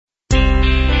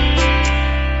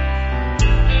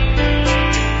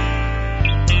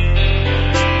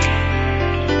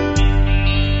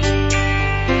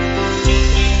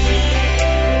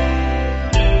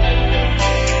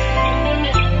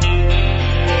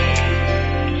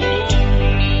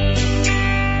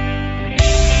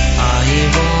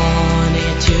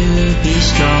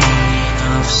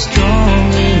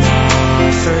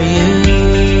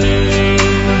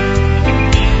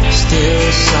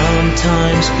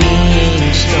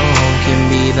being strong can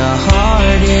be the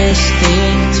hardest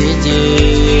thing to do.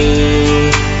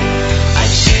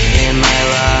 I've seen in my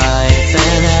life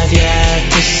and have yet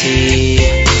to see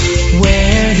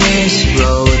where this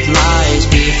road lies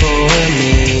before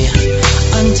me.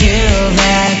 Until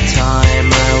that time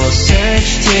I will search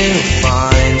to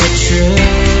find the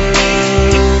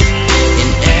truth in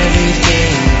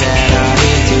everything that I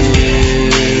do.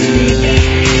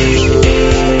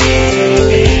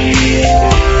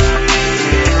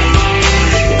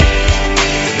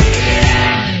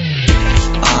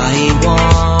 I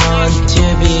want to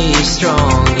be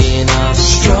strong enough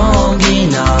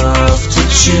to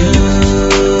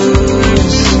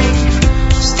choose.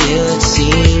 Still it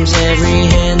seems every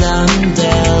hand I'm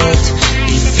dealt,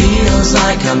 it feels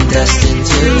like I'm destined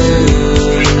to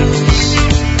lose.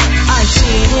 I've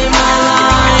seen in my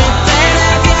life and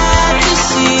I've yet to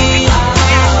see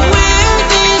where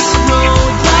this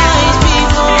road lies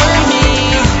before me.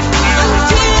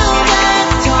 Until that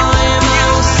time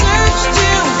I'll search to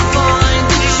find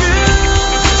the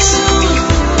truth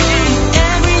in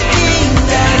everything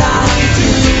that I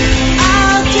do.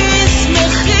 Al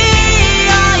tismechi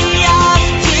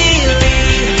ayavti li,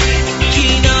 ki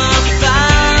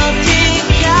nafalti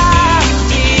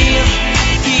kafti,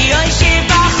 ki yoshi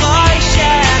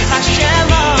b'choshech Hashem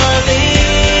oli,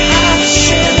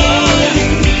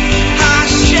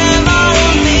 Hashem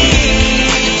oli.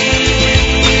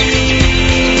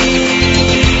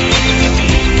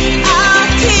 Al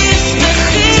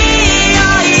tismechi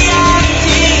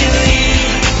ayavti li,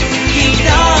 ki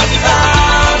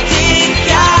nafalti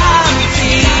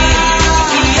kafti,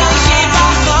 ki yoshi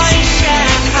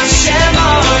b'choshech Hashem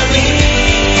oli,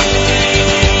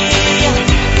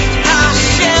 Hashem oli.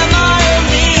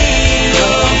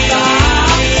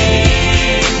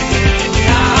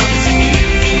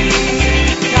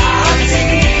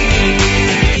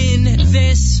 In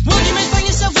this world you might find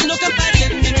yourself with no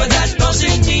companion, but that's no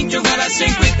singing. You gotta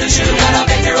sink with the ship. You gotta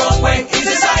make your own way in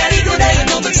society today, and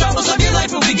all the troubles of your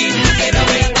life will begin to fade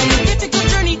away. And you get to go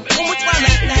journey on which one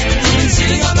at night. You've been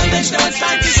sitting on the bench, now it's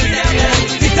time to sit down.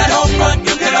 Take that home run,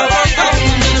 you can walk out.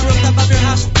 On the rooftop of your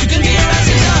house, you can be a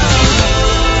rising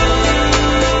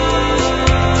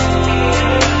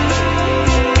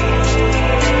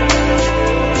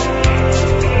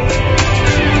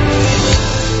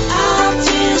Al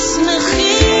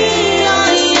tismechi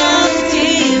ayavti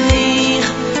li,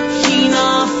 ki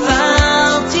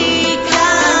nafalti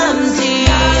kamti,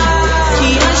 ki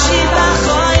yoshi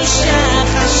b'choshech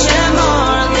Hashem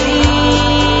oli,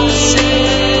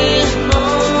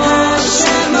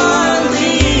 Hashem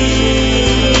oli.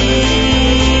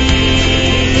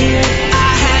 I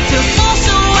had to fall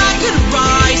so I could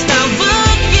rise. Now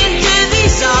look into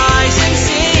these eyes and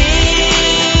see.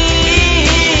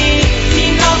 Ki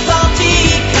nafalti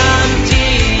kamti,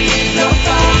 ki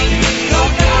nafalti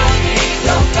kamti, ki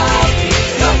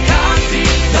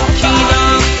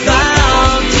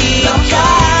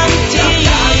yoshi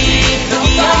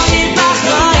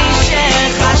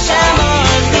b'choshech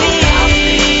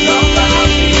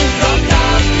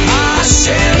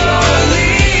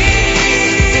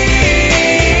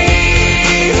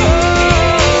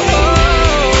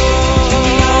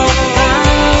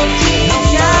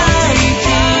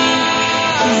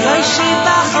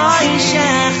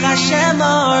Hashem oli, Hashem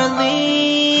oli.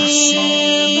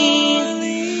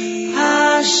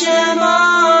 Hashem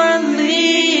Orli.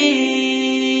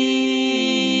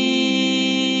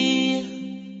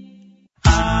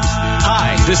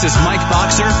 Hi, this is Mike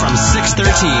Boxer from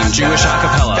 613 Jewish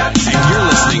Acapella, and you're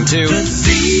listening to The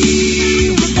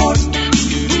Z Report.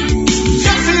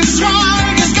 Jesse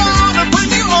Strong is gonna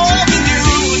bring you all the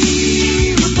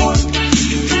news. Report.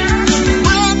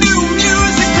 Brand new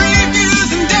music, previews,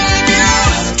 and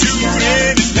debuts. Tune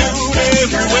in and new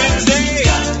every Wednesday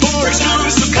for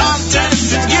exclusive content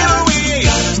and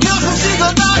giveaways.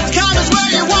 NachumSegal.com is where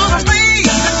you wanna be.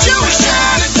 The Jewish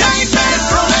entertainment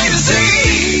from A to Z.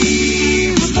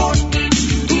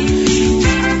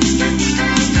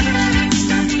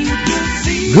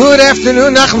 Good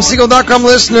afternoon, NachumSegal.com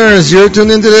listeners. You're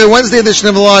tuned into the Wednesday edition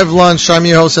of Live Lunch. I'm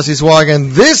your host, Jesse Swag,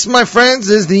 and this, my friends,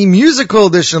 is the musical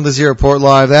edition of the Z Report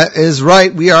Live. That is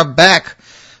right, we are back.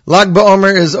 Lag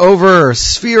BaOmer is over.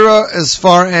 Sphira, as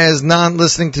far as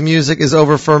non-listening to music, is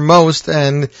over for most,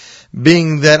 and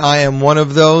being that I am one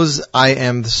of those, I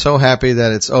am so happy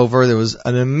that it's over. There was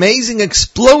an amazing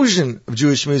explosion of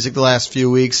Jewish music the last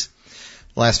few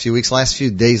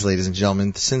days, ladies and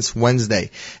gentlemen, since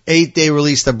Wednesday. 8 Day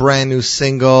released a brand new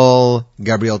single.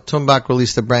 Gabriel Tumbach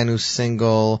released a brand new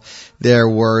single. There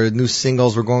were new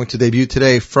singles we're going to debut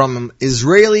today from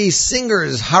Israeli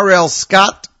singers Harel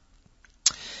Scott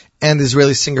and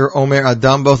Israeli singer Omer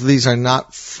Adam. Both of these are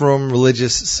not from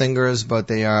religious singers, but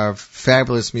they are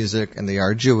fabulous music, and they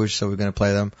are Jewish, so we're going to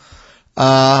play them.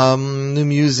 New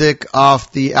music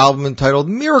off the album entitled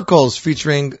Miracles,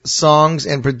 featuring songs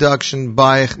and production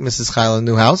by Mrs. Chayla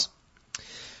Newhouse.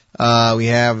 We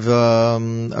have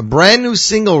a brand new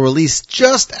single released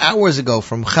just hours ago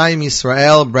from Chaim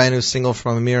Yisrael, a brand new single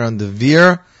from Amir and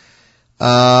Devere,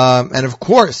 and of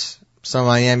course, some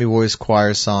Miami Boys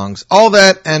choir songs. All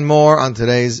that and more on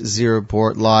today's Z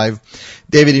Report Live.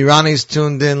 David Irani's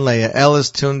tuned in, Leah L is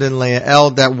tuned in. Leah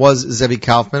L, that was Zevi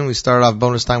Kaufman. We started off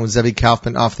bonus time with Zevi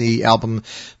Kaufman off the album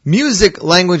Music,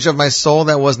 Language of My Soul.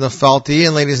 That was Nafalti.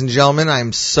 And ladies and gentlemen, I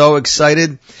am so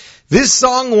excited. This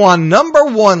song won number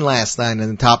 1 last night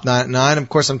in the top 9. Of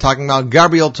course, I'm talking about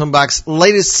Gabriel Tumbach's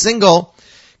latest single,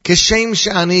 Kishem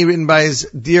Shani, written by his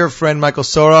dear friend Michael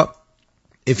Sora.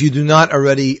 If you do not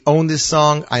already own this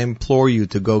song, I implore you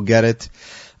to go get it.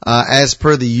 As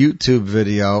per the YouTube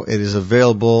video, it is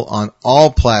available on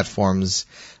all platforms,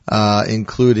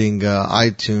 including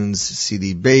iTunes,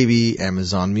 CD Baby,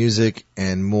 Amazon Music,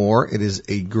 and more. It is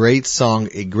a great song,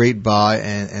 a great buy,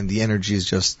 and the energy is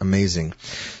just amazing.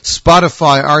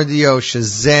 Spotify, RDO,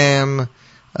 Shazam,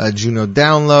 Juno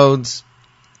Downloads,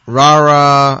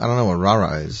 Rara, I don't know what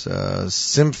Rara is,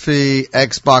 Symphy,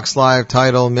 Xbox Live,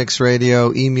 Tidal, Mix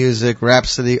Radio, eMusic,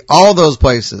 Rhapsody, all those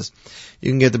places.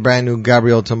 You can get the brand new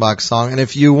Gabriel Tumbach song. And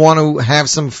if you want to have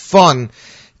some fun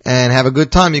and have a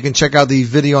good time, you can check out the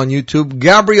video on YouTube.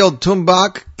 Gabriel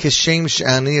Tumbach, Kishem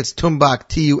Shani, it's Tumbach,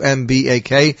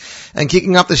 Tumbak. And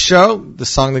kicking off the show, the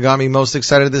song that got me most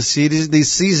excited this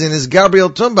season is Gabriel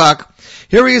Tumbach.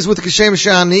 Here he is with Kishem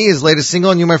Shani, his latest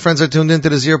single, and you, my friends, are tuned into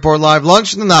the Z Report Live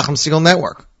Lunch in the Nachum Segal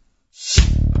Network.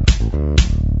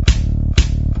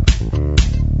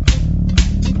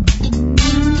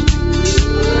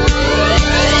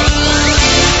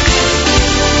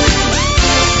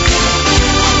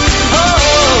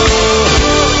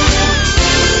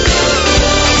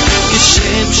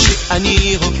 כשם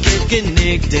שאני רוקד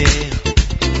כנגדך,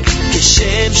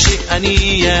 כשם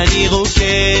שאני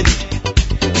רוקד,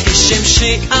 כשם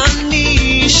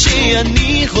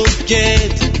שאני רוקד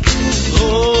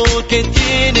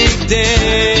כנגדך,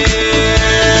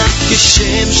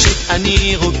 כשם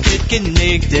שאני רוקד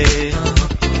כנגדך,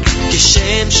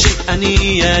 כשם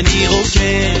שאני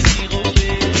רוקד,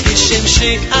 כשם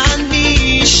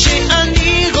שאני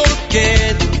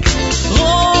רוקד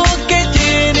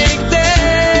כנגדך,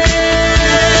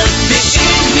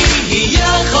 ואיני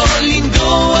יכול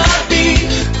לנגוע בי,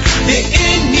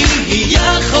 ואיני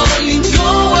יכול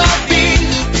לנגוע בי,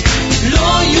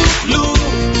 לא יוכלו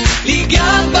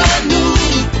ליגע בנו,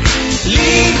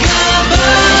 ליגע בנו.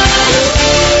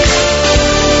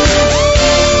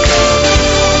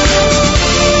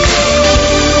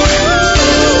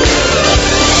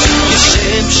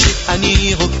 כשם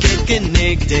שאני רוקד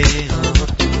כנגדך,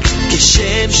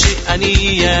 כשם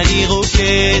שאני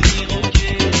רוקד,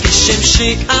 כשם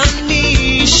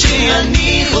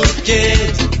שאני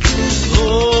רוקד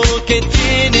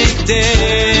כנגדך,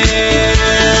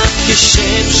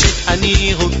 כשם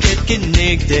שאני רוקד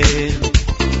כנגדך,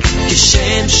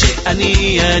 כשם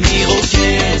שאני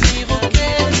רוקד,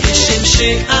 כשם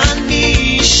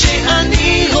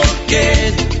שאני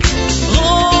רוקד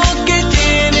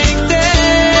כנגדך,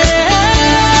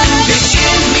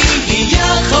 ואיני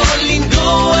יכול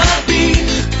לנגוע בי,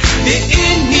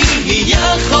 ואיני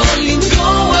יכול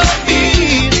לנגוע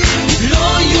בי,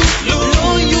 לא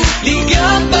יוכלו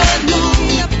ליגע בנו,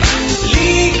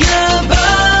 ליגע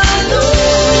בנו,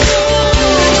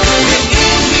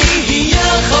 ואיני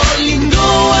יכול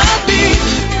לנגוע בי,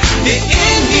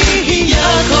 ואיני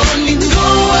יכול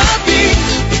לנגוע בי,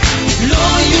 לא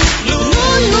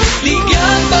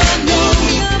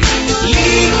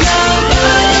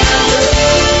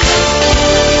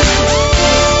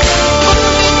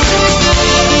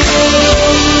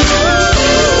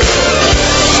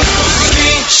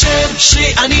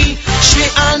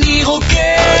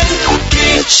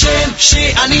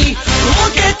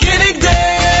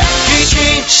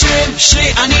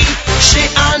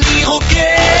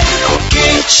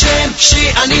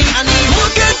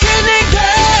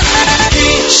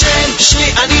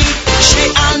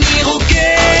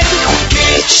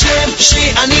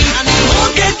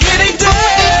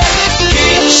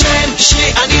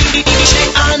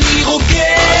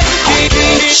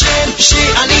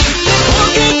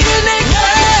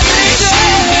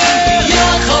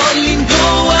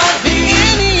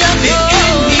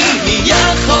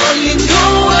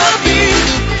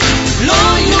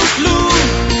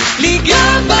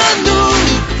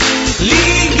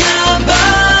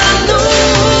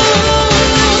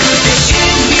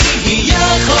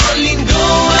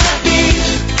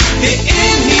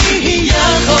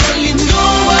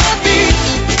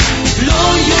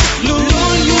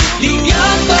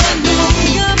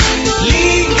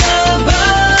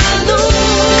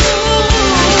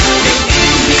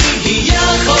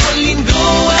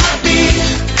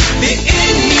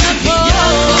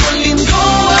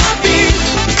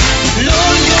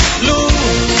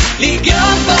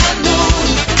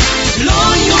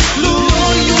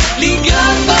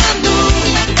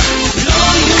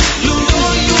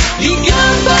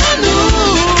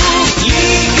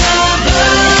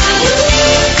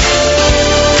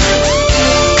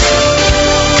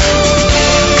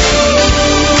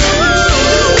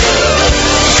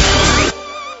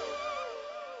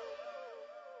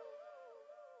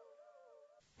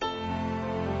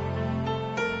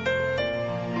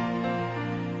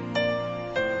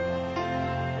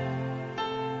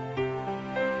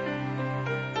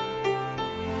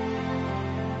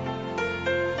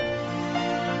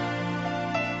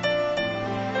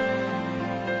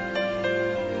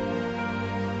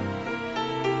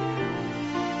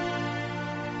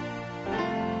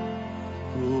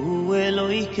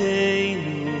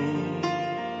Elokeinu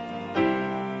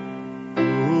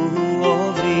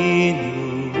U'Ovinu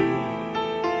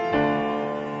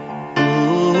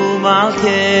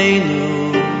U'Malkeinu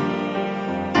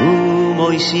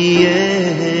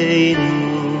U'Moishienu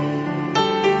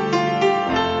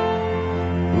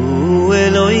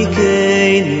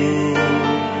U'Elokeinu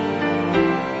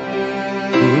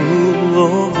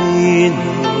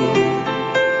U'Ovinu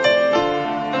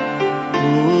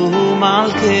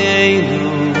U'Malkeinu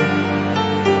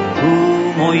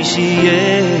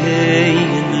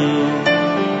U'Moishienu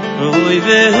Oy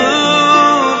vehu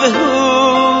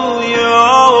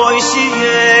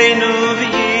Yoishienu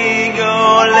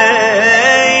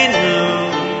V'yigoleinu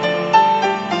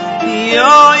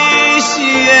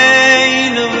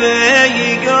Yoishienu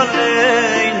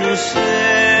V'yigoleinu Seinis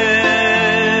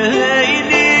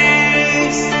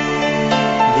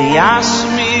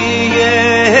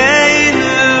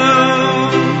V'yashmienu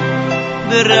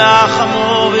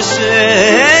B'rachamo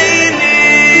V'seinis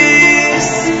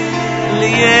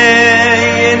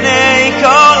Li'enei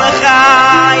kol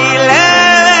chai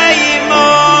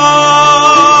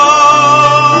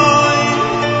le'imoy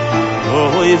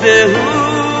Oy vehu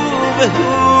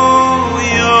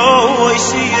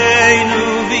Yoishienu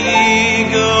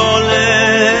V'yigoleinu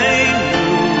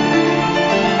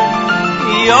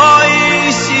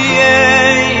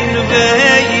Yoishienu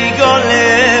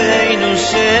V'yigoleinu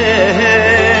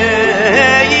Seinis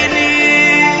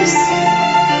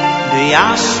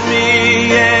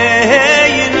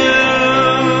V'yashmienu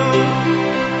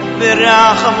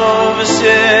B'rachamo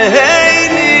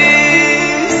V'seinis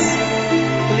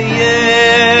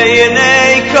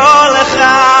Li'enei kol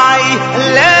chai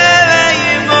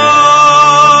le'imoy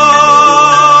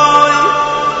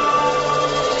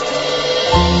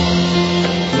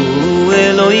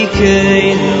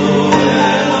U'Elokeinu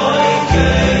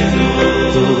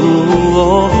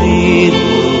U'Ovinu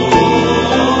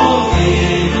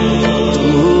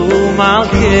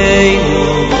U'Malkeinu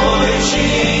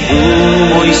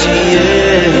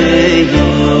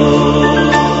U'Moishienu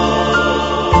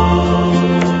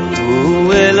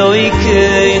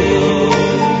U'Elokeinu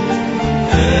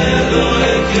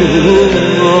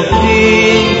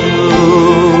U'Ovinu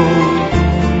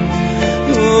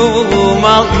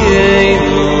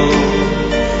U'Malkeinu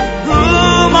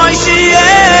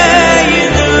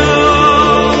U'Moishienu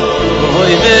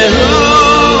Oy vehu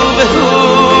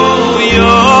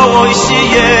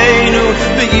Yoishienu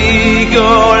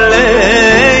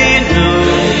V'yigoleinu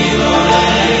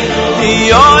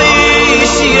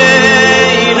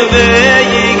Yoishienu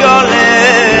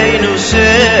V'yigoleinu Seinis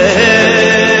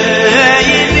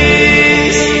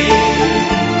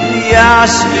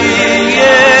Yashmienu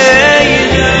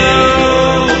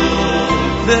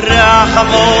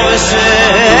V'rachamo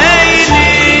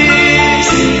V'seinis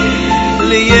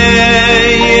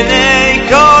Li'enei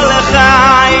kol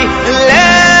chai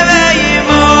le'imoy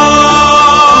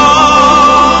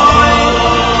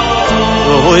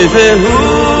Oy vehu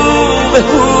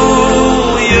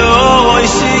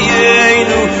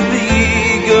Yoishienu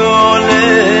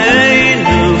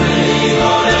V'yigoleinu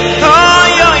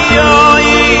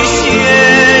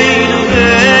Yoishienu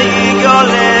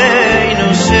V'yigoleinu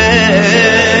Seinis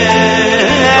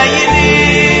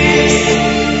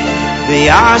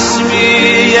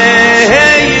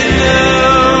V'yashmienu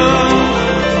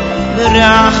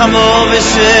B'rachamo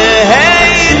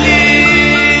V'seinis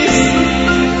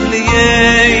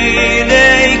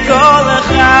Li'enei kol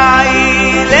chai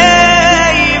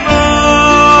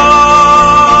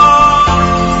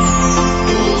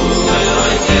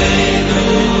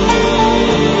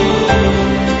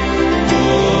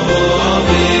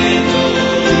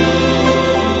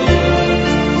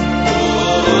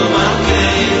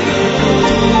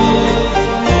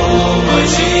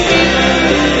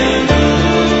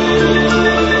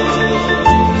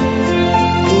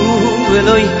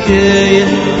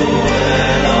Elokeinu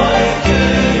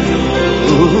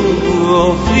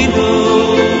U'Ovinu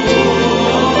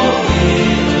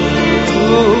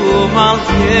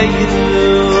U'Malkeinu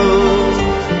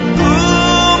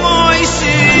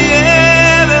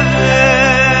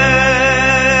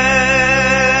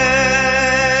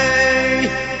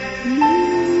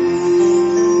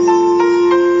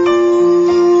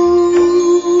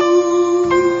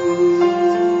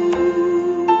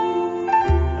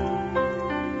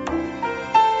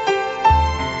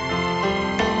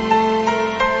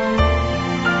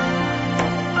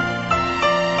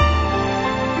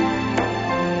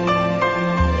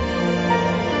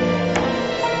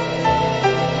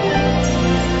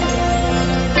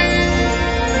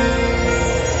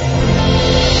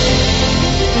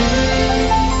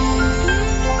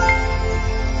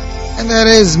That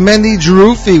is Mendy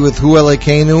Jerufi with Hu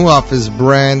Elekenu off his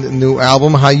brand new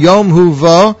album, Hayom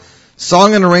Huvo.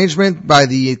 Song and arrangement by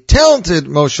the talented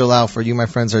Moshe Laufer. You, my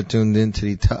friends, are tuned in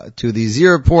to the Z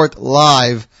Report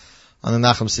live on the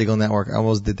Nachum Segal Network. I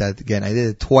almost did that again. I did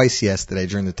it twice yesterday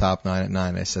during the top 9 at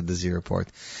 9. I said the Z Report.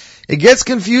 It gets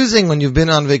confusing when you've been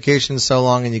on vacation so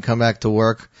long and you come back to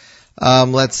work.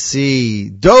 Let's see.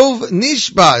 Dov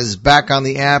Nishba is back on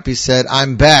the app. He said,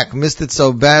 I'm back. Missed it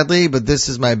so badly, but this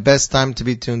is my best time to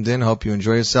be tuned in. Hope you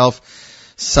enjoy yourself.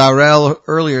 Sarel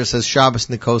earlier says, Shabbos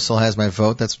Nikosel has my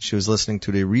vote. That's what she was listening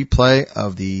to, the replay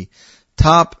of the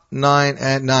top 9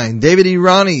 at 9. David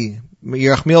Irani,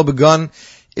 Yerachmiel Begun,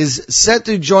 is set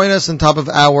to join us on top of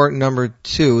hour number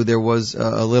 2. There was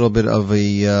a little bit of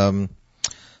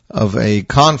a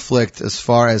conflict as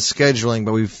far as scheduling,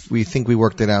 but we think we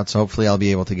worked it out, so hopefully I'll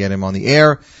be able to get him on the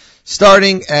air.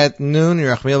 Starting at noon,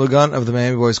 Yerachmiel Begun of the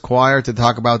Miami Boys Choir to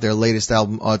talk about their latest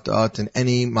album, Ut Ut, and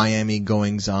any Miami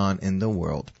goings-on in the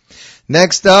world.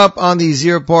 Next up on the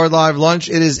Z Report Live Lunch,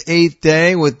 it is 8th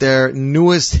Day with their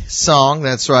newest song.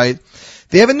 That's right.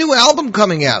 They have a new album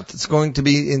coming out. It's going to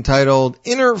be entitled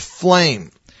Inner Flame.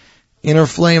 Inner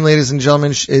Flame, ladies and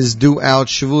gentlemen, is due out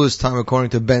Shavuos time, according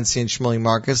to Bensi and Shmuley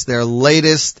Marcus. Their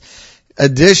latest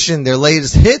edition, their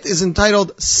latest hit, is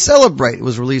entitled Celebrate. It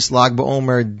was released Lag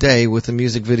BaOmer Day with a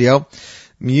music video.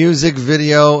 Music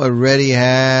video already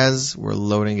has, we're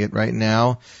loading it right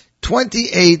now,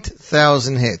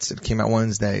 28,000 hits. It came out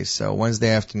Wednesday, so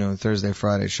Wednesday afternoon, Thursday,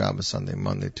 Friday, Shabbos, Sunday,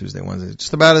 Monday, Tuesday, Wednesday,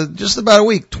 just about a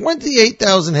week.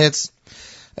 28,000 hits.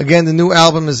 Again, the new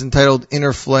album is entitled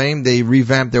Inner Flame. They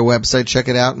revamped their website. Check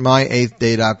it out,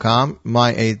 my8thday.com,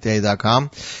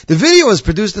 my8thday.com. The video is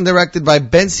produced and directed by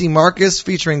Bensi Marcus,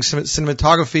 featuring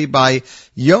cinematography by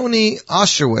Yoni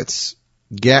Osherwitz.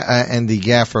 And the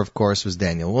gaffer, of course, was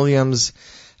Daniel Williams.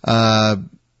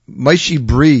 Maishi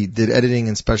Bree did editing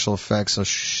and special effects, so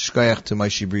shkoyach to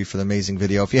Maishi Bree for the amazing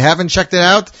video. If you haven't checked it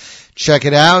out, check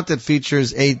it out. It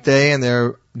features 8th Day and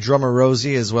their drummer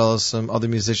Rosie, as well as some other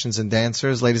musicians and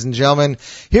dancers. Ladies and gentlemen,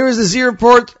 here is the Z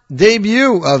Report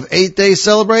debut of 8th Day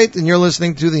Celebrate, and you're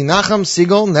listening to the Nachum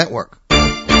Segal Network.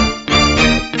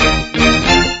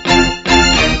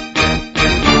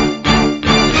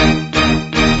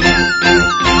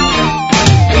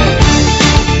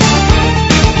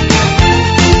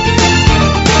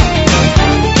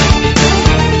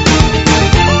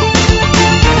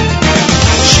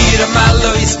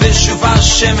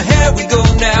 Hashem, here we go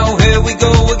now, here we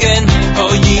go again.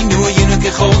 Oh, you know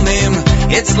kecholim.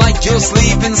 It's like you're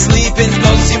sleeping,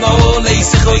 Lozimo,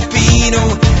 leisechoik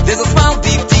pino. There's a smile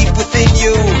deep, deep within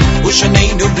you.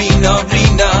 Ushaneinu, Rina,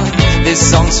 Rina. This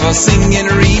song's for singing,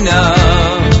 Rina.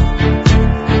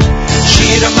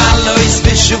 Shira Malois,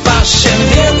 Bishop Hashem,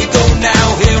 here we go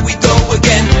now, here we go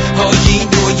again. Oh, you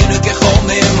know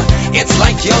kecholim. It's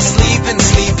like you're sleeping,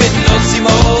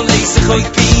 Lozimo, leisechoik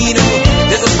pino.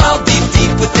 There's a smile deep,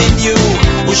 deep within you.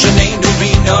 Ushaneinu,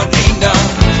 Rina, Rina.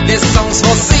 This song's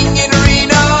for singing,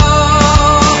 Rina.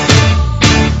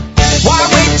 Why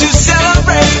wait to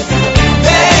celebrate?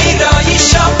 Beida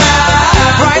Yishama.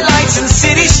 Bright lights in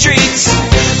city streets.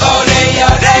 Orei,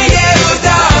 Orei,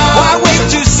 Yehuda. Why wait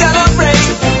to celebrate?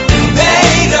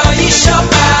 Beida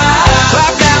Yishama.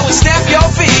 Clap now and step your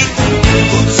feet.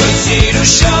 Utzoi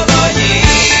Yerushalayim.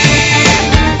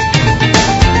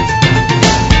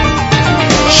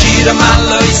 Shira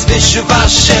Malois Bishop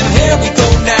Hashem. Here we go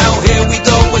now, here we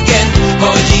go again.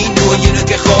 Oh, you know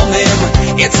kecholim.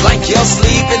 It's like you're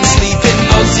sleeping,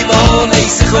 Lozimo,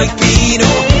 leisechoik pino.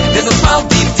 There's a smile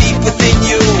deep, deep within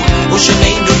you.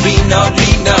 Ushaneinu, Rina,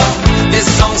 Rina. This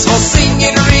song's for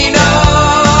singing, Rina.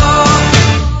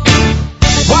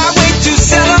 Why wait to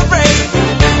celebrate?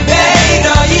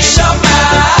 Beida Yishama.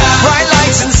 Bright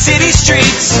lights in city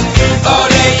streets.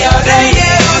 Orei, Orei,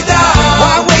 Yehuda.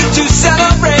 Why wait to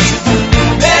celebrate?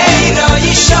 Beida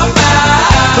Yishama.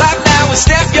 Clap now and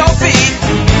step your feet.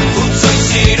 Utzoi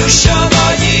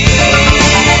Yerushalayim.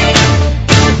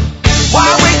 Why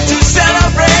wait to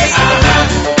celebrate?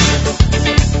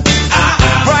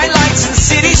 Bright lights in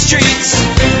city streets.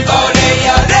 Orei,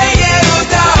 Orei,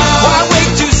 Yehuda. Why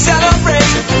wait to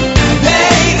celebrate?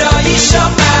 Beida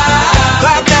Yishama.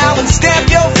 Clap now and step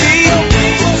your feet.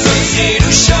 Utzoi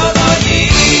Yerushalayim.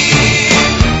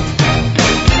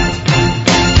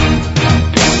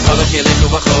 Halach yelenu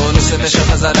b'chol u'semeshech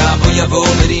hazara bo yavo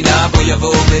berina, bo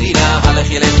yavo berina. Halach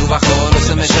yelenu b'chol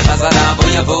u'semeshech hazara bo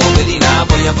yavo berina,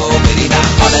 bo yavo berina.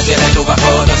 Halach yelenu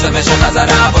b'chol u'semeshech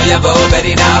hazara bo yavo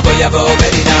berina, bo yavo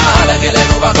berina. Halach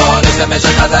yelenu b'chol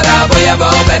u'semeshech hazara bo yavo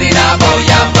berina, bo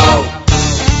yavo.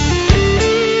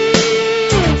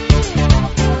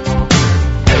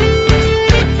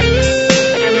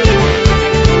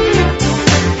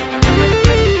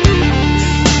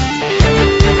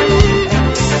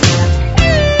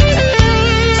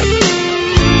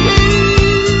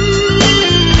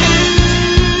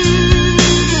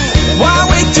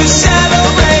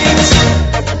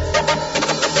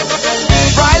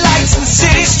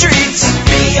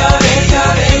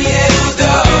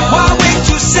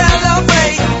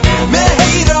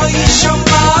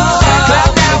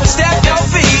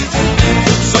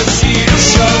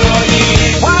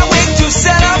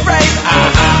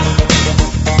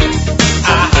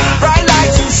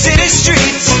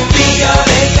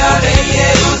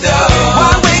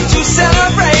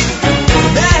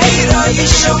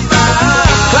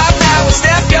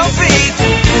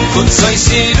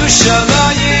 חוצויס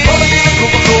ירושלים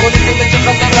בכל לפני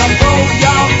שחזרה בואו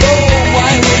יעבור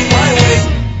וואי וואי וואי וואי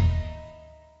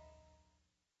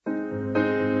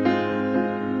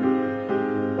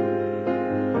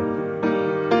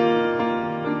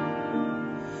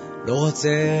לא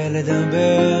רוצה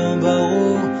לדבר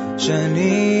ברור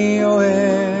שאני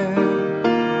אוהב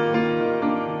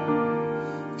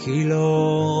כי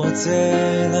לא רוצה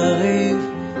לריב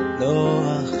לא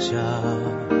עכשיו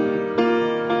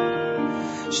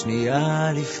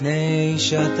שנייה לפני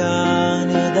שאתה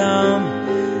נרדם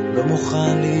לא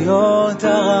מוכן להיות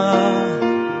הרע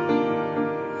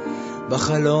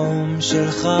בחלום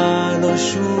שלך לא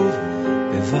שוב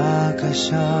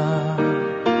בבקשה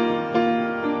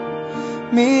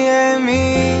מי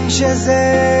האמין שזה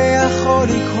יכול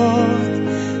לקרות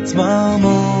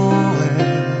צמרמורת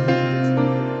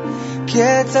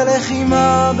קץ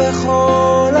הלחימה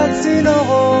בכל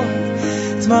הצינורות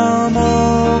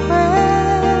צמרמורת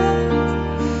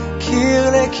קיר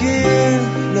לקיר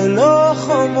ללא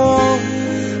חומות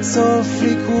סוף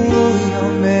ליקוי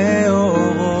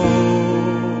המאורות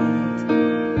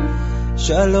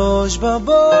 3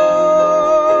 בבוקר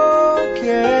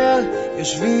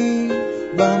יושבים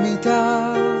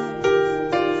במיטה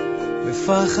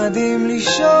מפחדים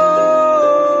לישון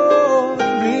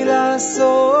בלי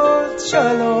לעשות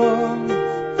שלום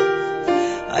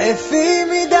עייפים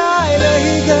מדי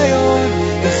להיגיון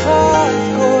אחד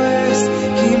כועס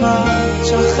כמעט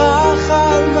שכח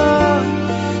על מה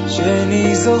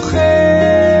שני זוכר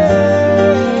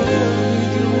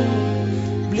בדיוק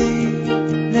בלי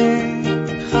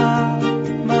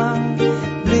נחמה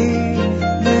בלי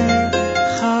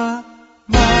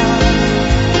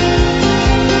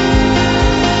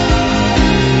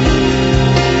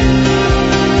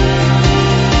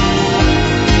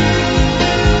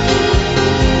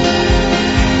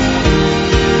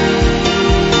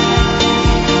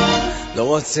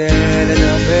רוצה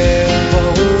לדבר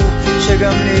ברור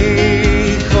שגם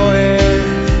לי כואב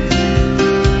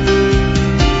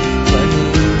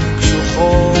פנים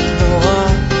קשוחות נורא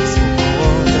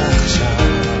סוכרות עכשיו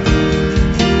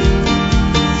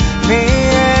מי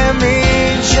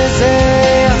האמין שזה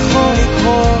יכול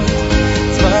לקרות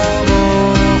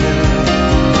צמרמורת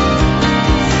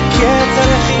קץ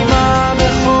הלחימה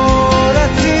בכל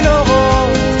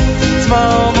הצינורות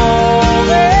צמרמורת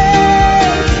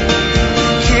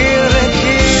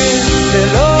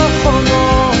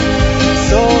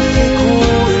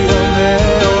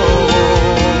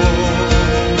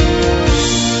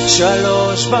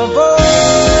שלוש בבוקר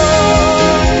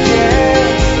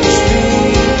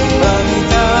יושבים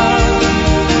במיטה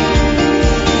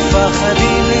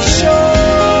מפחדים לישון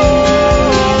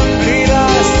בלי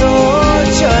לעשות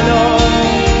שלום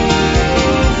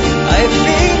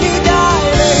עייפים מדי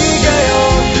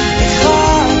להיגיון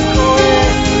אחד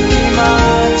כואב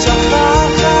כמעט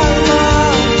שכח על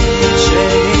מה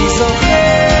שאני זוכר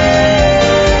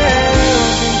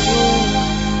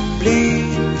בלי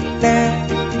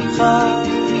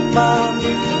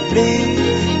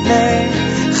בלי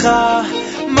נחמה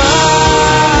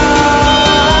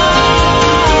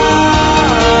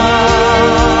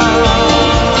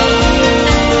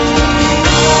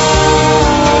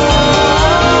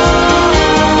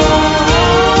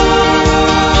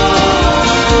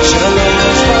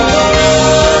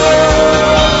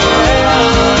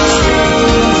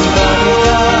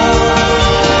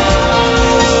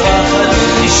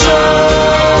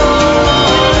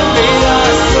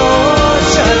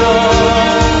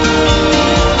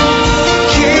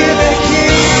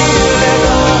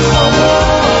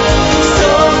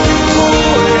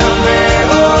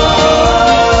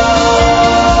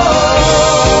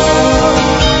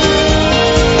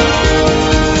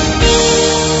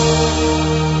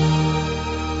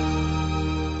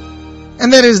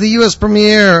And that is the U.S.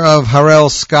 premiere of Harel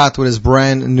Scott with his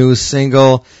brand new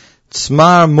single,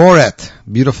 Tzmar Moret.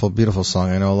 Beautiful, beautiful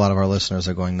song. I know a lot of our listeners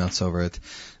are going nuts over it.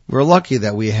 We're lucky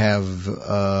that we have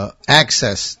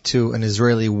access to an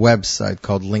Israeli website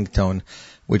called Linktone,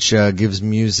 which gives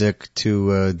music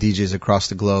to DJs across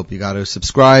the globe. You got to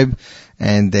subscribe,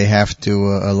 and they have to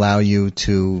allow you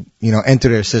to, enter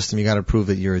their system. You got to prove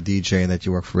that you're a DJ and that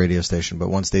you work for a radio station. But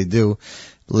once they do,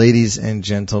 ladies and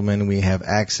gentlemen, we have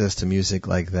access to music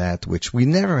like that, which we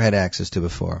never had access to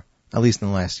before, at least in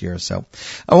the last year or so.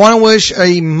 I want to wish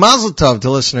a mazel tov to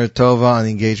listener Tova on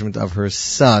the engagement of her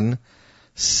son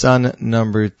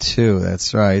number 2.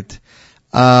 That's right.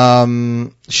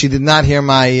 She did not hear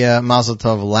my mazel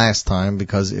tov last time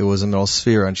because it was a middle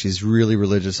sphere and she's really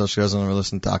religious, so she doesn't want to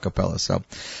listen to a cappella. So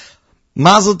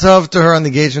Mazel tov to her on the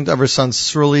engagement of her son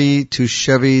Sruli to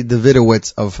Chevy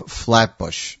Davidowitz of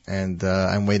Flatbush. And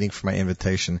I'm waiting for my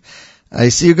invitation. I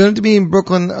see you're going to be in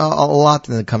Brooklyn a lot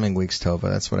in the coming weeks, Tova.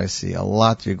 That's what I see. A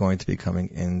lot you're going to be coming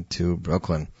into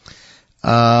Brooklyn.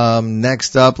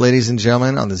 Next up, ladies and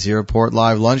gentlemen, on the Z Report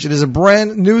Live Lunch, it is a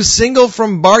brand new single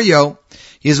from Barrio.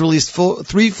 He has released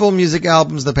 3 full music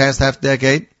albums the past half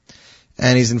decade.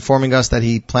 And he's informing us that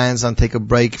he plans on take a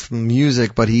break from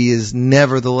music, but he is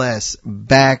nevertheless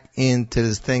back into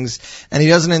his things. And he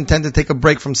doesn't intend to take a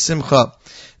break from Simcha.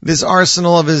 This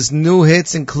arsenal of his new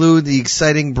hits include the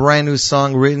exciting brand new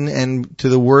song written and to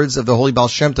the words of the Holy Baal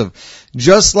Shem Tov.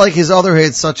 Just like his other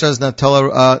hits such as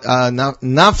Nafla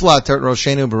Teret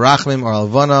Roshenu Barachmim or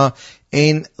Alvana,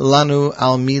 Ein Lanu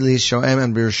Al Mili Shoem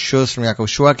and Birshus from Yaakov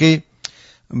Shuaki.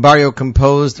 Barrio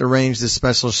composed, arranged this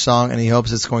special song, and he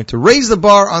hopes it's going to raise the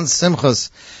bar on Simchas.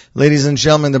 Ladies and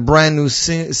gentlemen, the brand new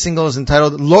single is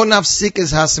entitled Lo Nafsik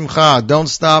Es HaSimcha. Don't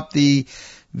stop the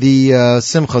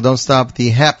Simcha. Don't stop the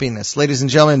happiness. Ladies and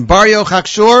gentlemen, Barrio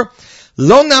Chakshor,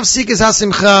 Lo Nafsik Es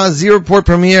HaSimcha, Z Report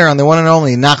premiere on the one and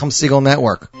only Nachum Segal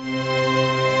Network.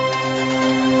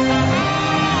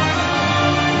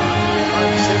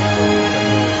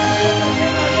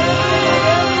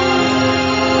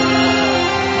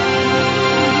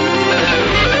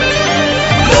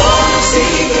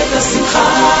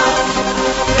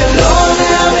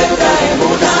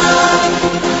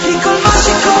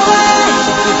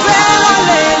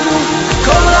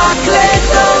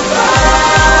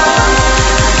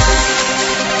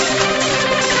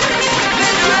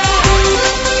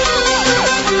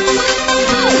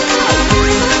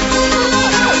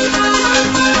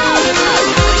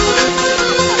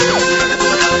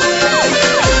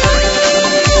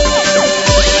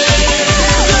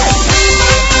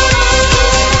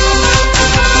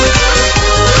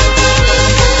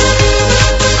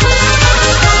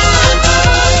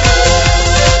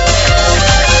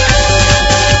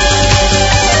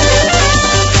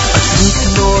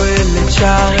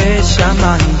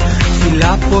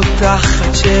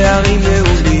 פותחת שערים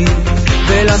נעולים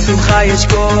ולשמחה יש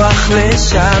כוח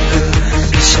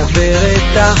לשבר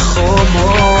את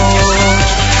החומות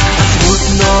עצמות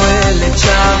נועלת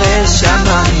שערי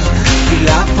שמיים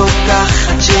תפילה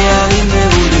פותחת שערים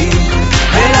נעולים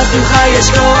ולשמחה יש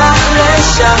כוח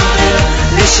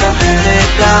לשבר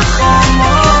את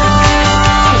החומות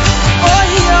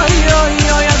אוי אוי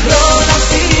אוי אוי אז לא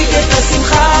נפסיק את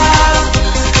השמחה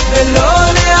ולא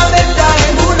נאבד את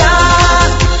האמונה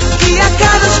כי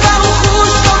הקדוש ברוך הוא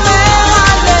שומר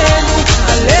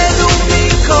עלינו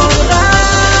מכל רע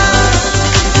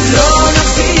לא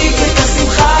נפסיק את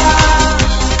השמחה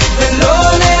ולא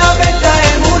נאבד את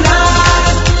האמונה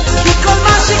כי כל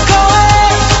מה שקורה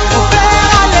עובר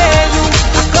עלינו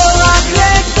הכל רק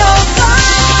לטובה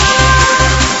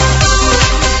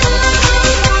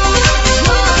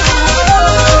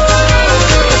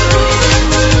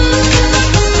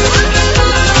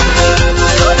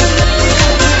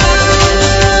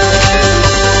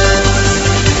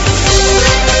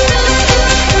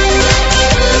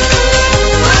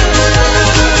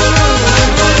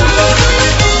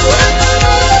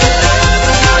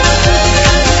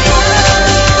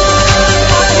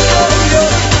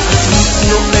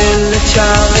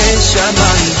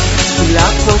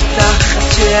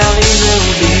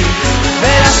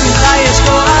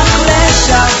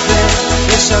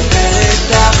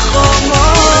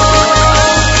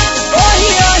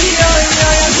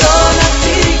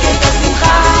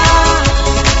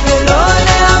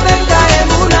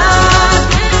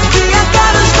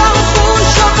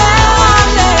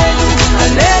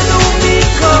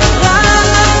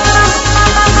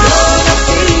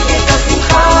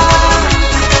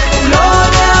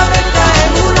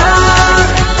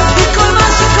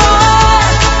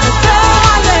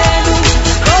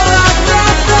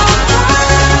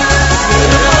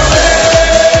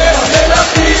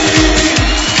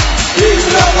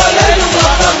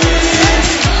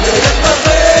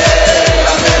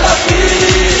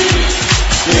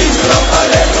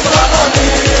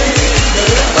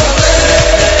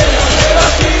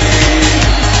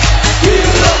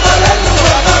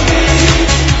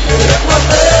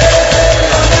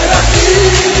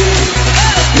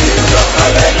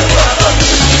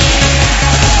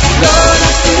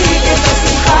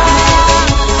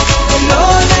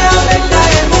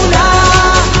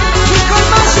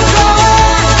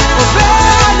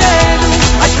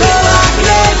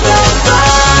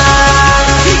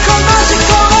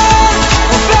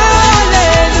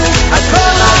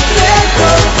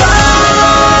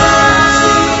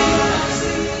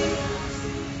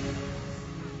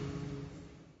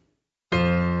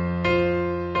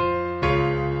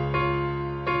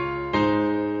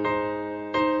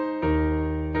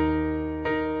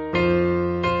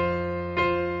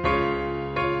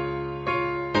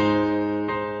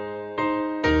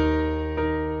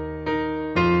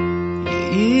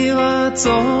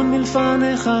רצון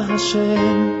מלפניך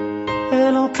השם,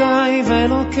 אלוקיי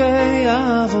ואלוקי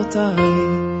אבותיי,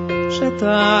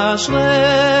 שתשרה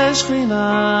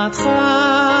שכינתך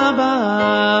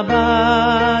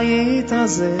בבית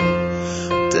הזה,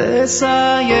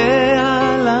 תסייע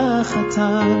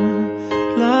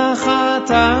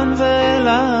לחתן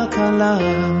ולכלה,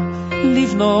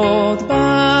 לבנות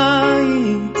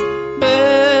בית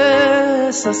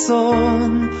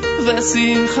בששון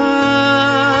ושמחה,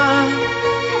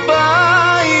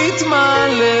 בית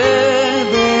מלא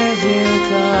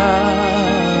בברכת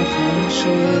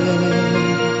השם,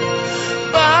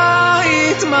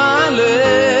 בית מלא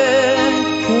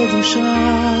קדושה.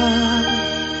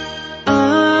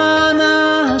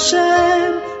 אנא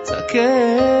השם זכה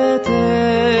את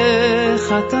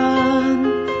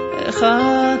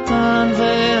החתן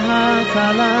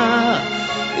והכלה,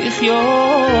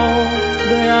 לחיות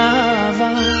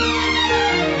באהבה.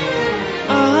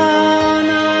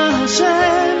 אנא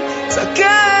השם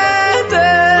זכה את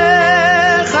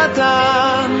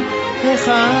החתן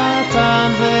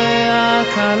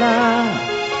והכלה,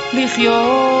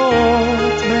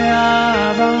 לחיות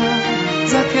באהבה.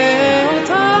 זכה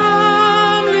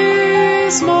אותם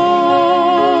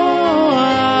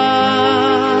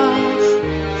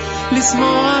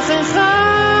לשמוח אחד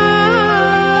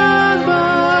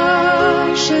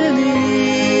בשני,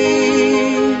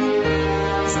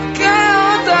 זכה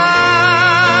אותם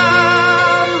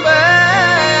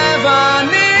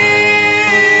בבנים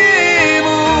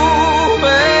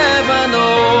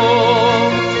ובבנות,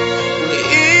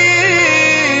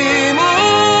 בריאים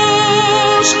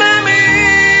ושלמים.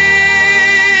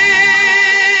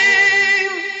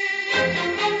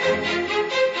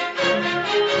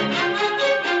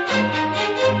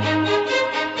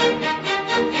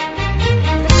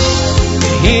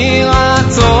 יהי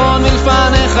רצון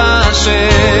מלפניך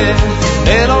השם,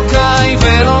 אלוקיי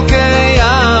ואלוקי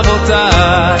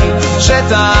אבותיי,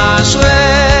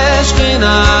 שתשרה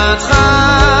שכינתך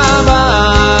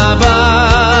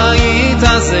בבית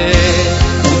הזה,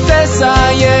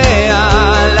 ותסייע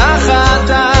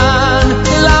לחתן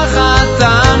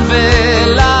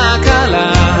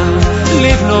ולכלה,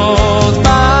 לבנות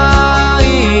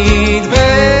בית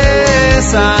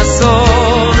בששון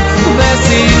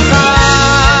ושמחה,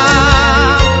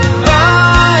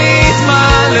 בית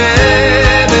מלא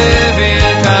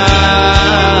בברכת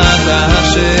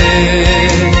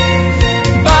השם,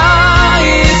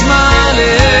 בית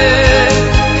מלא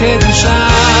קדושה.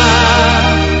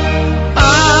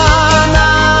 אנא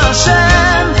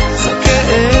השם זכה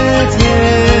את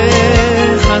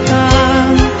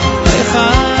החתן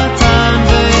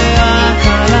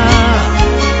והכלה,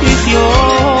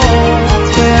 לחיות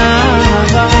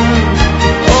באהבה.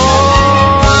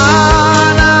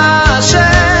 אנא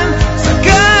השם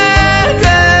זכה את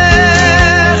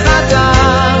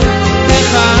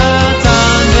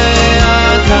החתן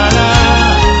והכלה,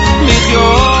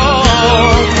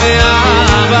 לחיות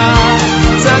באהבה.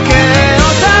 זכה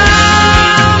אותם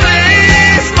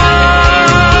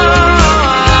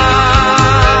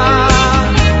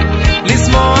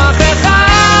לשמוח אחד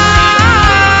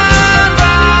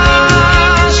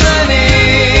בשני,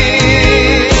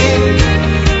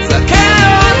 זכה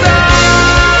אותם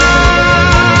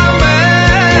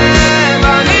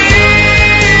בבנים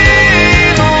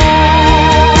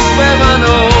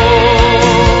ובבנות,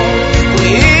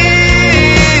 בריאים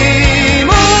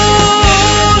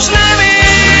ושלמים.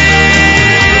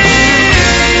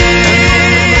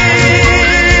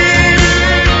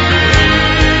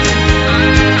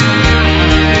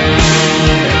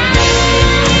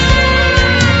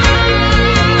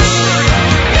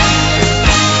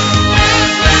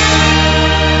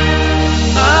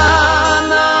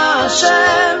 אנא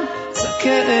השם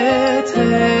זכה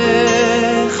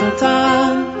את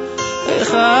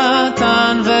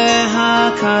החתן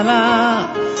והכלה,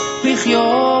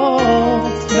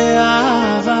 לחיות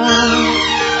באהבה.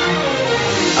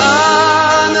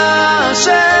 אנא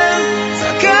השם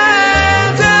זכה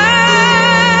את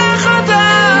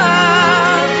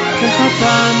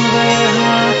החתן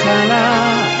והכלה,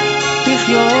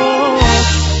 לחיות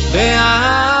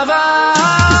באהבה.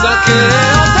 זכה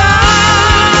אותם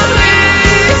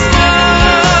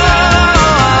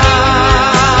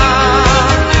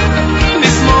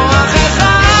לשמוח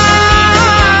אחד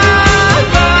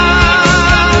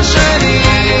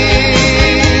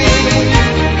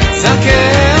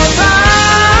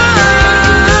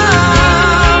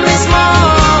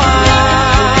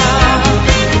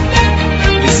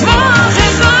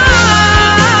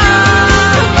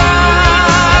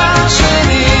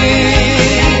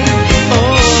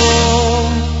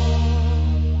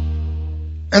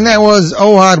And that was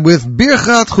Ohad with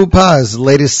Birchat Chupaz,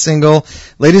 latest single.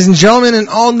 Ladies and gentlemen, an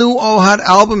all-new Ohad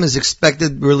album is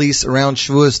expected release around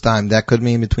Shavuos time. That could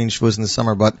mean between Shavuos and the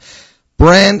summer, but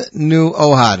brand new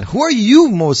Ohad. Who are you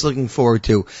most looking forward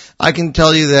to? I can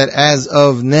tell you that as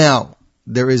of now,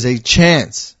 there is a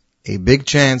chance, a big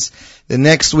chance, that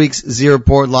next week's Z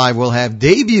Report Live will have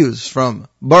debuts from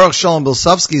Baruch Shalom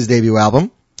Bilsovsky's debut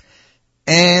album,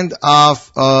 and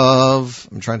off of,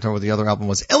 I'm trying to remember what the other album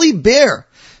was, Eli Bear.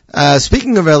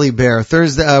 Speaking of Eli Bear,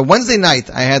 Wednesday night,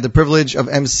 I had the privilege of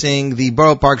emceeing the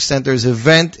Borough Park Center's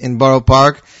event in Borough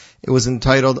Park. It was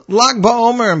entitled Lag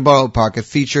BaOmer in Borough Park. It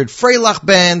featured Freilach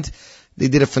Band. They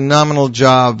did a phenomenal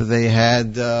job. They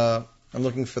had, I'm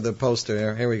looking for the poster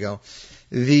there. Here we go.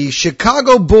 The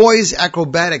Chicago Boys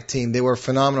Acrobatic Team. They were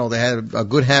phenomenal. They had a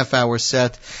good half-hour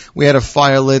set. We had a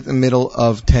fire lit in the middle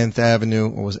of 10th Avenue,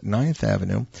 or was it 9th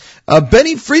Avenue?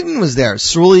 Benny Friedman was there.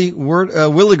 Sruli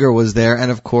Williger was there. And,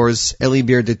 of course, Eli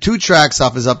Beer did 2 tracks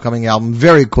off his upcoming album.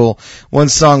 Very cool. One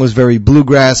song was very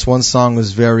bluegrass. One song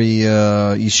was very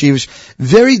yeshivish.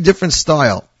 Very different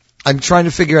style. I'm trying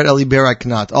to figure out Eli Bear. I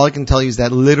cannot. All I can tell you is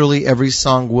that literally every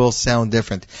song will sound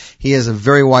different. He has a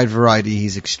very wide variety.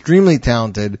 He's extremely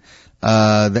talented.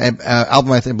 The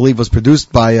album, I believe, was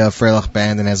produced by Freilach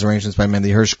Band and has arrangements by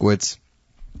Mendy Hershkowitz.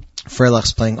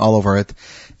 Freilach's playing all over it.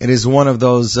 It is one of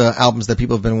those albums that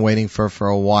people have been waiting for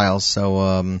a while.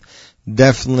 So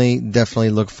definitely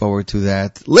look forward to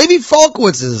that. Levi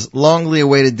Falkowitz's longly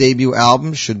awaited debut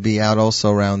album should be out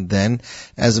also around then.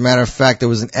 As a matter of fact, there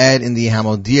was an ad in the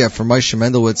Hamodia for Moshe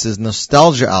Mendelwitz's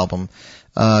Nostalgia album.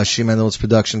 Shia Mendelwitz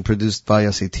production, produced by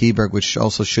Yossi T-Berg, which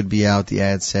also should be out. The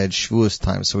ad said Shavuos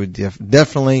time, so we're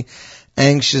definitely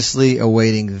anxiously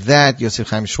awaiting that. Yosef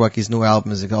Chaim Shweki's new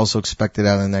album is also expected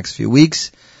out in the next few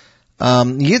weeks.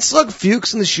 Yitzhak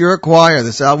Fuchs and the Shira Choir.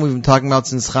 This album we've been talking about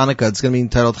since Hanukkah. It's going to be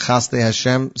entitled Chastei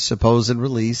Hashem, supposed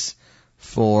release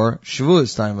for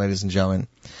Shavuos time, ladies and gentlemen.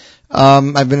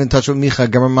 I've been in touch with Micha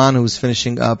Gemmerman, who's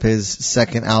finishing up his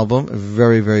second album. A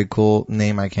very, very cool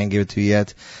name. I can't give it to you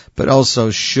yet. But also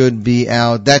should be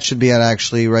out. That should be out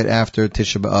actually right after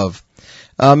Tisha B'Av.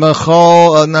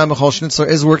 Michal Schnitzler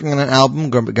is working on an album.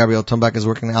 Gabriel Tombak is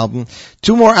working on an album.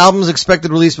 2 more albums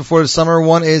expected release before the summer.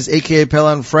 One is AKA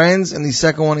Pella and Friends, and the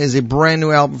second one is a brand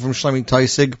new album from Shlomi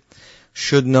Teisig.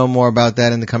 Should know more about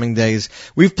that in the coming days.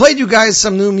 We've played you guys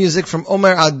some new music from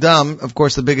Omer Adam. Of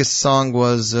course, the biggest song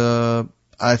was, I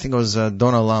think it was Don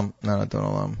Olam. No, not Don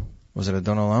Olam. Was it a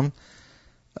Don Olam?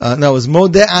 No, it was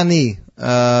Modeh Ani.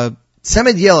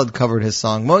 Semed Yelad covered his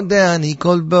song, Modeh Ani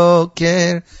Kol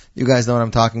Boker. You guys know what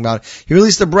I'm talking about. He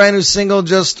released a brand new single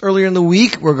just earlier in the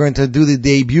week. We're going to do the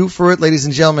debut for it, ladies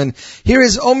and gentlemen. Here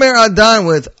is Omer Adan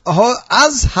with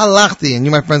Az Halachti. And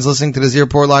you, my friends, listening to the Z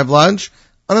Report Live Lunch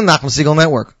on the Nachum Segal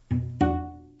Network.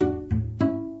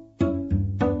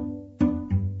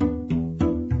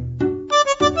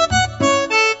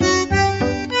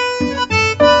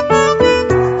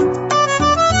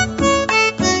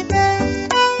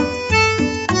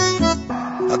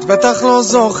 בטח לא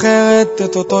זוכרת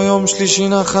את אותו יום שלישי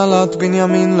נחלת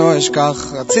בנימין לא אשכח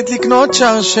רצית לקנות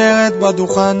שרשרת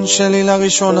בדוכן שלי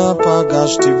לראשונה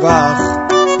פגשתי בך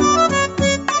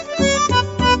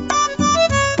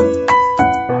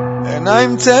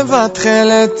עיניים צבע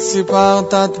תחלת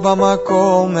סיפרת את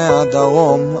במקום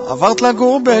מהדרום עברת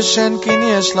לגור בשנקין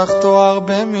יש לך תואר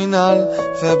במינל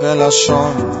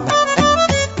ובלשון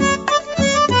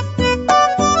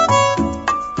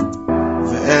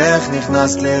איך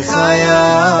נכנסת לחיי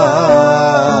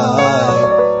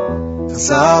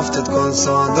חשפת את כל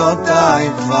סודותיי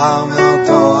כבר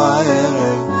מאותו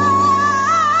הערב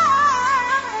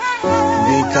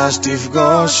ביקשתי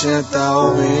לפגוש את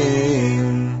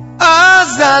ההורים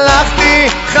אז הלכתי,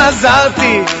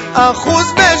 חזרתי אחוז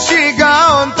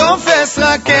בשיגעון תופס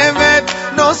רכבת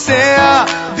נוסע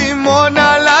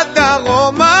דימונה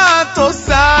לדרום מה את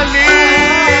עושה לי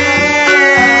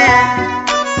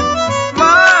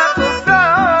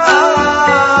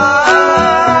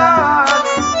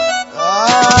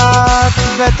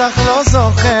בטח לא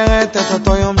זוכרת את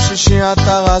אותו יום שישי את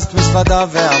הרסת מזוודה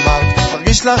ואמרת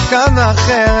מרגיש לך כאן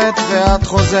אחרת ואת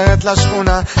חוזרת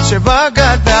לשכונה שבה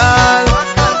גדל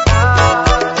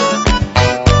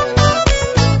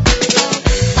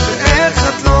ואיך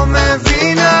את לא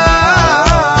מבינה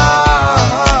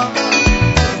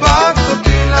באת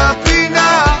אותי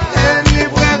לפינה אין לי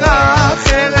ברירה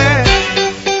אחרת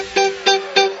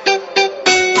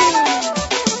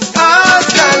אז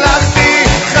הלכתי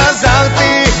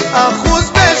חזרתי אחוז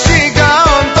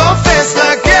בשיגעון תופס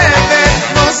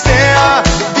רכבת נוסע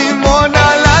דימונה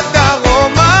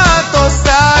לדרום מה את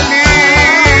עושה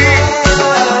לי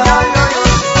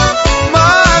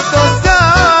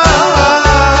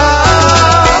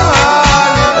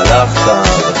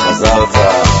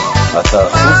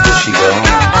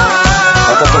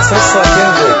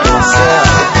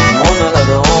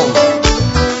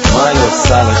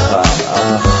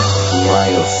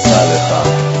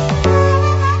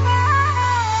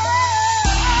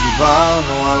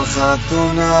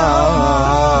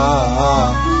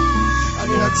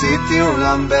רציתי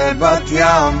אולם בבת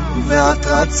ים, ואת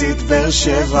רצית באר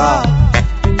שבע.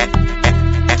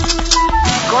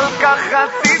 כל כך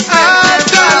רציתי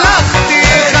אז הלכתי,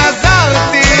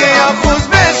 חזרתי, אחוז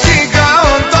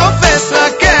בשיגעון, תופס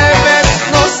רכבת,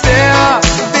 נוסע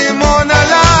דימונה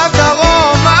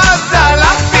לדרום. אז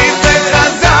הלכתי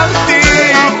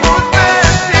וחזרתי, אחוז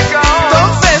בשיגעון,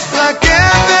 תופס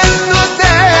רכבת,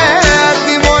 נוסע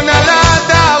דימונה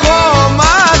לדרום.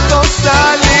 מה את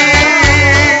עושה לי?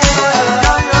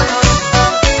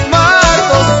 מה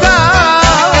את עושה?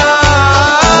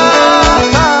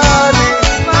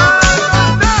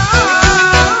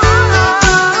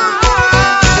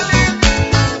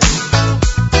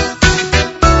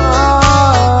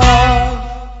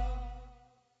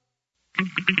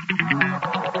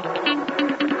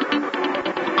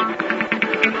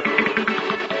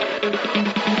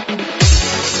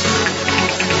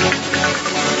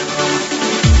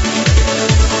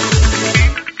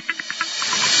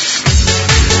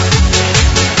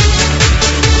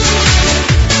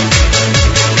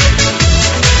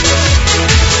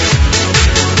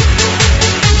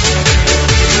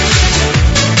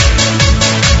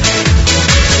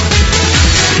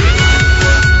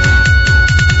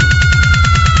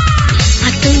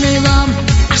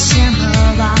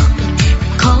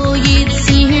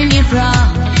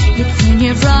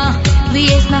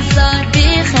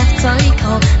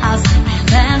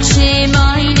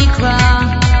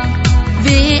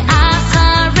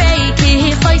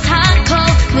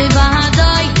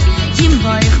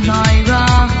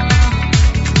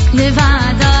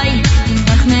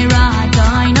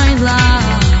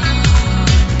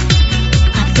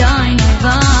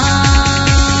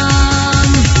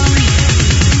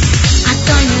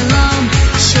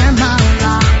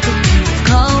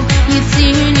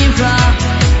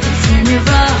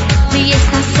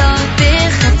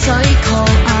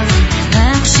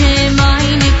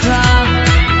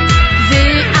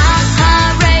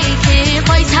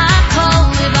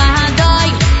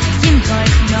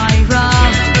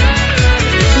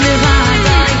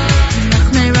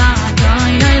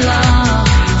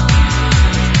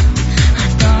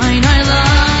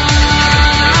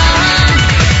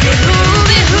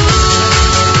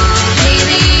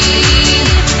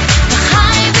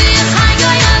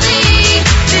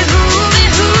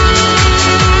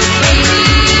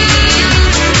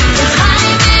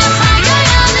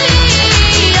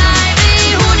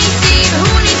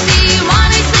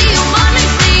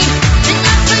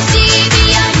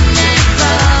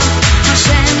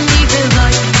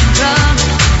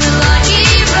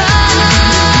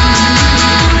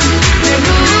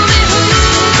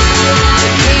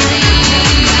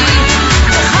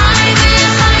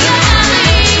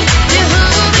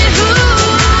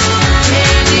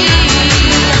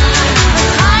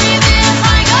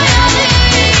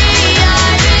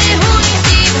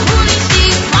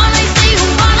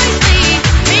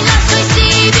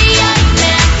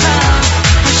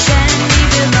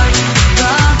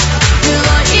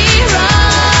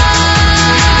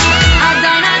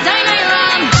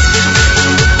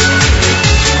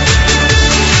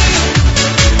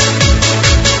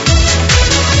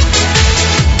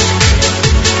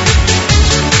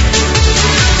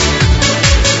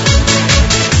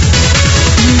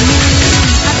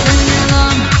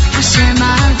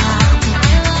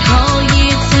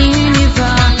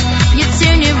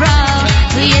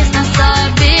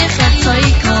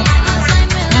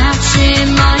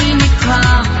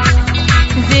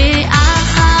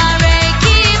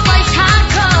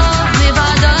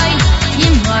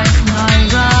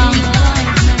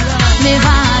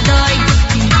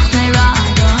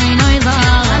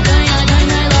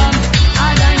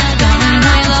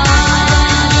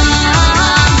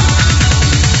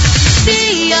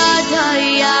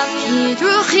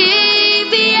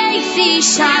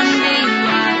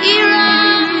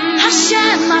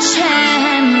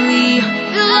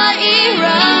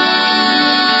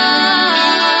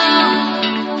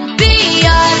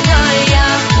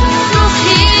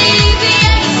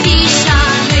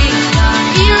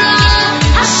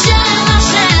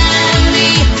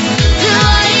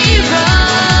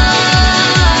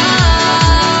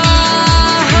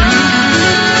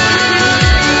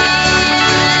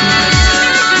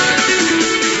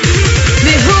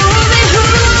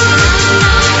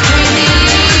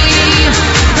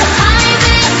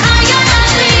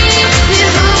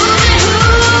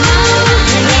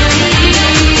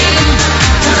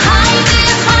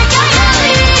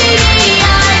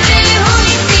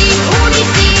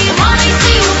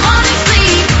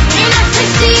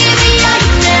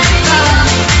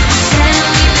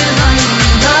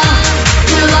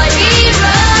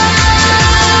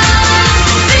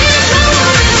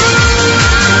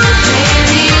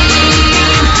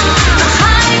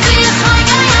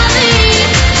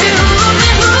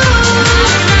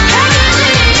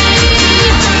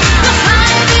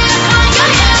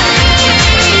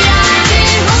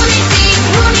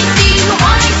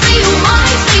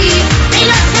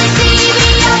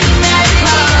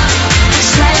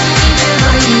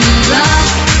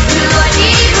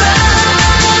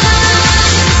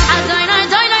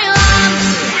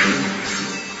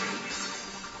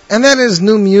 And that is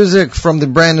new music from the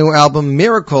brand new album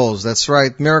Miracles. That's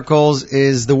right, Miracles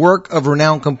is the work of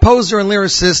renowned composer and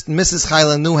lyricist Mrs.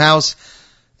 Chayla Newhouse.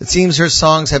 It seems her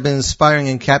songs have been inspiring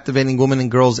and captivating women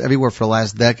and girls everywhere for the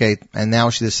last decade, and now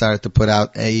she decided to put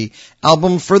out a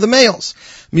album for the males.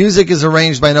 Music is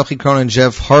arranged by Nochi Krohn and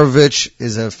Jeff Harvich.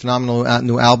 Is a phenomenal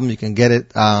new album. You can get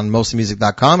it on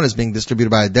mostlymusic.com, and it's being distributed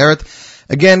by Aderet.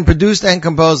 Again, produced and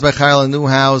composed by Chayla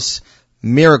Newhouse.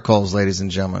 Miracles, ladies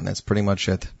and gentlemen. That's pretty much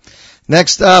it.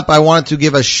 Next up, I wanted to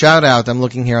give a shout out. I'm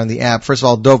looking here on the app. First of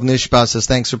all, Dov Nishba says,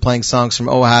 thanks for playing songs from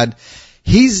Ohad.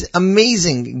 He's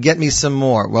amazing. Get me some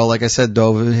more. Well, like I said,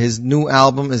 Dov, his new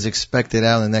album is expected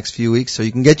out in the next few weeks, so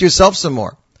you can get yourself some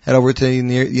more. Head over to your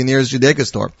nearest Judaica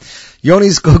store.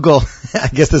 Yoni's Google, I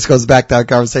guess this goes back to our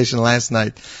conversation last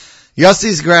night.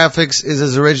 Yossi's Graphics is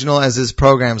as original as his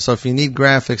program, so if you need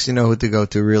graphics, you know who to go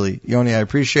to, really. Yoni, I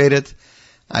appreciate it.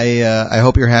 I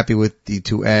hope you're happy with the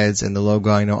two ads and the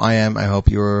logo. I know I am. I hope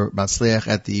you're matzliach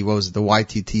at the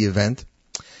YTT event.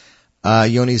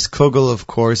 Yoni's Kugel, of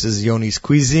course, is Yoni's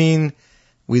Cuisine.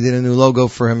 We did a new logo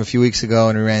for him a few weeks ago,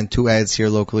 and we ran 2 ads here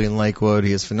locally in Lakewood.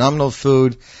 He has phenomenal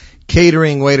food,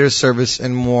 catering, waiter service,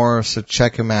 and more, so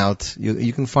check him out.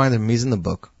 You can find him. He's in the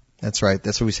book. That's right.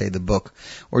 That's what we say, the book.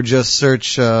 Or just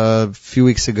search a few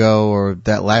weeks ago, or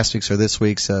that last week's or this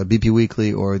week's BP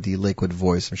Weekly or the Lakewood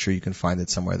Voice. I'm sure you can find it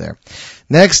somewhere there.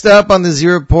 Next up on the Z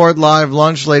Report Live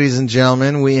Lunch, ladies and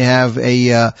gentlemen, we have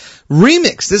a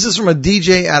remix. This is from a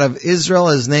DJ out of Israel.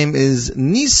 His name is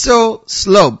Niso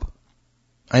Slob.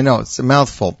 I know, it's a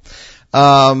mouthful.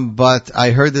 But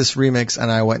I heard this remix and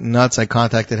I went nuts. I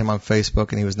contacted him on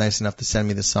Facebook and he was nice enough to send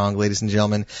me the song. Ladies and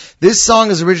gentlemen, this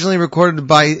song is originally recorded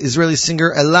by Israeli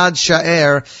singer Elad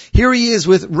Sha'er. Here he is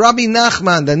with Rabbi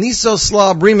Nachman, the Niso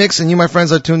Slob remix, and you, my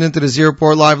friends, are tuned into the Z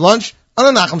Report Live Lunch on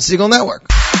the Nachum Segal Network.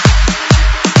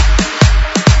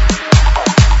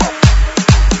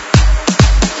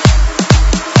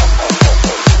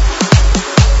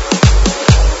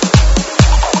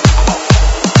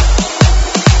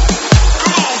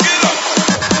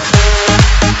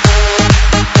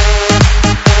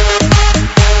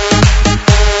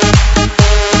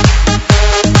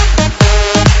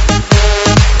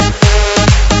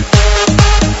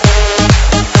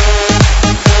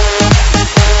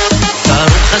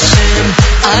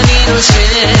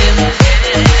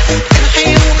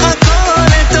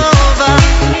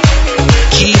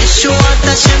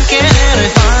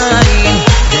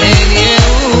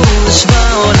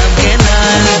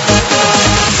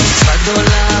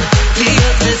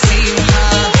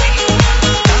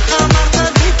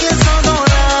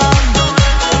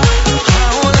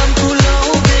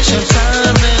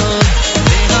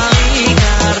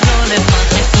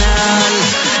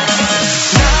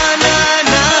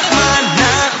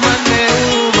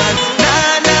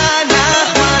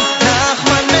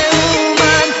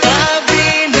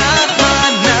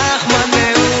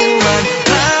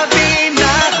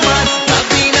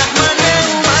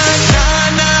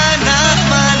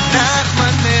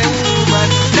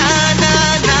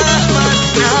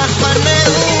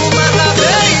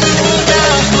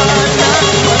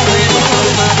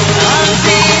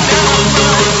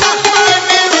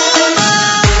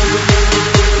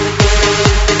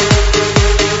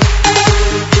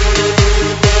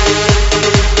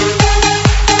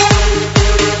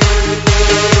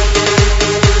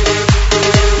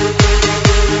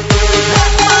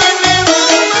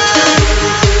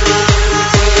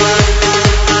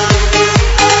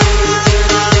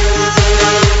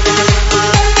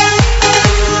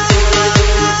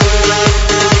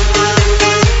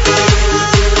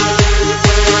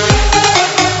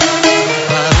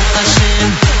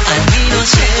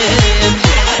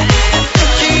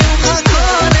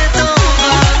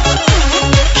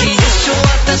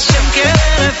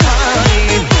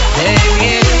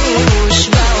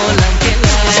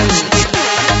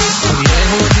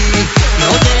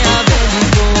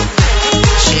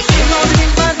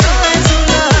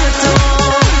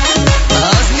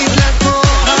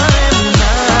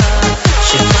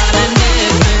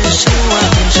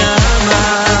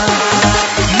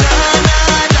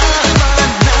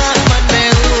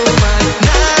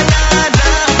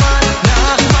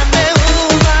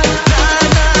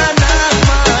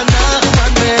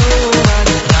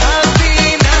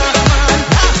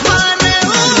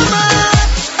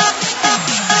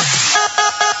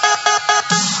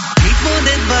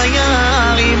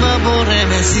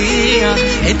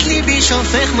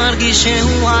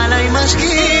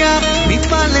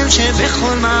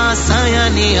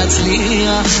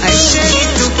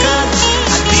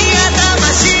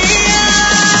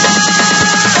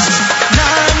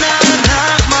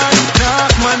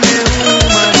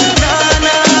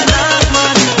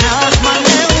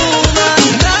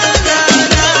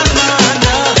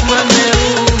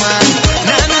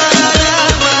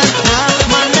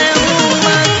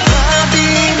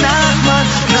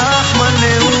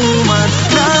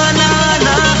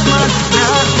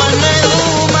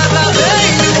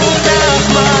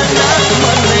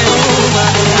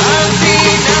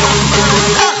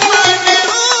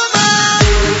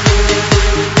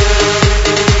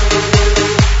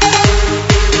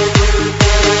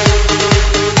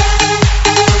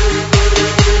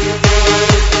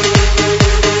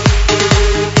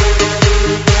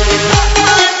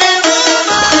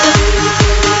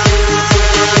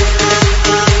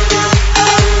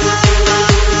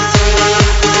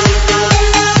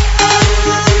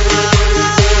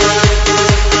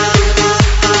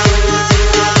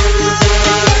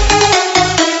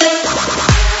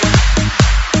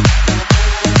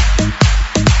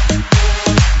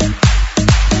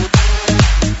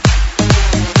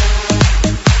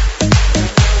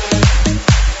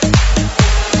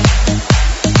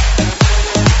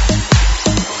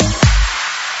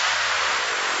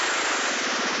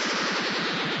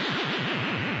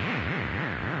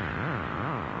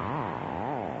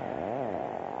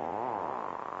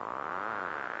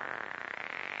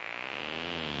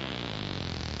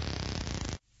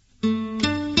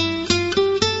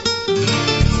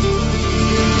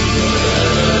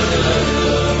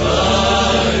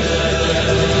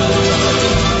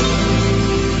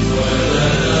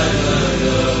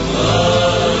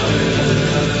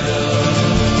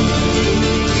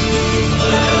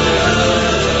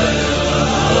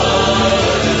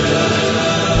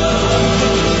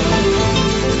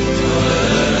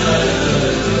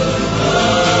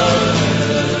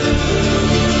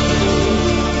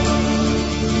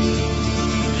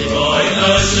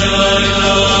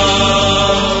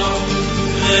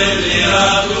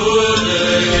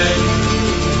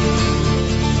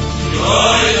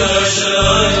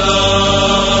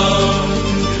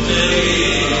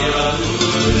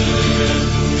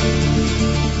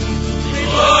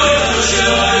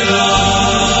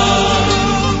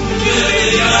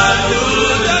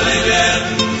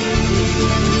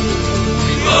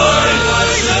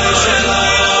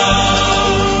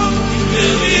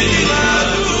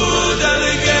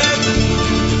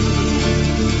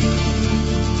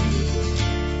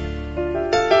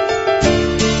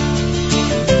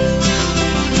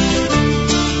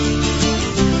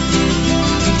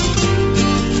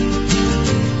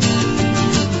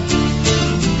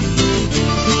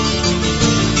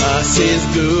 is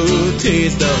gut,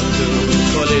 is doch gut.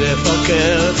 Kolile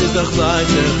verkehrt, ist doch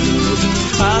weiter gut.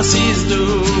 As is du,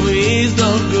 ist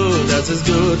doch gut. Das ist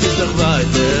gut, ist doch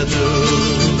weiter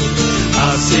gut.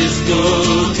 As is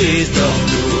gut, ist doch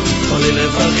gut. Kolile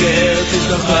verkehrt, ist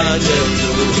doch weiter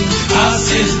gut. As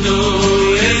is du,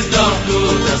 ist doch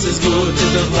gut. Das ist gut,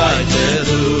 ist doch weiter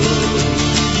gut.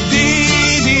 Di,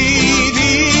 di,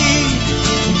 di,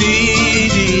 di,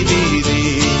 di, di, di.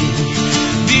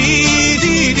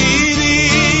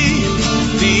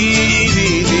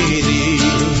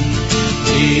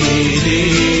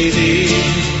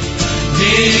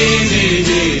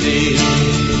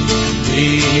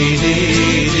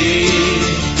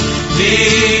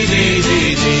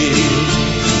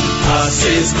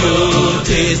 Is gut,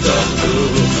 ist doch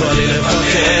gut. Kolile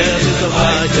verkehrt, ist doch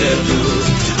weiter gut.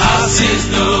 As ist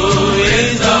du,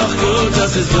 ist doch gut.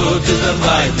 Das ist gut, ist doch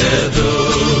weiter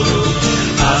gut.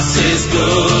 As ist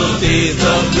gut, ist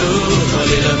doch gut.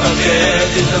 Kolile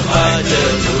verkehrt, ist doch weiter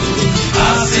gut.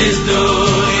 As ist du,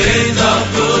 ist doch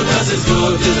gut. Das ist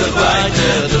gut, ist doch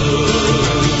weiter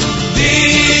gut. Di,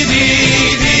 di,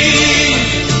 di,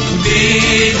 di,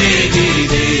 di, di,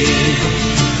 di.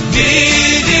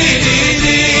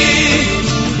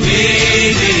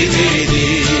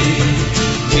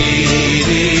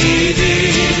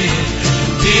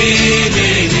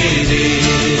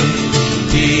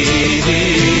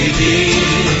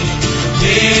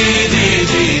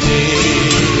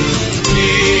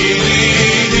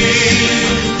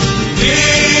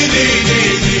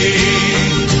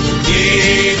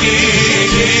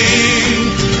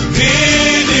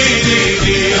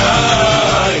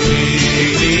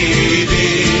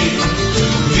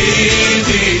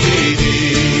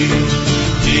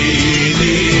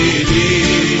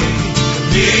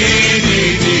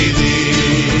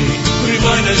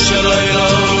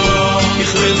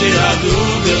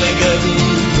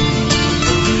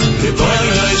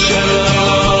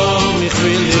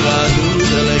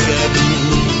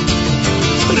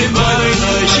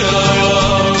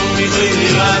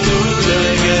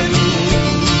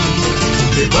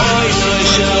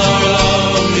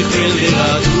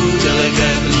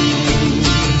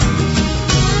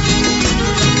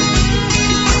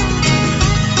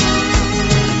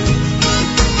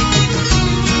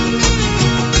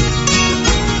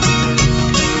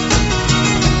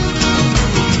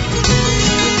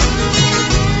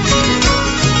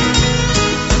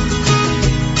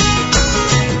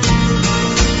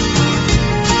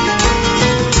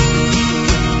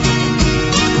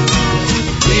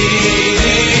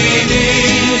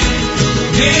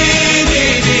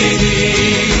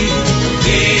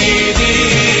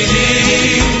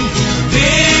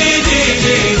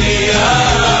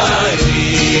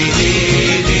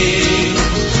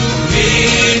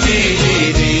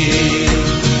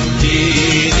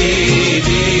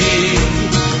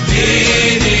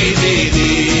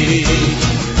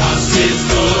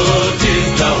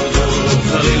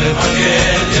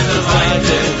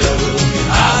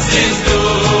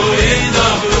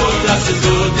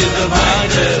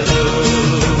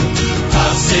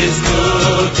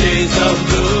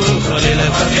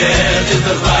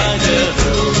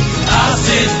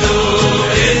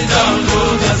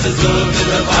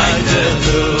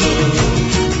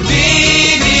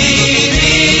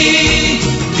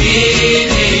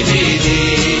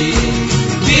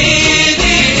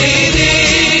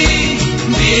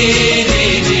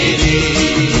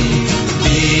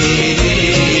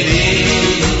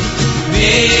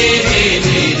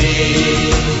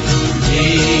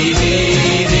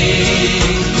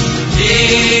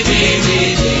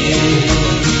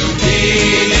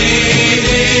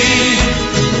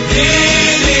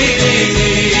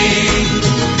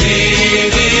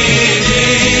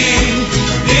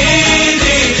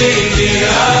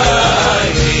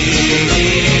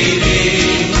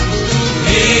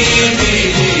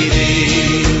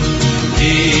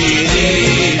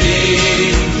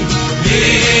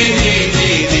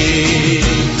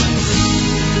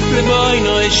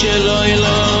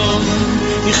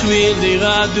 ich will dir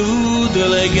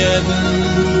Adudele geben.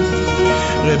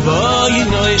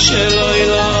 Reboinu shel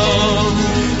olam,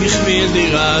 ich will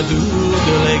dir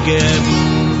Adudele geben.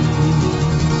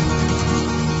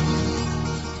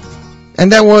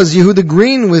 And that was Yehuda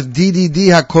Green with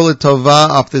DDD Hakol Tova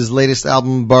off his latest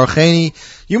album, Barcheni.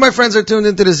 You, my friends, are tuned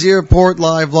into the Z Report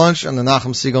Live Lunch on the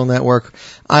Nachum Segal Network.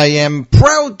 I am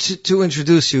proud to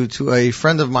introduce you to a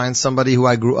friend of mine, somebody who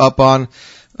I grew up on,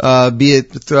 be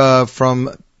it from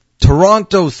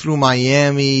Toronto through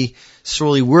Miami,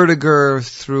 Surly Werdiger,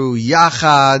 through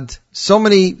Yachad, so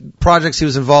many projects he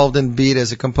was involved in, be it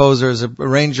as a composer, as an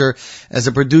arranger, as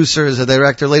a producer, as a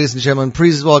director. Ladies and gentlemen,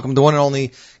 please welcome the one and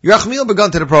only Yerachmiel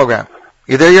begun to the program.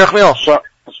 You there, Yerachmiel?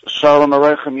 Shalom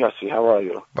Aleichem, Yossi. How are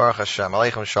you? Baruch Hashem.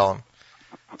 Aleichem Shalom.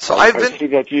 So I see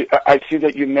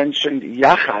that you mentioned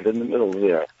Yachad in the middle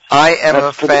there. I am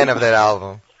a fan of that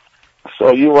album.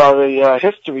 So you are a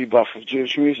history buff of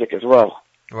Jewish music as well.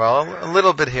 Well, a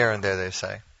little bit here and there, they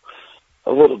say.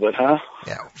 A little bit, huh?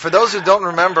 Yeah. For those who don't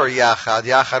remember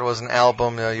Yachad was an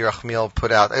album Yerachmiel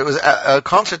put out. It was a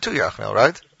concert too, Yerachmiel,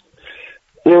 right?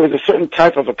 There was a certain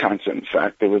type of a concert, in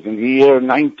fact. It was in the year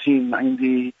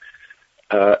 1998.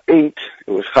 It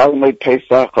was Chol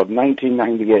Pesach of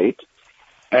 1998.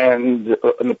 And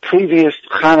in the previous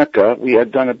Hanukkah, we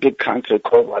had done a big concert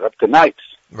called Light Up the Nights.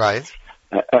 Right.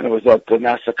 And it was at the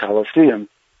NASA Coliseum.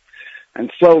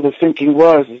 And so the thinking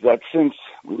was is that since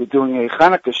we were doing a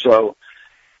Hanukkah show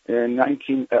in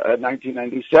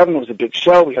 1997, it was a big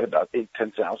show. We had about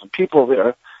 10,000 people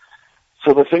there.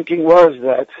 So the thinking was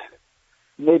that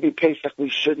maybe Pesach we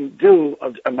shouldn't do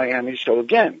a Miami show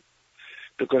again,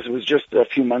 because it was just a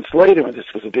few months later and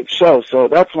this was a big show. So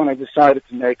that's when I decided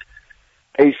to make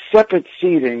a separate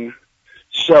seating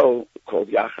show called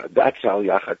Yachad. That's how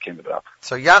Yachad came about.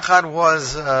 So Yachad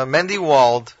was Mendy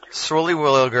Wald, Surly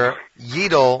Williger,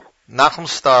 Yidel, Nachum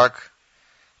Stark,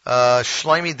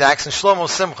 Shlomi Dax, and Shlomo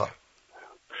Simcha.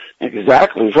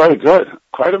 Exactly. Very good.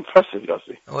 Quite impressive,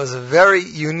 Yossi. It was a very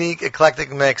unique,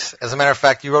 eclectic mix. As a matter of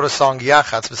fact, you wrote a song,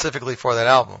 Yachad, specifically for that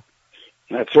album.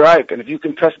 That's right. And if you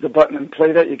can press the button and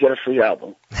play that, you get a free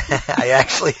album. I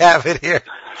actually have it here.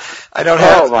 I don't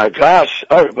have... Oh, my gosh.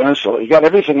 Oh, you got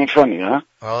everything in front of you, huh?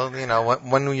 Well, you know,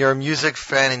 when you're a music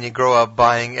fan and you grow up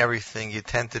buying everything, you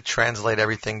tend to translate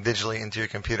everything digitally into your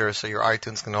computer so your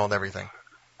iTunes can hold everything.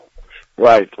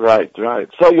 Right.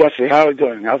 So, Yossi, how are you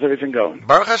doing? How's everything going?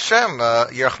 Baruch Hashem,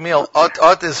 Yerachmiel,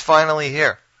 Ot is finally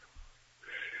here.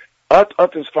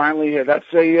 Ot is finally here. That's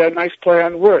a nice play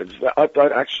on words. Ot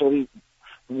actually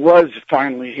was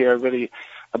finally here already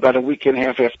about a week and a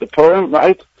half after Purim,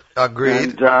 right?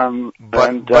 Agreed.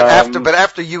 But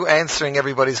after you answering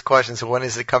everybody's questions, so when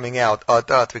is it coming out?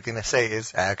 Ot, we can say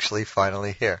is actually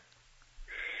finally here.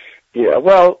 Yeah,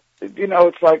 well, you know,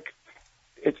 it's like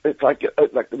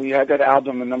we had that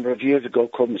album a number of years ago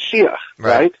called Mashiach,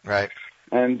 right? Right.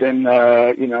 And then,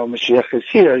 Mashiach is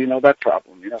here, that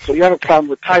problem, So you have a problem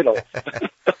with titles.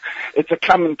 It's a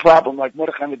common problem. Like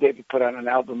Mordechai and David put out an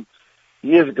album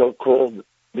years ago called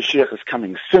Mashiach is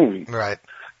Coming Soon. Right.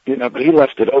 But he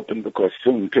left it open because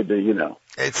soon could be,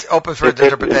 It's open for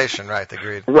interpretation, right,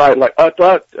 agreed. Right, like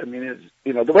Atat,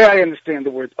 the way I understand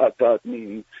the word Atat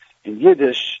means in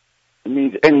Yiddish, it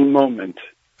means any moment.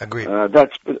 Agreed.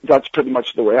 That's pretty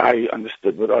much the way I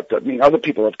understood what Atat means. Other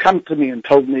people have come to me and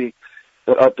told me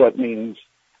that Atat means,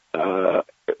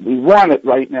 we want it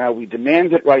right now, we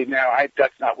demand it right now.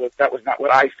 That was not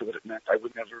what I thought it meant. I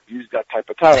would never have used that type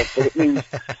of title. So it means,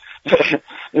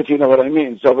 if you know what I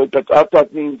mean. So, but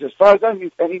that means, as far as I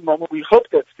mean, any moment, we hope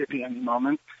that's to be any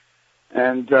moment.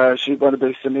 And, she's going to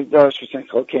be Samigdash, she's saying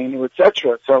Cholkeinu,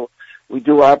 etc. So, we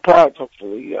do our part,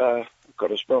 hopefully,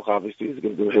 Kodesh Baruch obviously is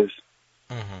going to do his.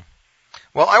 Mm-hmm.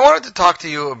 Well, I wanted to talk to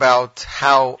you about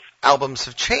how albums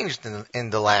have changed in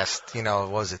the last,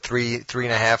 was it three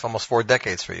and a half, almost 4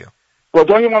 decades for you? Well,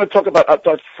 don't you want to talk about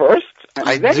Ot first?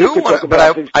 I do, but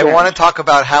I want to talk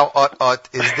about how Ot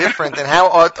is different and how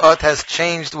Ot has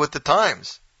changed with the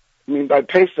times. I mean, by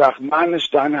Pesach,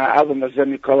 Manishtan ha'album hazeh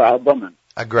mikol ha'albumim.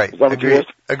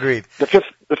 Agreed.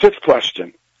 The fifth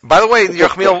question. By the way,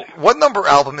 Yerachmiel, what number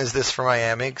album is this for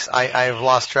Miami? 'Cause I've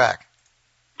lost track.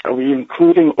 Are we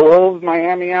including all of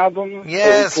Miami albums?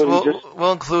 Yes,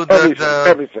 we'll include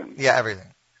everything. Yeah, everything.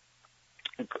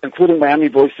 Including Miami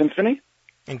Boys Symphony?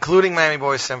 Including Miami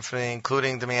Boys Symphony,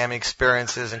 including the Miami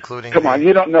Experiences, including... Come on,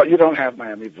 you don't have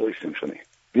Miami Boys Symphony.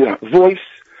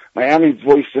 Miami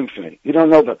Voice Symphony. You don't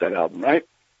know about that album, right?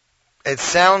 It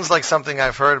sounds like something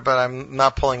I've heard, but I'm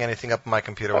not pulling anything up on my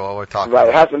computer while we're talking. Right,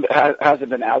 it hasn't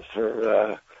been out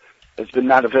for... It's been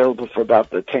not available for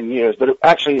about 10 years, but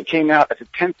it came out as a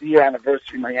 10th year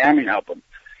anniversary Miami album.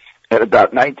 at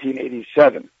about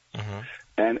 1987. Mm-hmm.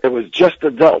 And it was just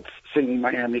adults singing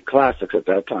Miami classics at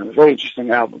that time. A very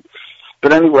interesting album.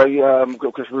 But anyway,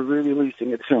 because we're re-releasing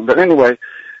it soon. But anyway,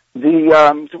 so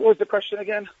what was the question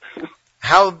again?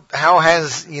 How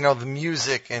has, the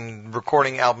music and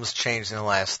recording albums changed in the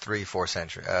last 3-4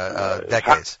 centuries,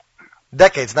 decades?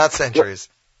 Decades, not centuries.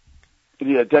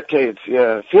 Yeah, decades.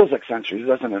 Yeah, feels like centuries,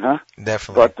 doesn't it, huh?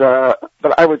 Definitely.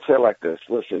 But I would say like this.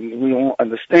 Listen, we all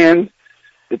understand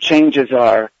the changes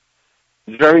are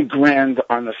very grand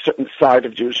on a certain side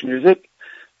of Jewish music,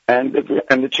 and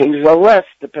the changes are less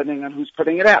depending on who's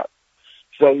putting it out.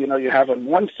 So, you have on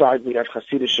one side, we have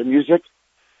Hasidic music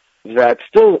that's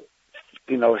still,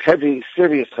 heavy,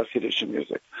 serious Hasidic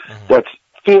music. Mm-hmm. That's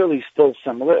fairly still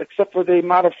similar, except for they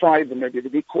modified them. Maybe the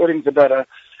recordings are better,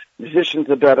 musicians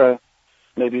are better,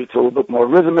 maybe it's a little bit more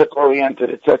rhythmic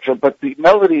oriented, etc. But the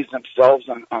melodies themselves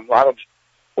on a lot of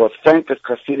authentic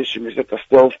Hasidic music are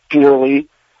still fairly,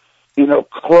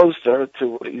 closer to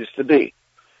what it used to be.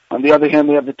 On the other hand,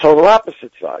 we have the total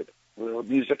opposite side, where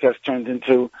music has turned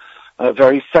into a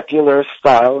very secular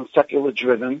style and secular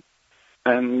driven,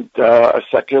 and a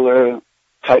secular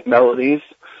type melodies,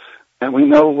 and we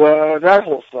know that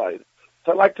whole side.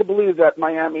 So I like to believe that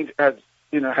Miami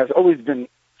has always been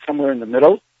somewhere in the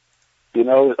middle,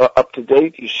 up to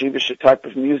date, yeshivish type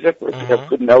of music where we have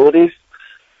good melodies,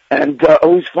 and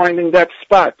always finding that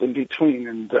spot in between,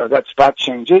 and that spot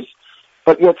changes,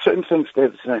 but yet certain things stay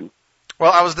the same.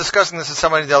 Well, I was discussing this with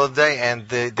somebody the other day, and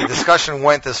the discussion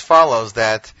went as follows,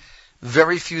 that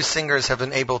very few singers have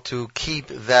been able to keep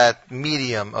that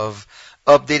medium of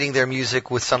updating their music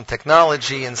with some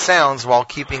technology and sounds while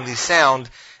keeping the sound.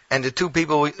 And the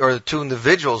two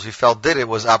individuals we felt did it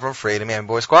was Avram Fried and Man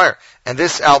Boy Squire. And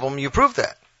this album, you proved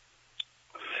that.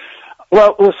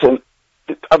 Well, listen,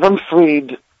 Avram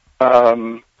Fried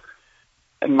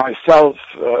and myself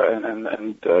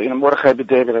and Mordechai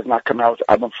David has not come out with an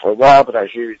album for a while, but I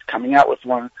hear he's coming out with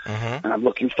one, and I'm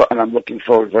looking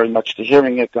forward very much to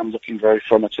hearing it. I'm looking very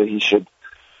much that he should,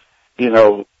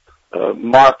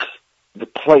 mark the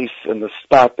place and the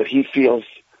spot that he feels,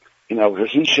 where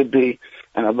he should be.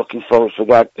 And I'm looking forward for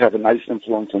that to have a nice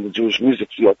influence on the Jewish music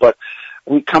field. But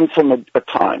we come from a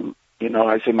time,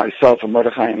 I say myself and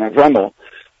Mordechai and Avremel,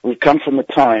 we come from a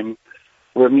time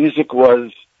where music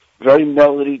was very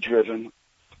melody driven,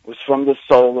 was from the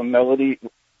soul, and melody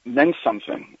meant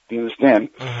something. Do you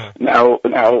understand? Mm-hmm.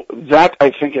 Now that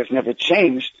I think has never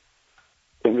changed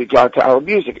in regard to our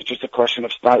music. It's just a question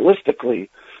of stylistically.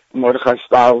 Mordechai's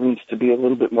style needs to be a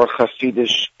little bit more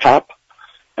Hasidish pop,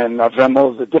 and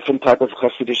Avremel is a different type of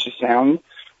Hasidic sound,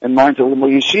 and mine's a little more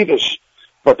yeshivish.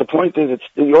 But the point is,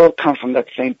 they all come from that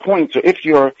same point. So if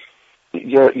you're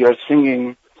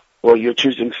singing or you're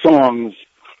choosing songs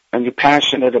and you're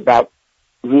passionate about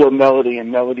real melody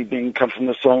and melody being come from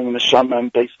the soul and the neshama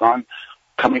and based on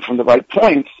coming from the right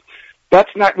points,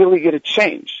 that's not really going to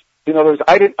change. In other words,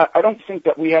 I don't think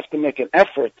that we have to make an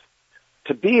effort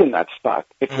to be in that spot.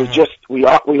 If we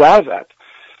are that.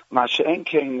 Masha'en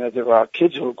King, there are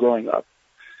kids who are growing up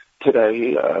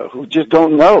today who just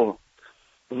don't know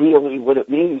really what it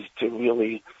means to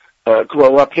really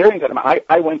grow up hearing that.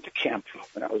 I went to camp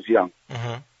when I was young.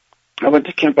 Mm-hmm. I went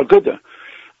to Camp Aguda.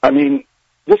 I mean,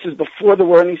 this is before there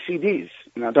were any CDs.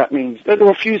 That means there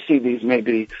were a few CDs,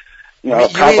 maybe.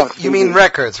 You mean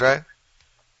records, right?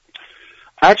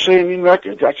 Actually, I mean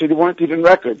records. Actually, there weren't even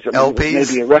records. LPs?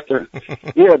 Maybe a record.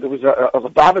 Yeah, there was a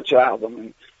Lubavitch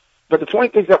album. But the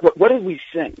point is that what did we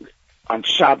sing on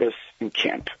Shabbos in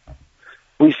camp?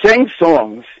 We sang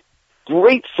songs,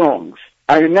 great songs.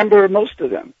 I remember most of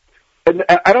them. And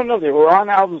I don't know, they were on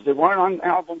albums, they weren't on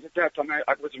albums at that time.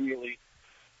 I wasn't really,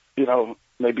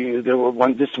 maybe there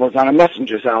were this was on a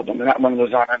Messenger's album, and that one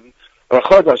was on a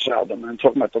Chodesh album, and I'm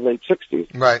talking about the late 60s.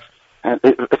 Right. And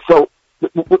so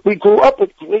we grew up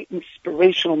with great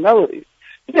inspirational melodies.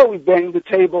 We banged the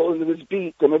table and there was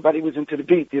beat, everybody was into the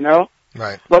beat,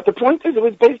 Right. But the point is, it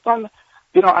was based on,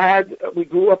 we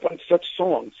grew up on such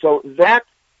songs. So that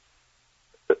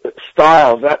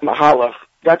style, that mahalach,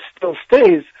 that still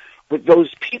stays with those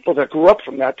people that grew up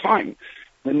from that time.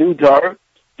 The new dar,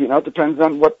 depends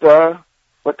on what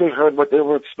they heard, what they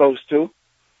were exposed to.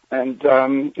 And,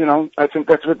 I think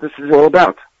that's what this is all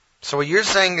about. So what you're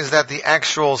saying is that the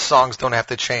actual songs don't have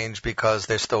to change because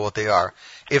they're still what they are.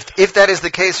 If that is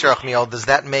the case, Yerachmiel, does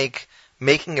that make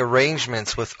making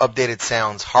arrangements with updated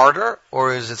sounds harder,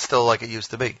 or is it still like it used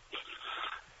to be?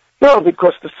 No,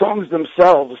 because the songs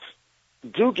themselves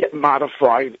do get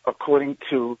modified according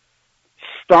to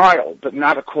style, but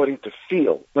not according to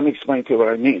feel. Let me explain to you what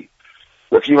I mean.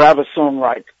 If you have a song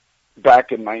like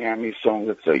back in Miami song,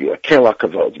 let's say Kela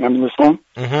Kavod. Remember the song?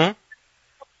 Mm-hmm.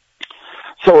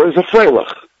 So it was a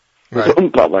freilich. It was Right. an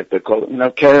umpa, like they call it. You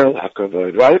know, Kel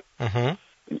Hakavod, right? Mm-hmm.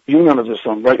 You know the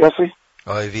song, right, Yossi?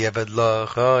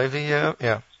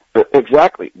 Yeah.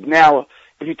 Exactly. Now,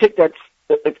 if you take that,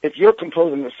 if you're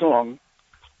composing a song,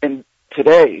 and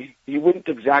today, you wouldn't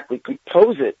exactly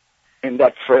compose it in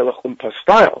that freilich umpa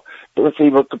style. But let's say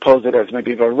you would compose it as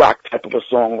maybe a rock type of a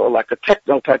song or like a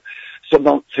techno type. So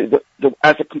don't say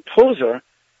as a composer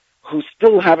who's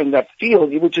still having that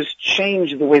feel, you would just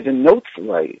change the way the notes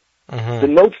lay. Mm-hmm. The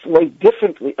notes lay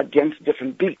differently against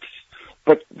different beats.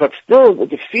 But still, with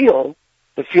the feeling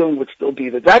would still be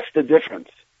that. That's the difference.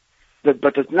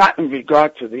 But it's not in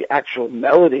regard to the actual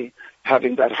melody,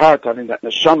 having that heart, having that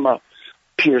neshama,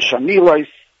 pir shamilas,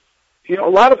 you know, a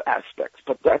lot of aspects,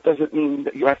 but that doesn't mean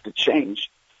that you have to change.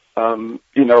 You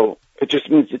know, it just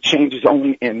means the change is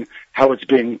only in how it's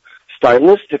being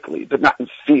stylistically, but not in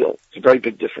feel. It's a very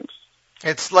big difference.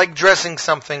 It's like dressing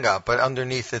something up, but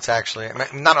underneath it's actually,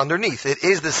 not underneath, it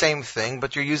is the same thing,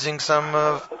 but you're using some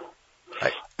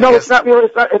No, it's not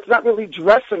really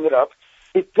dressing it up.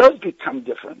 It does become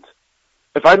different.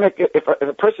 If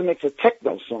a person makes a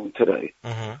techno song today,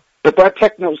 mm-hmm. but that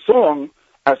techno song,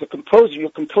 as a composer, you're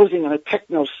composing in a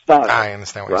techno style. I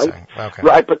understand what right? you're saying. Okay.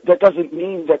 Right, but that doesn't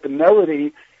mean that the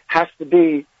melody has to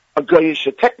be a goyish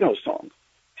techno song.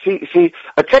 See,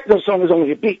 a techno song is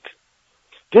only a beat.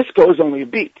 Disco is only a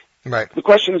beat. Right. The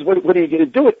question is, what are you going to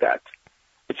do with that?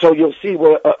 So you'll see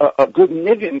where a good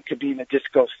niggin could be in a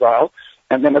disco style,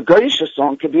 and then a goyish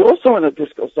song could be also in a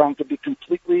disco song, could be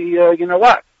completely, you know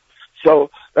what?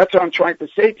 So that's what I'm trying to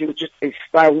say to you. It's just a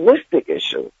stylistic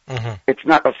issue. Mm-hmm. It's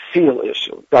not a feel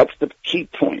issue. That's the key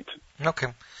point. Okay.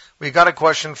 We got a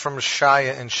question from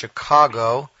Shaya in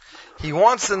Chicago. He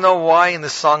wants to know why in the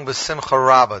song B'Simcha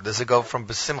Rabbah, does it go from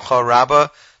B'Simcha Rabbah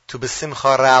to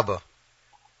B'Simcha Rabbah?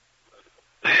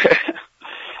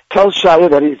 Tell Shaya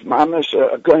that he's mamash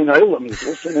a goyin olam. He's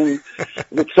listening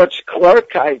with such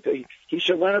clarity. He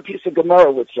should learn a piece of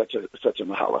Gemara with such a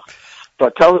mahalach.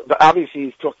 But obviously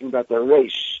he's talking about the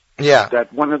reish. Yeah.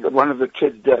 That one of the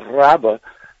kids, the Rabbah,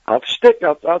 out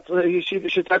the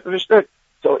yeshiva type of a shtick.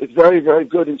 So it's very, very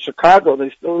good in Chicago. They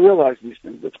still realize these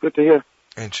things. It's good to hear.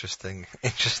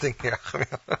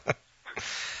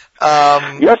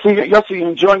 Yossi, you're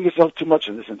enjoying yourself too much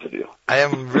in this interview. I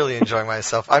am really enjoying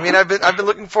myself. I mean, I've been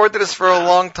looking forward to this for a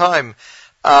long time.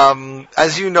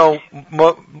 As you know,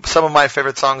 some of my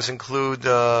favorite songs include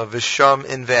Visham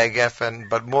in Ve'agefen,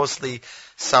 but mostly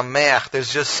Sameach.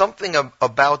 There's just something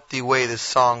about the way this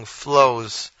song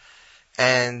flows,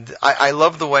 and I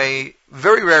love the way,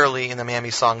 very rarely in a Miami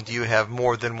song do you have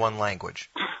more than one language.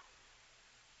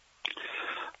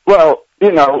 Well,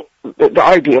 you know, the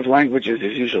idea of languages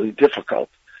is usually difficult,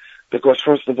 because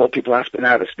first of all, people have to know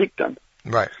how to speak them.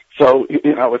 Right. So,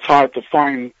 you know, it's hard to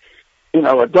find, you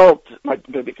know, adults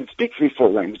maybe can speak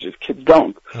 3-4 languages. Kids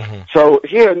don't. Mm-hmm. So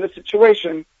here in this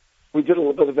situation, we did a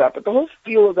little bit of that. But the whole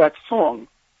feel of that song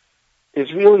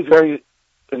is really very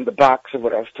in the box of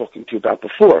what I was talking to you about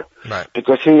before. Right.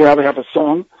 Because here you have a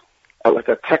song, like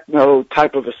a techno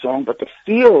type of a song, but the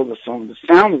feel of the song, the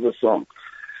sound of the song,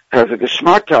 has a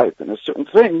geschmackheit and a certain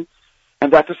thing,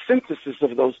 and that's a synthesis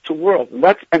of those two worlds.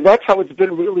 And that's how it's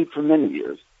been really for many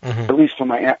years, mm-hmm. at least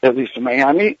for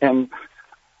Miami, and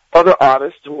other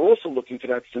artists who are also looking for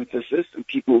that synthesis and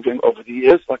keep moving over the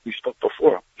years, like we spoke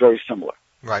before. Very similar.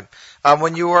 Right.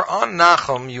 When you were on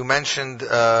Nachum, you mentioned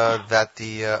that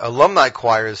the alumni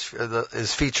choir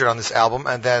is featured on this album,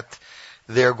 and that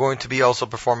they're going to be also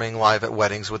performing live at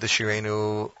weddings with the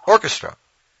Shirenu Orchestra.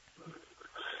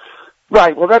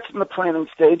 Right. Well, that's in the planning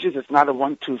stages. It's not a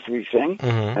 1, 2, 3 thing.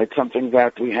 Mm-hmm. It's something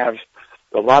that we have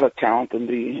a lot of talent in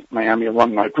the Miami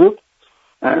alumni group,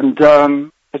 and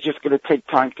it's just going to take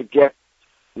time to get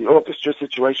the orchestra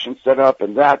situation set up,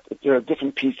 and that there are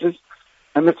different pieces.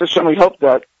 And Mr. Shem, we hope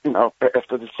that, you know,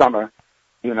 after the summer,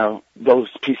 you know, those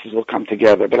pieces will come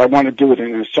together. But I want to do it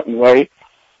in a certain way,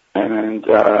 and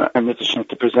Mr. Shem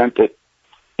to present it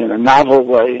in a novel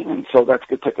way, and so that's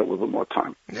going to take a little bit more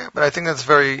time. Yeah, but I think that's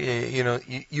very,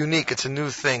 unique. It's a new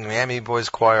thing. Miami Boys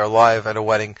Choir live at a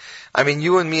wedding. I mean,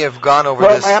 you and me have gone over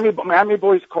this. Miami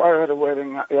Boys Choir at a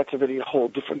wedding, that's already a whole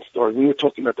different story. We were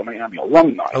talking about the Miami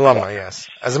alumni. Alumni, yes.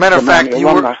 As a matter of fact,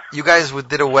 you guys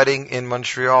did a wedding in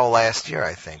Montreal last year,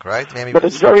 I think, right? But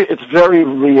it's very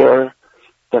rare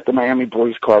that the Miami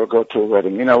Boys Choir go to a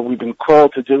wedding. You know, we've been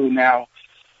called to do now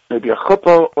maybe a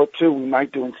chuppah or two we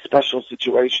might do in special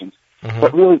situations. Mm-hmm.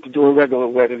 But really to do a regular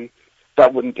wedding,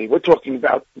 that wouldn't be. We're talking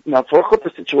about, now for a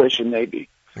chuppah situation maybe.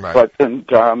 Right. But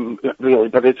really,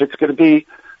 but if it's going to be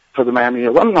for the Miami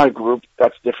alumni group,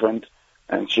 that's different.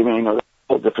 And Shireen, a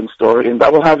whole different story. And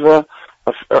that will have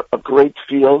a great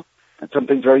feel. and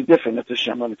something very different. It's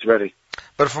Hashem when it's ready.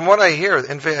 But from what I hear,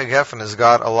 Infe Geffen has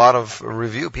got a lot of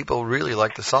review. People really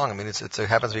like the song. I mean, it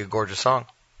happens to be a gorgeous song.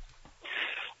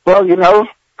 Well, that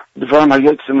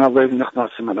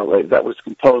was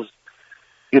composed,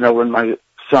 when my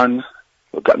son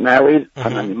got married,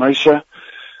 Hanani Moshe,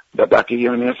 back a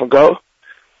year and a half ago.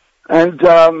 And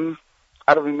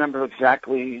I don't remember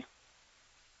exactly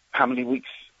how many weeks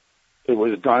it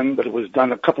was done, but it was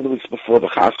done a couple of weeks before the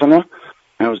Chasana,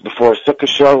 and it was before a Sukkah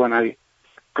show, and I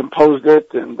composed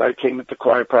it, and I came into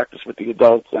choir practice with the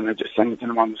adults, and I just sang it to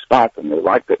them on the spot, and they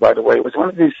liked it right away. It was one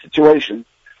of these situations,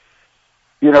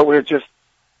 where it just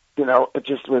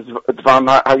was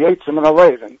Dvar Hayetzim and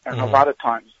Alev, and a lot of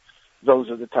times those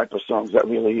are the type of songs that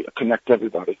really connect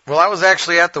everybody. Well, I was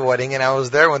actually at the wedding, and I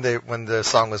was there when the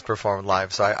song was performed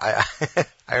live, so I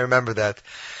I remember that.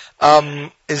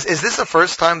 Is this the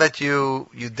first time that you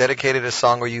dedicated a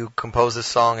song or you composed a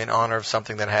song in honor of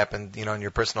something that happened, in your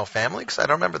personal family? Because I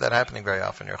don't remember that happening very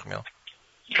often, Yerachmiel.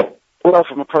 Well,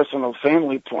 from a personal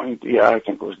family point, yeah, I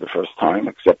think it was the first time,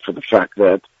 except for the fact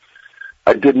that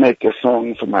I did make a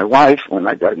song for my wife when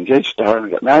I got engaged to her and I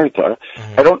got married to her.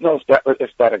 Mm-hmm. I don't know if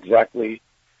that exactly,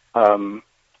 trying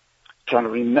to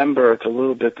remember, it's a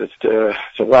little bit, it's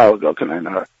a while ago, can I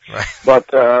know? Right.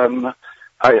 But,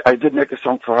 I did make a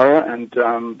song for her, and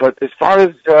but as far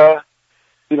as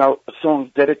songs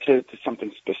dedicated to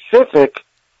something specific,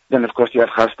 then of course you have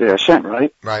Chasdei Hashem,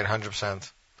 right? Right,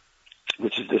 100%.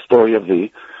 Which is the story of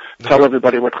tell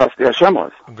everybody what Chasdei Hashem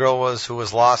was. A girl who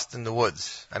was lost in the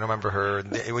woods. I don't remember her.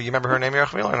 You remember her name,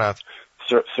 Yerachmiel, or not?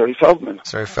 Suri Feldman.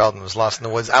 Suri Feldman was lost in the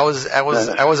woods. I was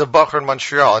a bacher in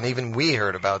Montreal, and even we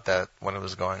heard about that when it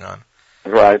was going on.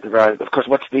 Right. Of course,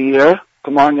 what's the year?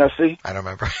 Come on, Yossi. I don't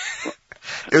remember.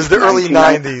 It was the early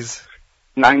 90s.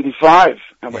 95,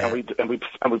 and Yeah. we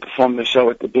performed the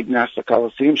show at the big NASA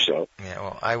Coliseum show. Yeah,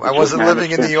 well, I wasn't living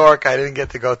in New York. I didn't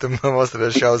get to go to most of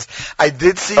the shows. I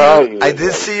did see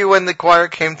you when the choir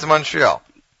came to Montreal.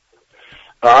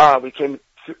 We came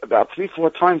about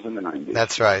 3-4 times in the 90s.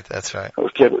 That's right.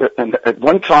 Okay, and at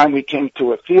one time we came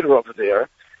to a theater over there,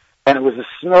 and it was the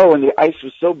snow and the ice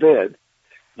was so bad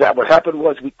that what happened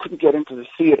was we couldn't get into the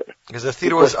theater. Because the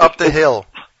theater was up the hill.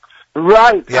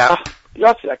 Right. Yeah.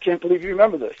 Yossi, I can't believe you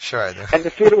remember this. Sure I do. And the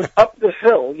theater was up the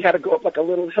hill. You had to go up like a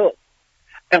little hill.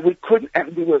 And we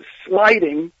were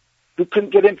sliding. We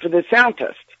couldn't get in for the sound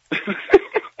test.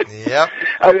 Yep.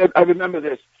 I remember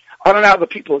this. I don't know how the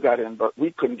people got in, but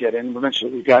we couldn't get in.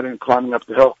 Eventually we got in climbing up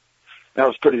the hill. That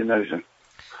was pretty amazing.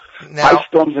 Now, ice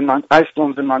storms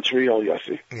in Montreal,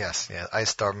 Yossi. Yes, ice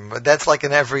storm. But that's like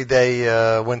an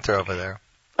everyday winter over there.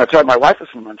 That's right. My wife is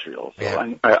from Montreal, so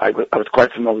Yeah. I was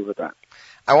quite familiar with that.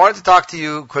 I wanted to talk to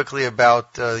you quickly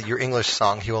about your English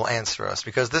song, He Will Answer Us,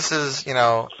 because this is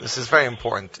very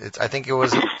important. I think it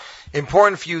was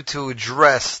important for you to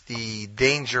address the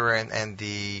danger and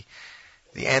the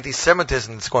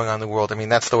anti-Semitism that's going on in the world. I mean,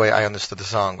 that's the way I understood the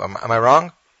song. Am I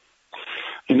wrong?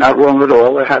 You're not wrong at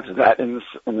all. It has that in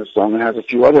the song. It has a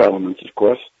few other elements, of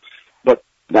course, but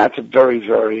that's a very,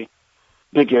 very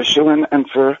big issue. And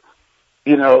for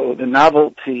the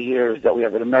novelty here is that we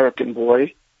have an American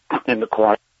boy in the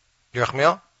choir.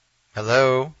 Yerachmiel?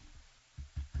 Hello?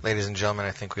 Ladies and gentlemen,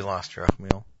 I think we lost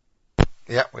Yerachmiel.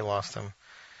 Yeah, we lost him.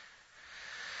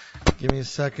 Give me a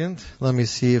second. Let me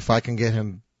see if I can get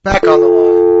him back on the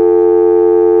line.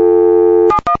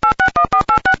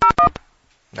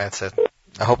 That's it.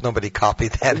 I hope nobody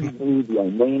copied that.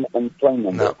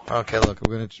 No. Okay, look,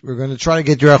 we're gonna try to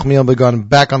get Yerachmiel Begun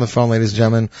back on the phone, ladies and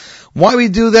gentlemen. While we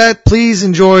do that, please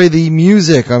enjoy the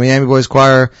music on Miami Boys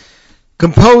Choir,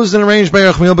 composed and arranged by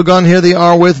Yerachmiel Begun. Here they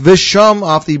are with Visham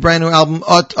off the brand new album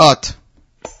Ut Ut.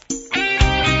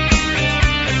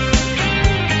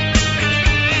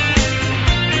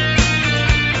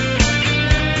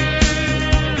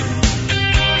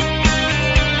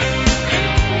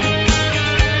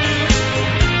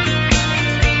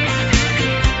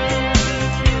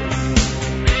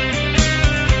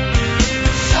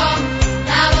 Sham,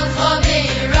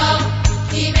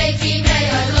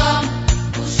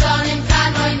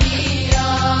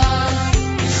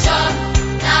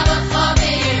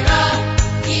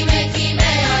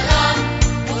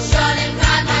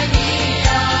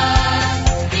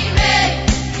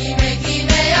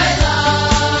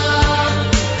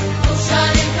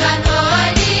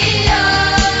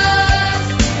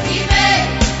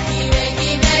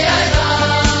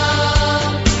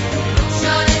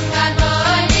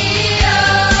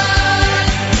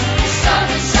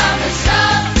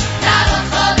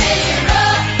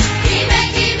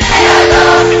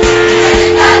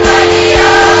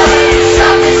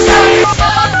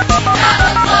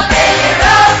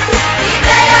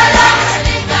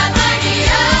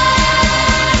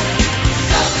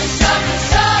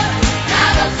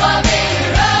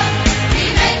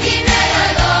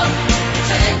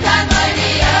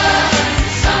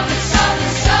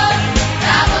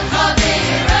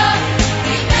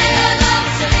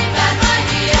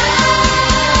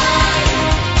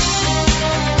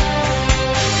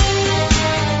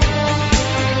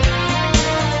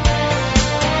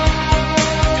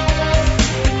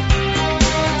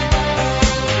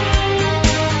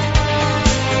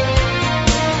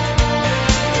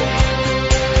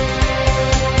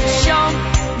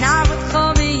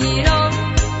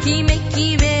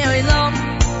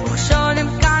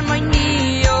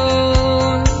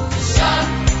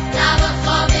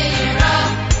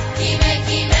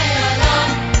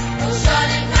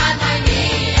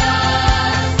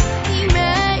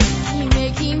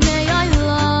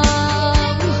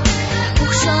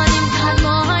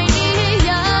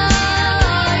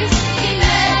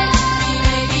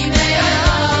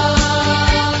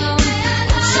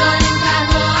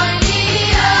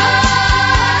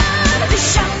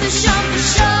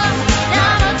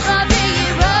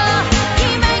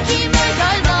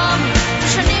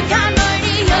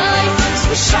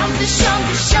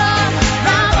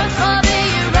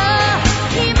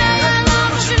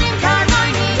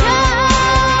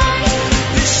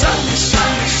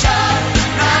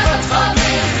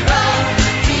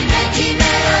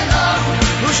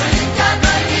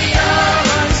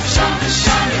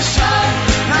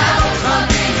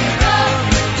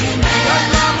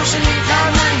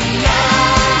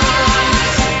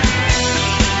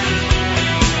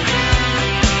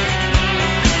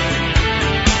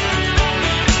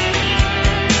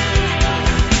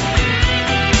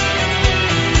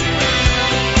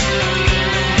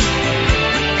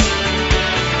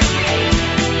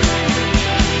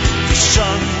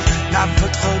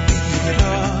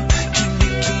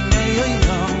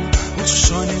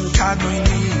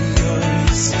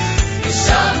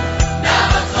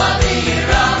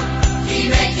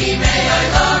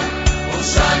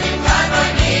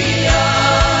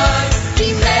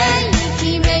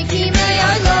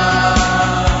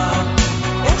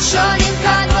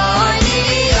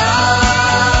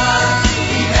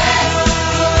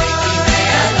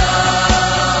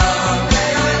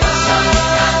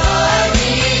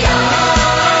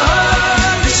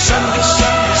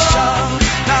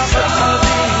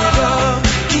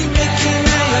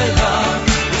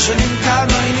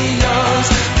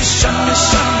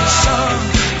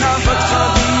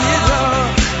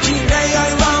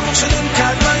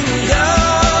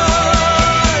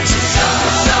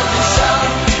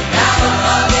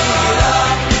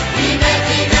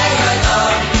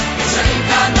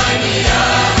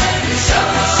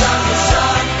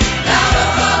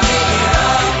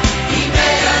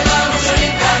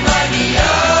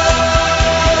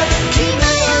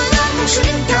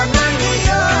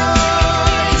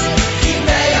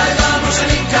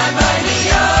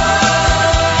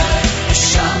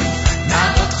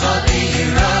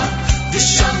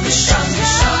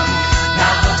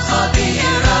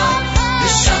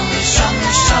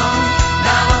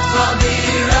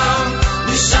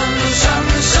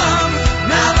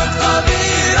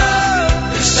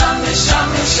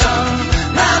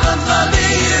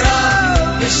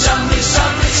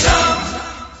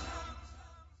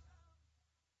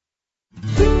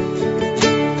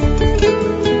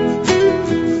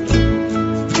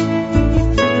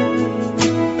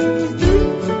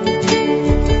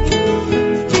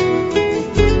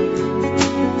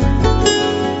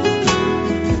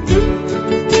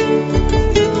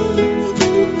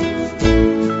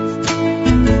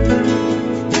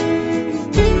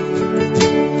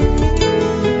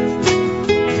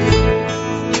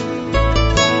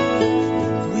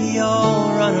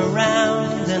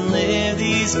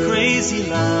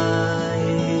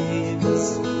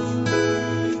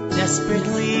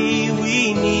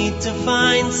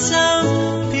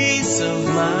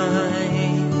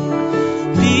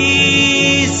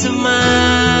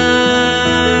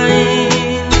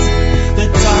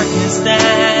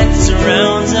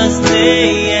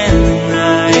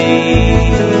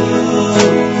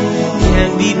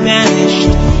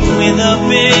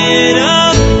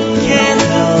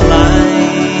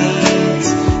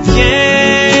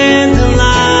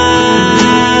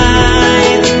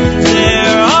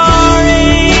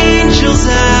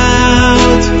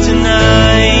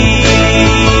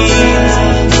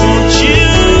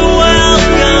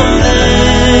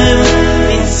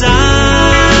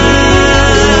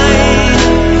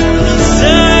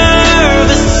 Serve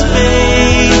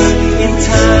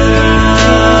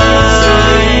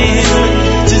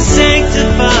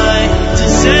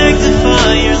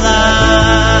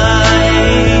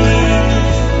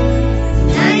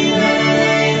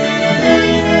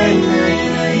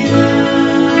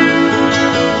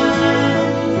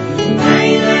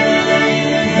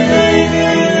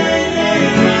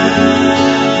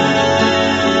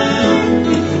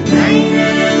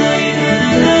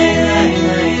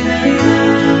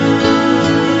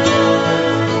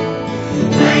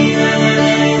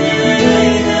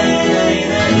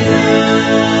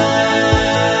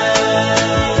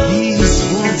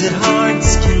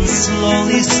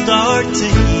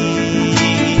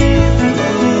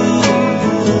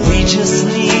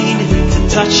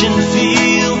touch and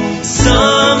feel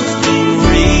something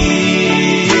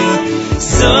real,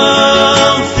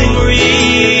 something real.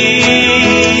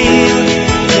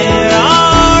 There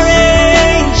are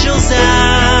angels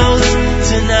out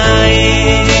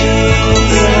tonight.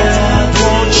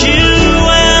 Won't you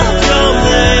welcome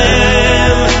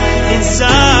them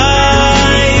inside?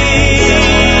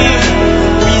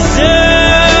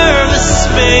 Reserve a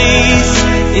space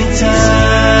in time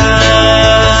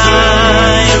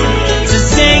to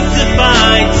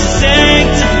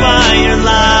sanctify your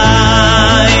life.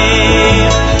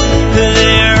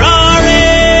 There are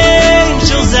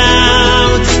angels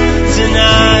out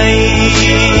tonight.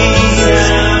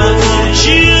 Won't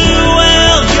you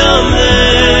welcome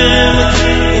them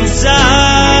inside?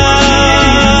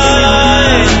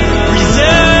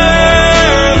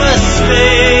 Reserve a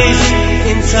space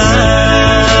in time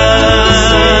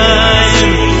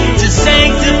to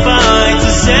sanctify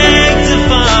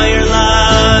your life.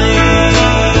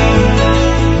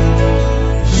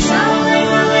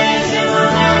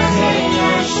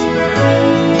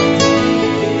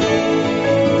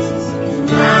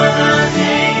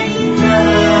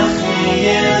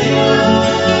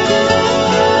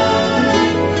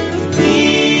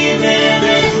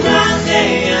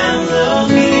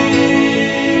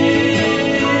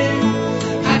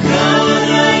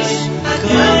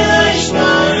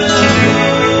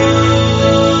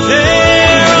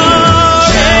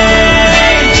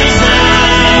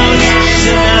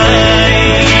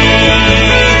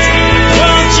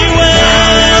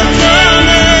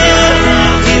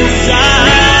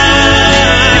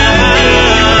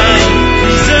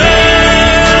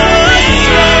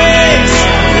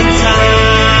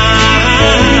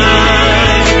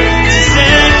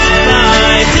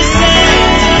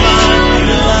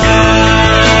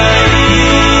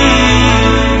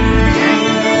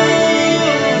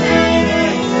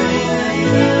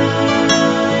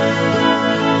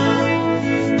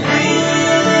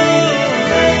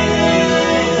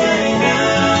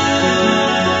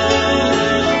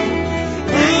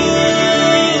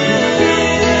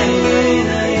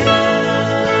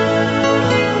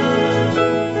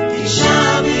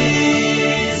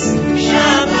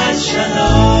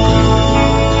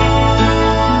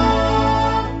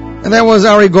 And that was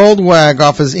Ari Goldwag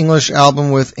off his English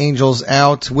album with Angels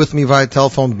Out. With me via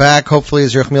telephone back. Hopefully,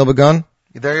 is Yerachmiel begun?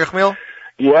 You there, Yerachmiel?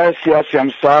 Yes,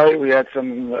 I'm sorry. We had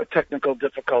some technical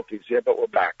difficulties here, but we're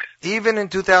back. Even in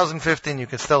 2015, you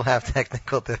can still have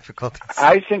technical difficulties.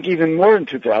 I think even more in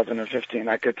 2015.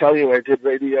 I could tell you I did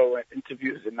radio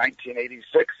interviews in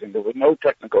 1986, and there were no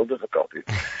technical difficulties.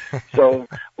 So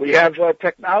we have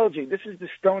technology. This is the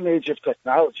stone age of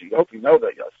technology. I hope you know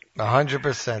that, Yossi.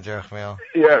 100%, Yerachmiel.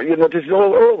 Yeah, this is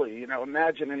all early.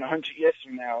 Imagine in 100 years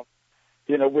from now,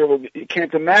 you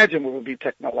can't imagine where will be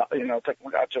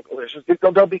technological issues.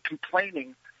 They'll be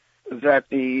complaining that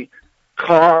the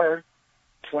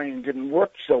plane didn't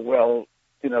work so well,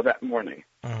 that morning.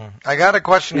 Mm-hmm. I got a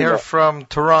question here from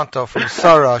Toronto, from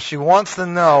Sarah. She wants to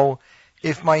know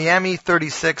if Miami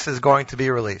 36 is going to be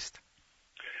released.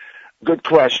 Good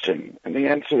question. And the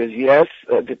answer is yes.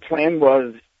 The plan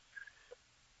was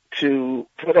to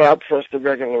put out first the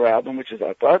regular album, which is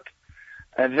Atat,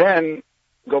 and then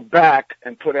go back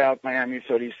and put out Miami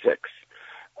 36,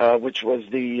 which was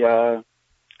the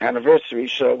anniversary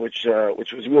show, which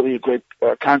was really a great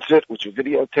concert, which was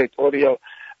videotaped audio.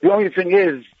 The only thing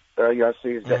is,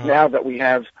 Yossi, is that now that we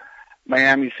have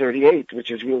Miami 38, which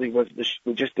is really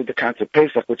we just did the concert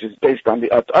Pesach, which is based on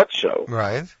the Ut show.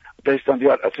 Right. Based on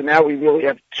the Ut. So now we really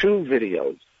have two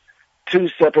videos, two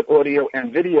separate audio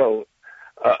and video,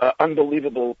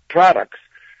 unbelievable products.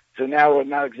 So now we're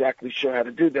not exactly sure how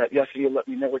to do that. Yes, you let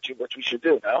me know what we should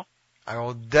do, no? I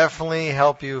will definitely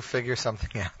help you figure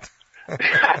something out.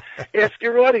 Ask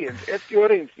your audience. You're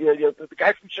the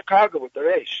guy from Chicago with the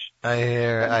Reish. I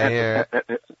hear.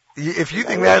 If you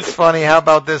think that's funny, how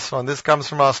about this one? This comes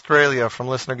from Australia, from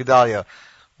listener Gedalia.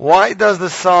 Why does the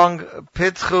song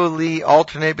Pitchu Li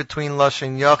alternate between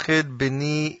Lashon Yachid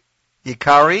Bini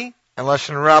Yikari and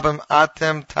Lashon Rabim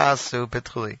Atem Tasu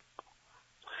Pitchu Li?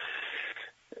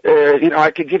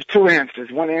 I could give two answers.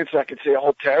 One answer I could say a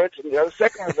whole teretz, and the other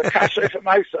second one is a kasher for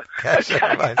Maisa.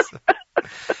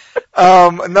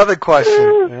 Another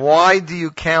question. Why do you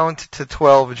count to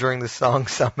 12 during the song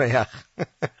Sameach?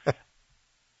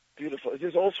 Beautiful. Is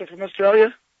this also from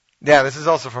Australia? Yeah, this is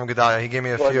also from Gedalia. He gave me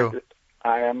a few.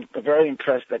 I am very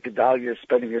impressed that Gedalia is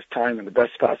spending his time in the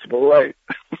best possible way.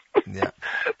 Yeah.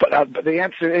 But the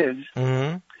answer is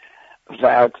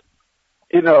that,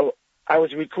 I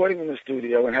was recording in the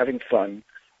studio and having fun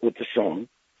with the song,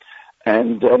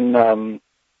 and then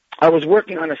I was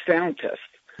working on a sound test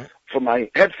for my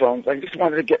headphones. I just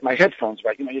wanted to get my headphones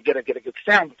right. You get a good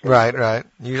sound. Right.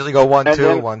 You usually go 1,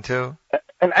 2, 1, 2.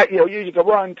 And you usually go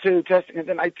 1, 2, testing, and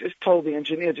then I just told the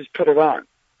engineer, just put it on.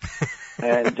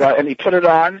 And he put it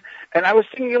on, and I was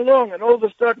singing along, and all of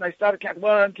a sudden I started counting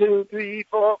 1, 2, 3,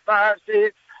 4, 5,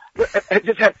 6. I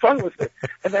just had fun with it.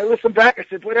 And I listened back, I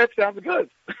said, boy, that sounds good.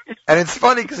 And it's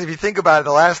funny, because if you think about it,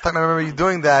 the last time I remember you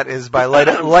doing that is by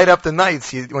Light Up the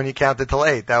Nights, when you counted till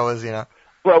 8. That was,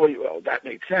 Well, that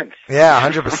made sense. Yeah,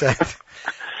 100%.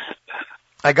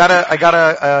 I got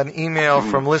an email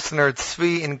from listener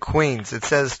Tzvi in Queens. It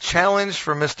says, challenge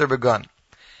for Mr. Begun.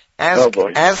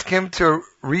 Ask him to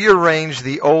rearrange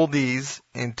the oldies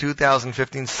in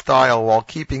 2015 style while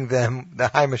keeping them the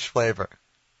Heimish flavor.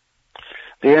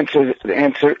 The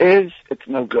answer is it's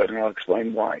no good, and I'll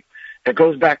explain why. It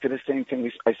goes back to the same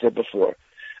thing I said before.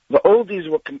 The oldies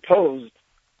were composed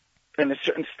in a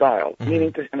certain style,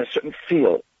 meaning in a certain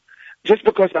feel. Just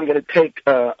because I'm going to take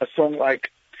a song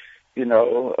like,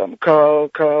 Kol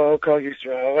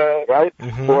Yisrael, right?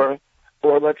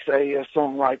 Or let's say a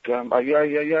song like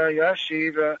Ya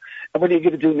Shiva. And what are you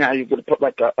going to do now? You're going to put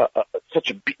like such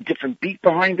a different beat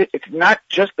behind it. It's not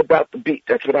just about the beat.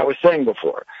 That's what I was saying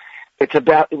before. It's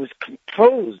about it was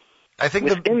composed. I think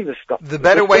within the style. The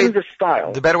better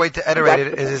way to iterate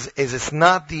it is it's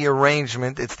not the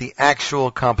arrangement, it's the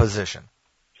actual composition.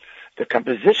 The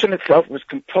composition itself was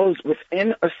composed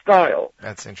within a style.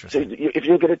 That's interesting. So if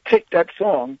you're going to take that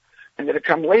song and going to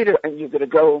come later and you're going to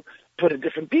go put a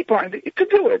different beat behind it, you could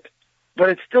do it. But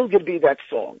it's still going to be that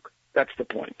song. That's the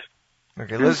point.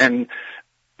 Okay, and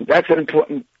that's an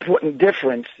important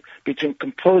difference between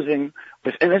composing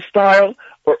within a style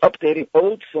or updating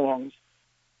old songs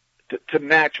to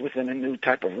match within a new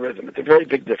type of rhythm. It's a very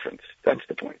big difference. That's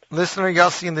the point. Listener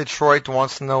Yossi in Detroit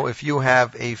wants to know if you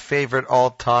have a favorite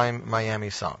all-time Miami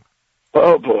song.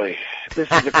 Oh boy,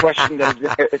 this is a question that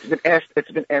it's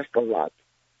been asked a lot,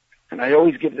 and I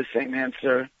always give the same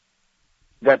answer.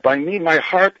 That by me, my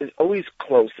heart is always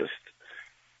closest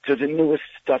to the newest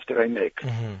stuff that I make.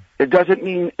 It doesn't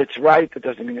mean it's right. It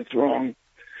doesn't mean it's wrong.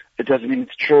 It doesn't mean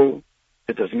it's true.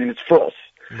 It doesn't mean it's false.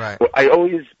 Right. But I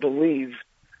always believe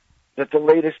that the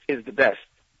latest is the best.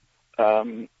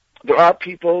 There are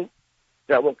people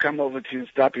that will come over to you and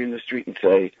stop you in the street and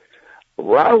say,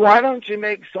 well, why don't you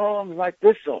make songs like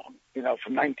this song,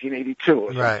 from 1982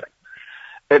 or something? Right.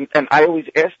 And I always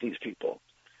ask these people,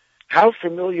 how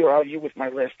familiar are you with my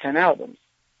last 10 albums?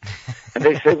 And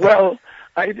they say, well,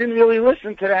 I didn't really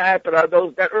listen to that, but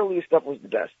that earlier stuff was the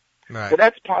best. Right. So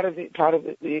that's part of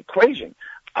the equation.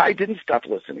 I didn't stop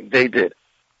listening. They did.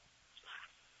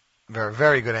 Very,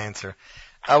 very good answer.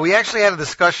 We actually had a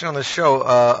discussion on the show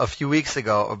a few weeks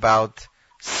ago about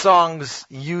songs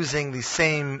using the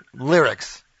same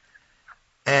lyrics.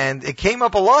 And it came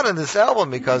up a lot in this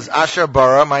album because Asher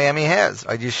Bara, Miami has.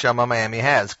 Aydish Shama, Miami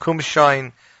has. Kum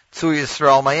Shine, Tzu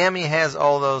Yisrael, Miami has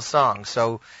all those songs.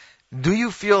 So do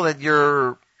you feel that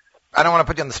I don't want to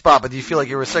put you on the spot, but do you feel like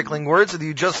you're recycling words, or do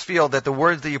you just feel that the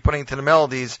words that you're putting into the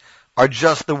melodies are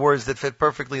just the words that fit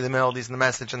perfectly the melodies and the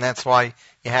message, and that's why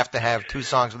you have to have two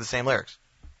songs with the same lyrics?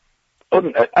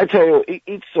 I tell you,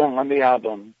 each song on the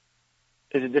album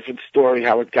is a different story,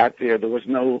 how it got there. There was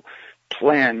no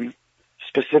plan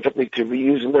specifically to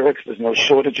reuse lyrics. There's no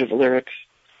shortage of lyrics.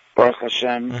 Baruch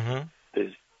Hashem.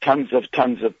 There's tons of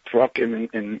prakim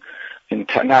in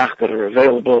Tanakh that are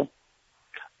available.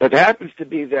 But it happens to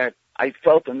be that I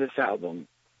felt on this album,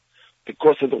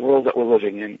 because of the world that we're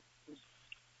living in,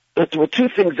 that there were two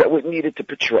things that we needed to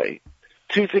portray.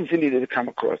 Two things that needed to come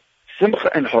across. Simcha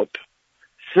and hope.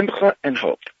 Simcha and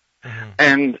hope.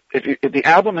 And if the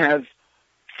album has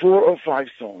 4 or 5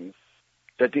 songs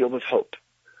that deal with hope.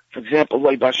 For example,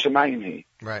 Loi Bashamayim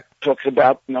talks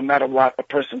about no matter what, a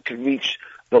person can reach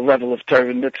the level of Torah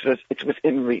and mitzvahs. It's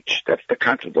within reach. That's the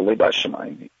concept of Loi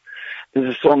Bashamayim.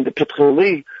 There's a song, the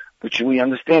Pitchuli, which we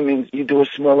understand means you do a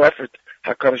small effort,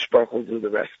 HaKadosh Baruch will do the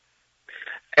rest.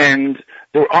 And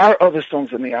there are other songs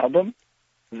in the album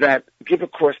that give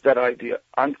across that idea.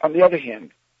 On the other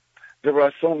hand, there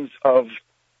are songs of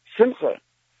simcha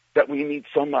that we need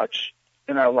so much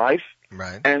in our life,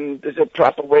 and there's a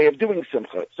proper way of doing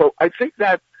simcha. So I think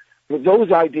that with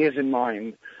those ideas in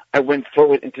mind, I went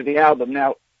forward into the album.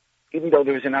 Now, even though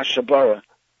there was an Ashabara,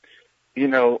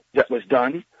 that was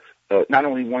done, not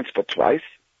only once but twice,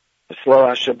 a slow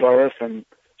Ashabara from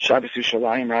Shabbos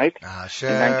Yerushalayim, right?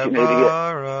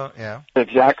 Ashabara, yeah.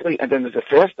 Exactly. And then there's a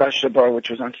first Ashabara, which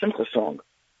was on Simcha song.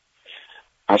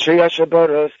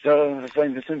 Ashabara,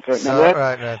 playing the Simcha.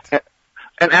 Right.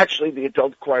 And actually, the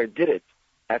adult choir did it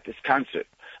at this concert.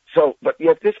 So, but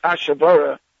yet this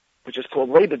Ashabara which is called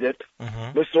Leibedik,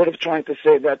 we're sort of trying to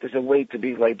say that there's a way to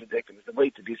be Leibedik and there's a way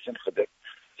to be Simchadik.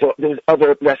 So there's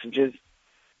other messages. It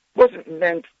wasn't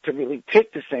meant to really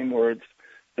take the same words.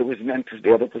 It was meant to be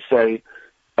able to say,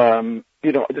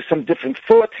 there's some different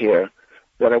thought here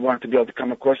that I wanted to be able to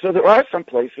come across. So there are some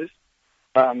places.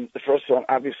 The first song,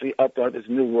 obviously, up there, there's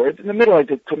new words. In the middle, I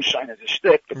did Kum Shine as a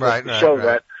shtick to show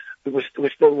that we're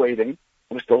still waiting.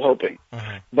 We're still hoping.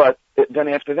 But then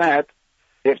after that,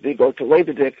 after you go to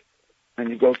Leibedik and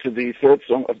you go to the third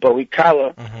song of Bowie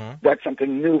Kala, that's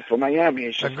something new for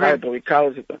Miami. Bowie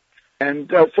Kala. And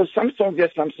so some songs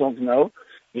yes, some songs no.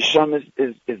 The Shum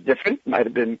is different. Might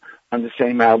have been on the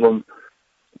same album,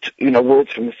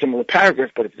 words from a similar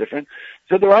paragraph, but it's different.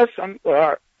 So there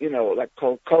are like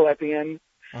Kol Kol at the end.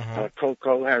 Kol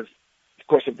Kol has, of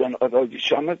course, have done other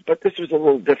Yishamas, but this was a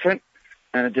little different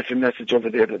and a different message over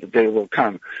there that the day will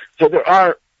come. So there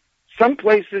are some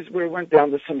places where it went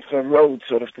down the Simcha road,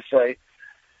 sort of to say,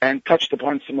 and touched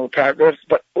upon similar paragraphs,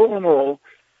 but all in all,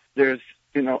 there's,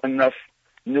 enough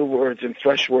new words and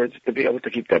fresh words to be able to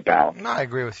keep that balance. No, I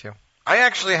agree with you. I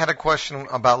actually had a question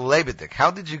about Leibedik.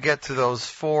 How did you get to those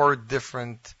 4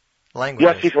 different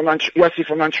languages? Yossi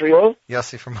from Montreal?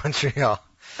 Yossi from Montreal.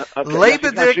 Okay.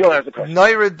 Leibedik,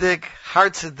 Neuradik,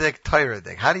 Hartzadik,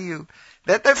 Teiradik. How do you...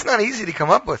 That's not easy to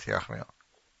come up with, Yerachmiel.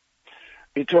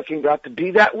 You're talking about to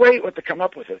be that way or to come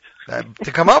up with it?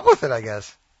 To come up with it, I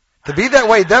guess. To be that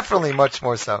way, definitely much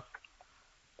more so.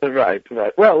 Right.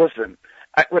 Well, listen,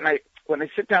 when I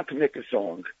sit down to make a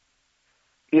song,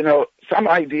 some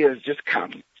ideas just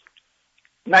come.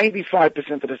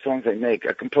 95% of the songs I make,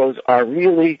 I compose, are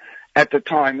really, at the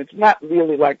time, it's not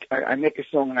really like I make a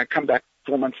song and I come back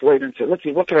 4 months later and say, let's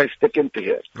see, what can I stick into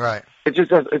here? Right. It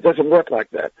doesn't work like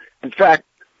that. In fact,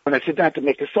 when I sit down to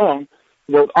make a song,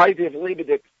 the idea of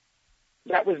Leibedik,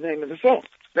 that was the name of the song.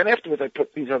 Then afterwards I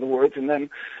put these other words, and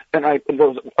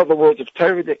those other words of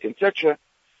Teiradik, etc.,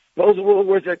 those were the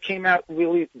words that came out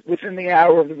really within the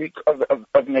hour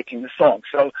of making the song.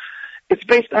 So it's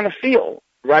based on a feel,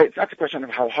 right? It's not the question of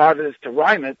how hard it is to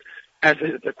rhyme it, as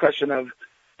it is the question of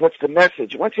what's the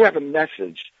message. Once you have a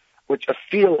message, a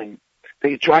feeling that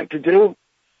you're trying to do,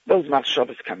 those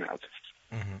machshavas come out.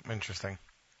 Interesting.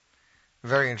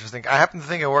 Very interesting. I happen to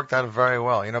think it worked out very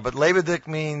well, but Leibedik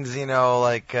means, I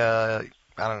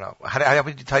don't know. How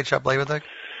would you touch up Leibedik?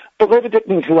 But Leibedik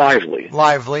means lively.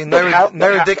 Lively.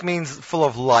 Neuradik means full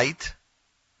of light.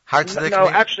 Actually,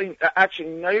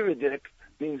 Neuradik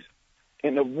means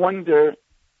in a wonder,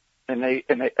 a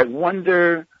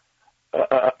wonder,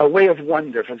 a way of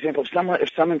wonder. For example, if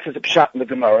someone says a pshat in the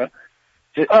Gemara,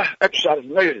 says, that pshat is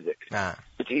Neuradik.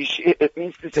 It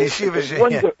means to say it's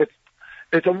wonder.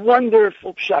 It's a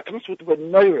wonderful pshat. It comes with the word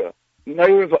Neura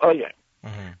v'oyem.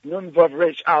 Nun vav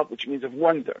reish al, which means of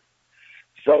wonder.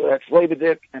 So that's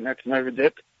Leibedik and that's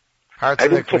Neuradik.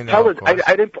 Hartzadik we know, of course.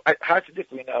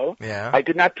 Hartzadik we know. Yeah. I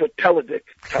did not put Teledik.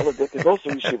 Teledik is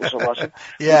also in Yeshiva Shalashim.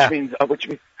 Yeah. Which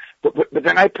means, but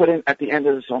then I put in at the end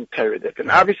of the song Teiradik.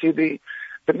 And obviously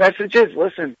the message is,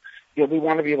 listen, we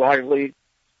want to be lively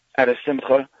at a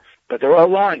simcha, but there are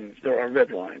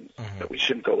red lines that we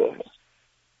shouldn't go over.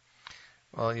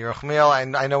 Well,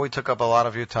 Yerachmiel, I know we took up a lot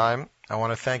of your time. I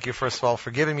want to thank you, first of all,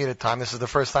 for giving me the time. This is the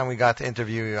first time we got to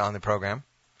interview you on the program.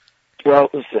 Well,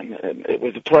 listen, it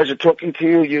was a pleasure talking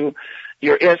to you.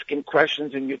 You're asking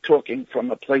questions and you're talking from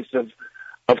a place of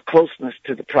closeness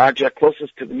to the project,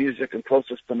 closest to the music, and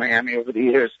closest to Miami over the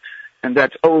years. And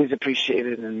that's always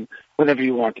appreciated. And whenever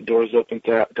you want, the door is open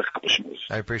to Chapashmuz.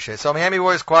 I appreciate it. So Miami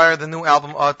Boys Choir, the new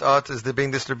album, Ot, is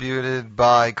being distributed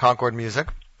by Concord Music.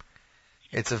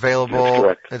 It's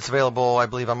available. It's available, I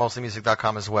believe, on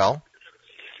mostlymusic.com as well.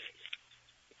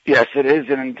 Yes, it is,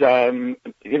 and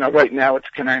right now it's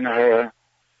Kanai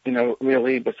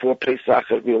really before Pesach,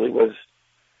 it really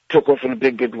took off in a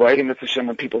big way, and it's a shame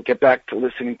when people get back to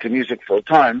listening to music full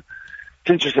time. It's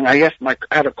interesting. I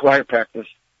had a choir practice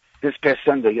this past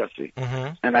Sunday, Yossi,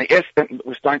 and I asked them.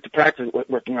 We're starting to practice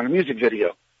working on a music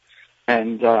video,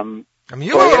 and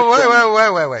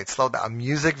wait, slow down. A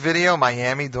music video?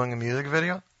 Miami doing a music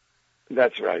video?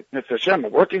 That's right. It's Hashem.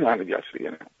 I'm working on it,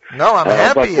 Yossi, No, I'm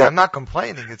happy. I'm not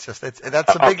complaining. It's just, that's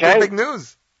a big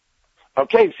news.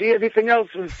 Okay, see, everything else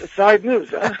was side news,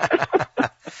 huh?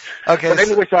 Okay. But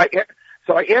anyway,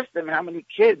 so I asked them how many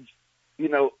kids,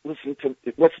 listen to,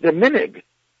 what's their minig,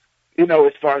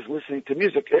 as far as listening to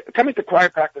music. Coming to choir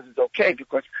practice is okay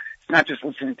because it's not just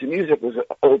listening to music. It was an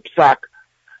old psak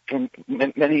from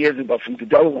many years ago from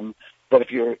Gedolim. But if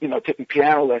you're, taking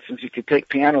piano lessons, you could take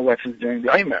piano lessons during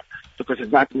the Omer because it's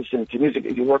not listening to music.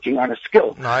 You're working on a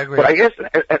skill. No, I agree. But I guess,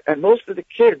 and most of the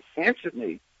kids answered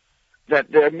me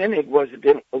that their minhag was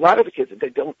that a lot of the kids, they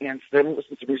don't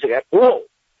listen to music at all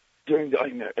during the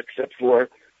Omer, except for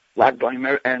Lag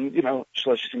BaOmer and,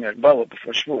 Shlosh Singer Bala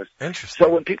before Shavuos. Interesting.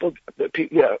 So when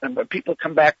people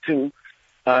come back to,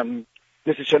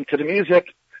 Mr. Shem, to the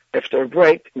music, after a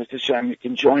break, Mr. Shem, you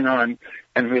can join on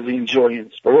and really enjoy an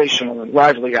inspirational and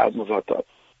lively album of Atov.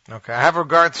 Okay, I have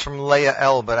regards from Leah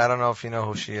L, but I don't know if you know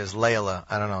who she is. Layla,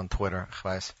 I don't know on Twitter.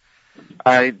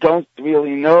 I don't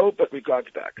really know, but regards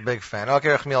back. Big fan. Okay,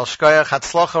 Yerachmiel, Shkoyach,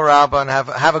 Hatzlocha Rabba, and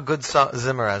have a good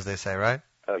zimmer, as they say, right?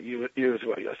 You as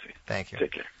well, Yossi. Thank you.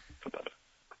 Take care. Bye-bye.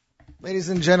 Ladies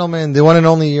and gentlemen, the one and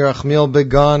only Yerachmiel Big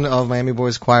Gun of Miami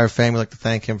Boys Choir fame. We'd like to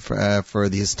thank him for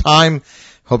his time.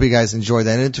 Hope you guys enjoyed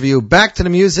that interview. Back to the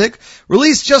music.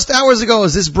 Released just hours ago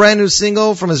is this brand new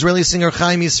single from Israeli singer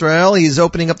Chaim Yisrael. He's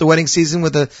opening up the wedding season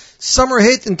with a summer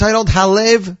hit entitled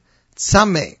Halev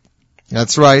Tzameh.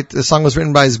 That's right. The song was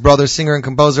written by his brother, singer and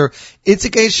composer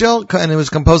Itzik Eshel, and it was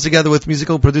composed together with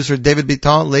musical producer David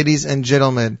Biton. Ladies and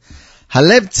gentlemen,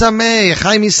 Halev Tzameh,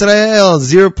 Chaim Yisrael,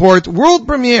 Z-Report, world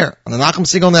premiere on the Nachum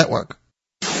Segal Network.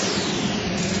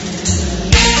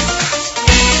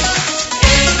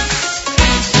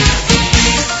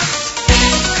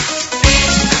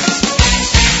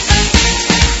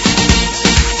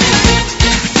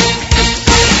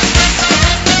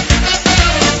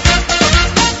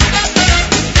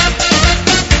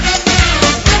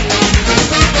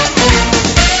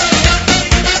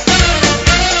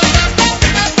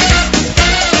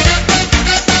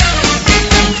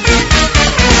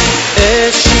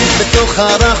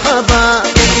 הרחבה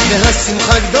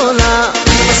והשמחה גדולה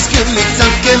מזכיר לי קצת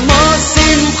כמו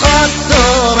שמחת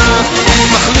תורה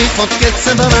מחליף עוד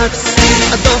קצב רץ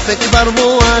הדופק כבר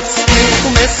מואץ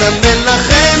ומסמל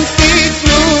לכם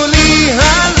תיתנו לי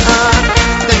הלאה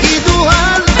תגידו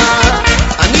הלאה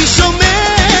אני שומע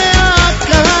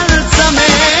קהל צמא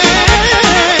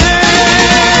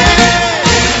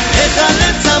איך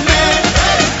הלב צמא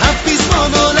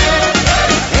הפזמון עולה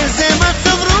איזה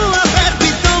מצב רוח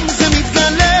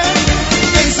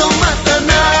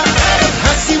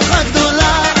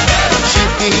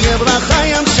ברכה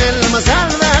ים של מזל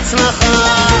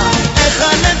והצלחה איך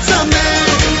הלב צמא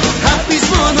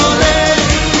הפזמון עולה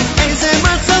איזה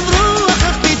מצב רוח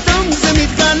איך פתאום זה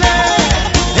מתגלה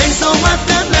איזו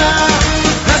מתנה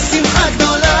השמחה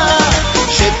גדולה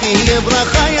שתהיה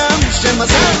ברכה ים של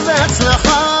מזל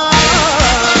והצלחה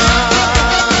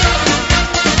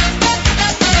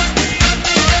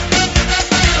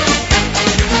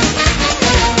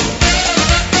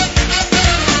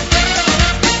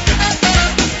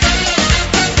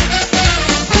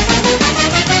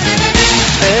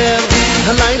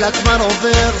הלילה כבר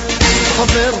עובר,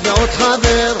 חובר ועוד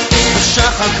חבר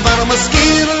השחר כבר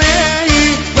מזכיר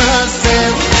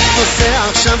להתבזר עושה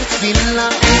עכשיו תפילה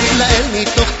לאל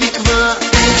מתוך תקווה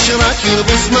שרק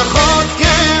ירבו שמחות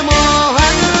כמו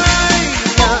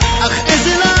הלילה אך איזה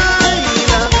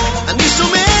לילה אני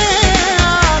שומע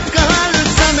קהל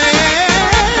צמא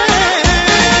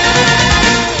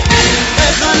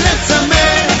איך הלב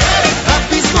צמא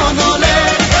הפזמון עולה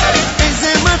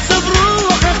איזה מצב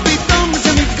רוח איך פתאום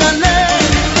זה מתגלה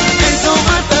איזו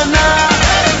מתנה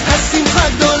השמחה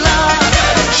גדולה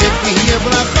שתהיה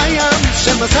ברכה ים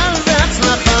של מזל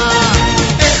והצלחה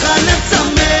איך הלב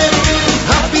צמא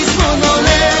הפזמון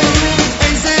עולה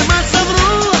איזה מצב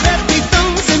רוח איך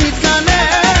פתאום זה מתגלה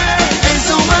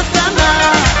איזו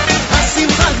מתנה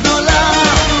השמחה גדולה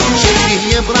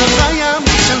שתהיה ברכה ים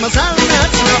של מזל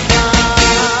והצלחה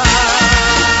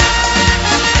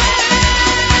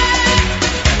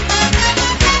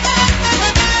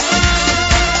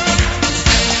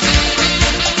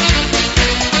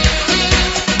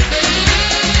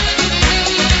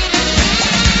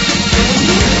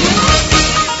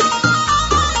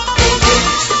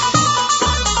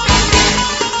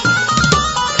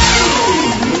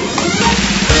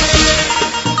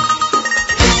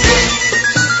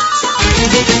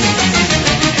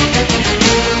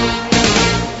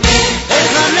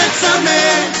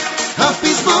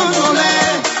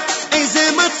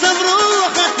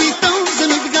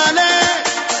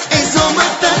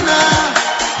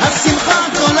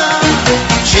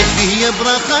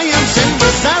ברכה ים של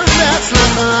מזל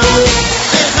והצלחה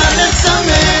איך הלב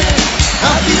צמא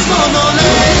הפזמון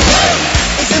עולה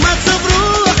איזה מצב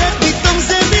רוח איך פתאום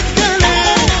זה מתגלה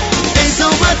איזו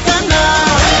מתנה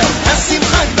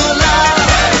השמחה גדולה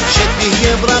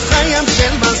שתהיה ברכה ים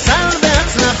של מזל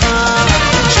והצלחה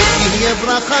שתהיה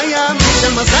ברכה ים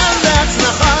של מזל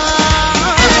והצלחה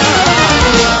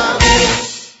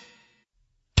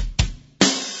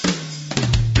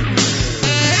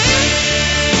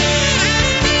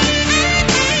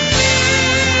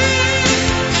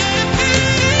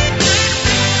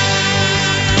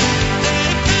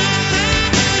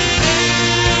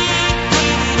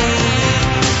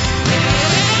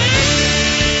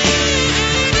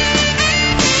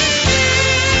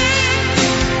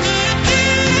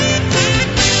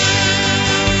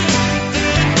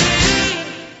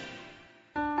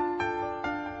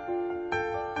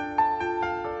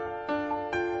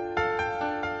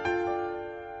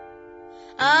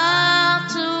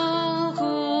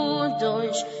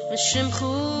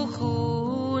ושמחו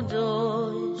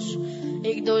קודש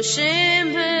יקדושם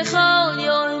בכל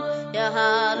יום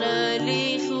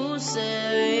יהללו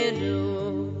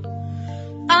סיינו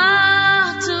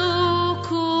אתו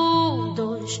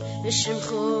קודש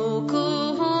ושמחו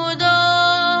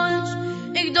קודש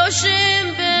יקדושם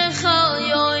בכל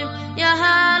יום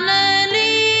יהללו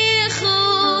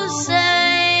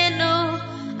סיינו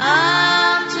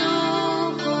אתו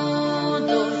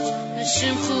קודש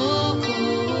ושמחו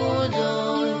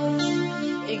קודש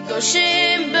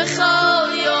יקדושם בכל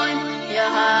יום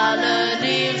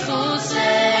יהללו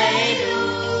סיינו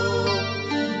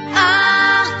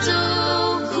אתו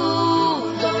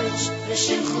קודש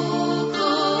ושמחו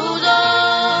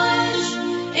קודש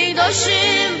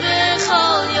יקדושם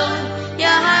בכל יום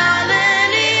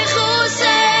יהללו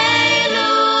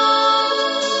סיינו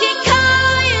כי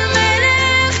קיים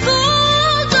מלך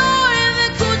גדול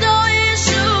וקדוש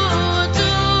הוא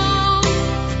גדול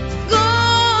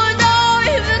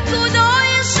וקדוש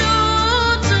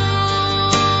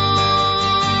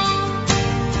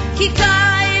הוא כי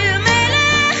קיים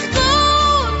מלך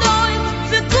גדול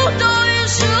וקדוש הוא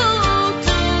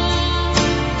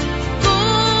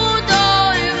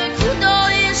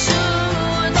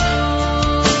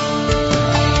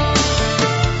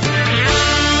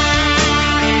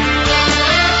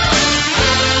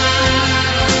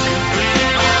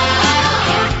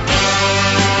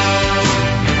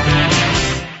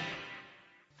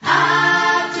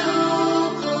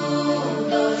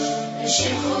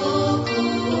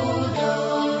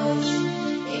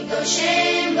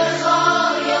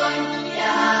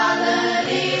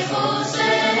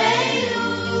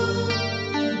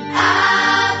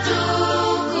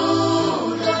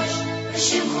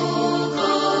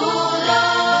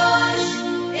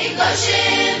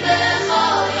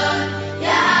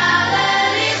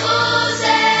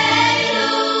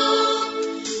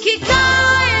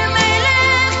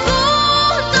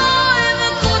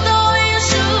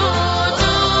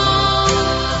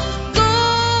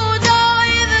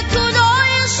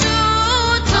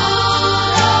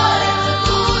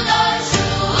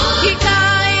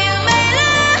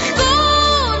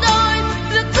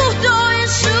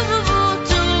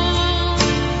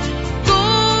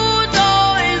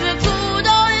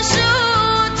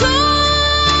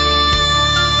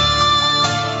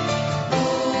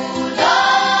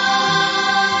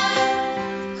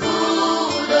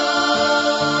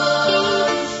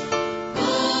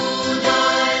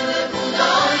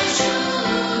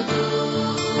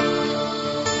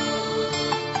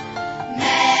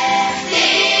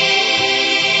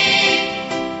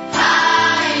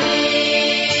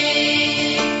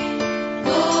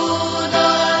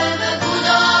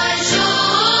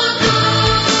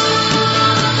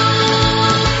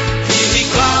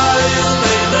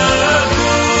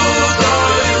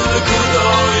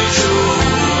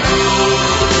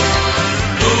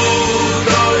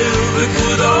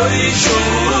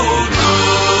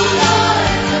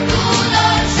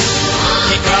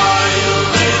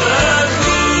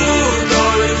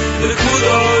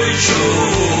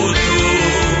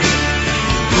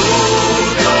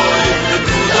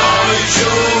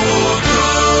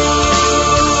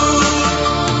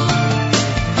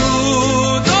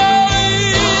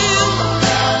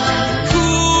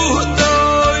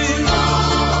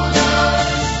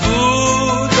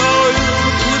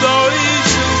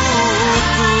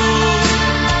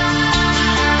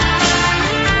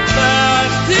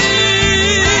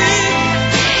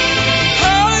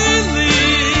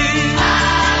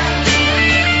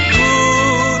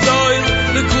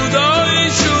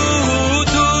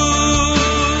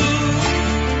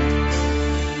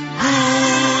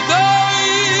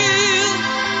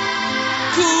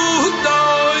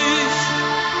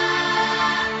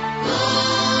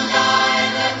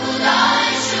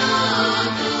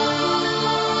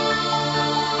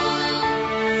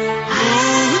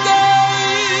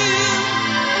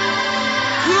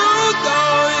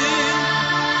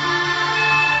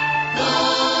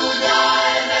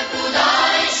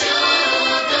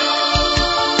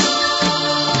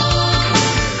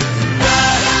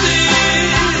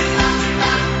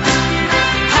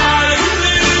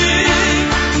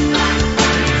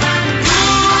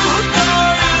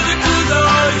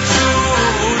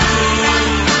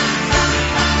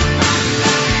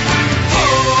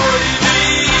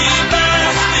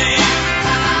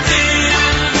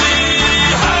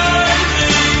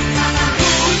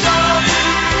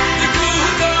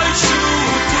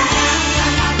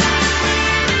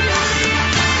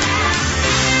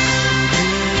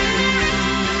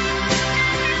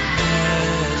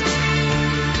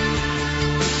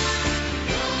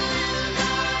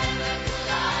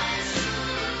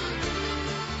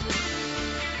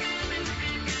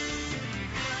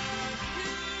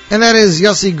And that is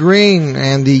Yossi Green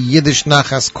and the Yiddish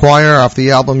Nachas Choir off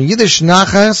the album Yiddish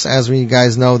Nachas. As we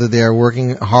guys know that they are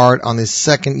working hard on the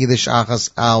second Yiddish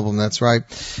Nachas album. That's right.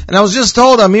 And I was just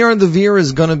told Amir and Devere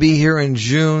is going to be here in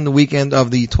June, the weekend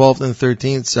of the 12th and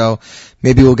 13th. So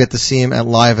maybe we'll get to see him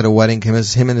live at a wedding. Him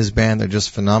and his band are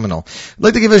just phenomenal. I'd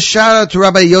like to give a shout out to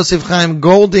Rabbi Yosef Chaim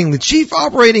Golding, the Chief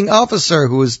Operating Officer,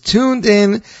 who is tuned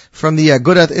in from the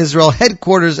Agudat Israel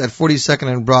headquarters at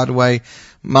 42nd and Broadway.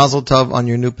 Mazel tov on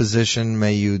your new position.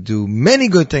 May you do many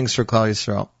good things for Klal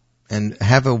Yisrael. And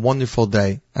have a wonderful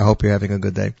day. I hope you're having a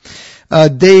good day.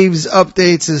 Dave's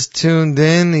Updates is tuned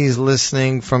in. He's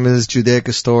listening from his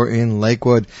Judaica store in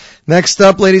Lakewood. Next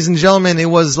up, ladies and gentlemen, it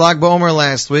was Lag BaOmer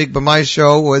last week, but my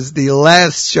show was the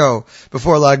last show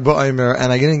before Lag BaOmer,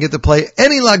 and I didn't get to play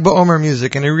any Lag BaOmer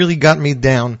music, and it really got me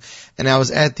down. And I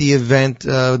was at the event,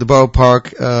 the Borough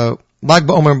Park, Lag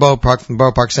BaOmer in Borough Park from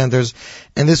Borough Park Centers,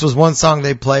 and this was one song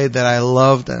they played that I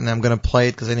loved, and I'm going to play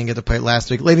it because I didn't get to play it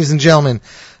last week. Ladies and gentlemen,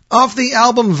 off the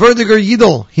album Vertiger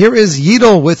Yidel, here is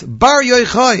Yidel with Bar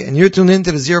Yoichai, and you're tuned in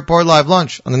to the Z Report Live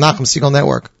Lunch on the Nachum Segal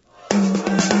Network.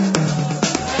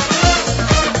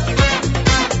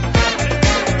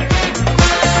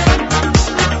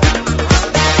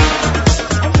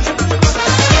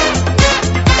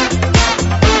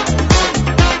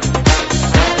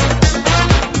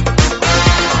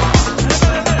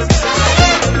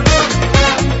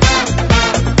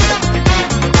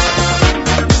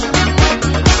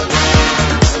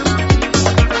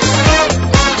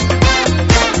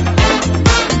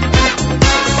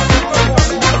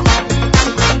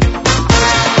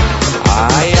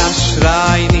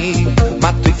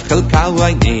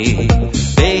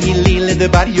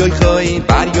 Bar yoichoi,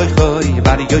 bar yoichoi,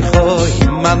 bar yoichoi,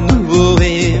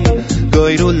 manuim,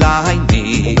 goiru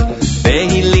laini.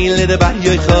 Behilile de bar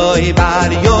yoichoi,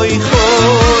 bar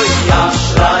yoichoi,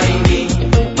 yashraini,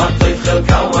 matoy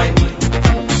chelkawaini.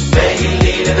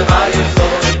 Behilile de bar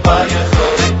yoichoi, bar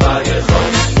yoichoi, bar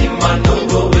yoichoi,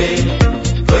 manuim,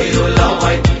 goiru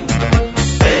laini.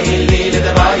 Behilile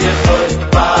de bar yoichoi,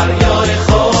 bar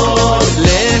yoichoi,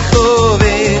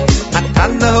 lechove,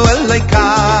 atano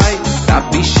elaikai.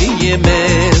 Rabbi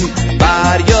Yemen,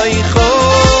 Bar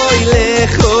Yoichoi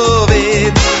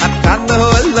Lechoved, Atano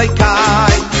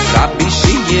Elokai. Rabbi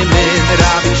Yemen,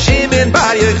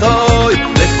 Bar Yoichoi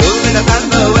Lechoved,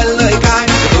 Atano Elokai.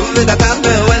 Lechoved,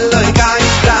 Atano Elokai.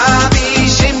 Rabbi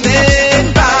Yemen,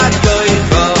 Bar Yoichoi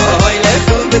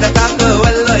Lechoved,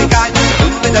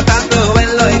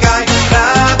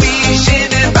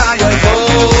 Atano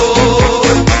Elokai.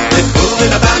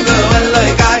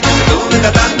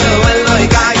 Lechoved, Atano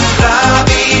Elokai.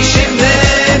 Rabbi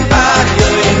Yemen, Bar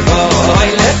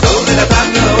Yoichoi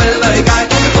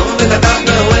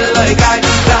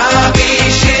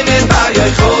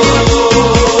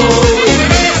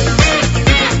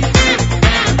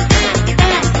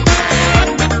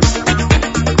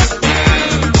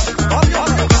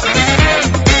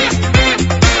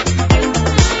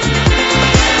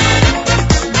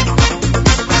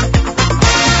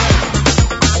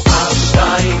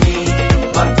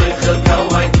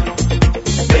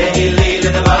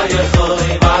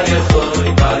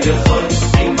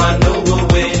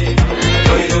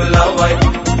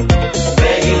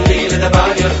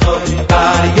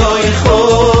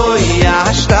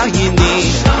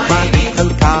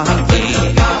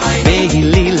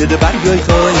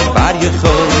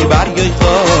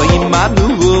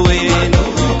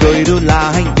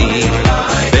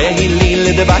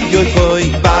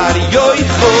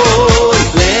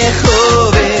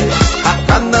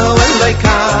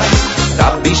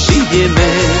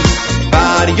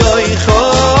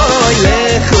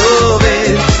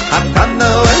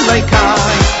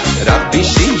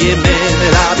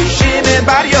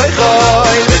Atano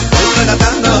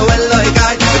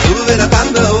Elokai. Lechoved,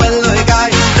 Atano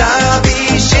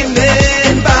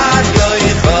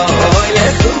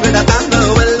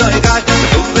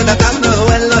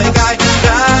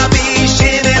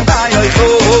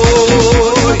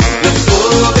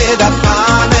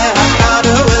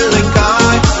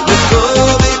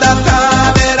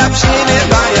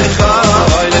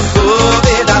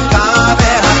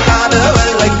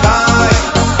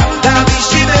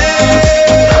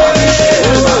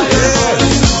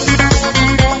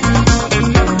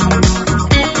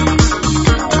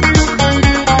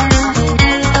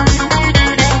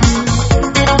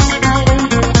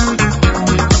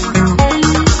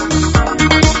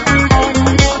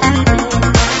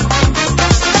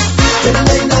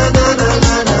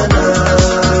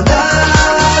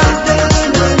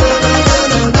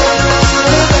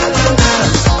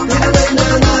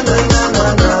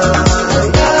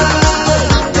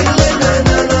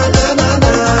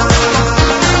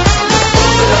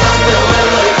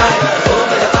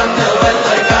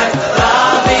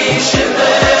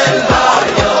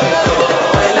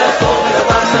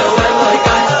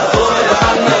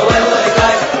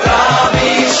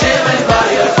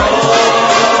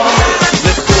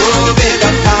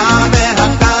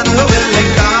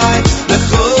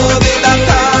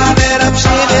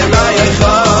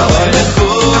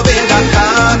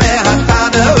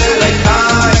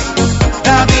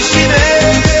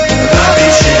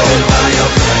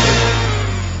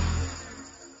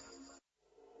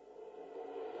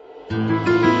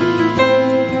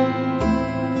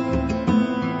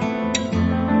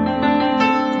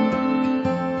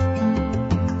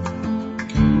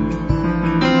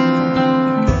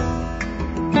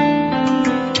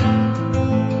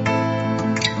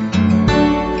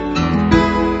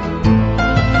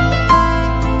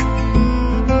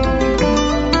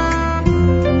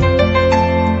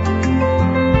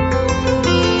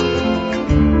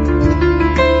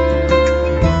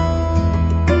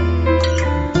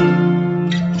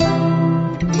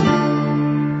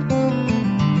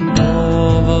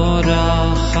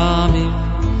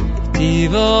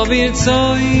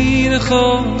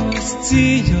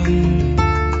Tzion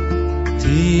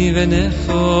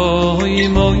Tivenecho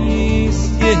Mois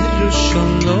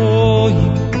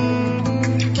Yerushalayim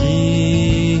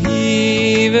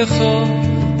Kivecho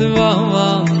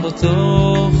Dvavam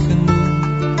Botochenu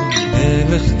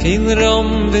Melech Kein Ram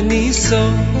Veniso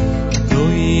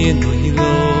Adoi Elohim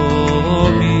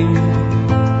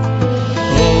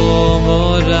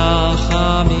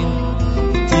Omorachamim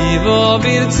Tivo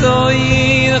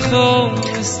Birtzoinecho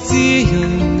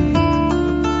Tzion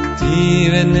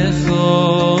Tivenecho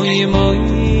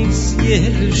Mois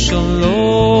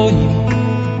Yerushalayim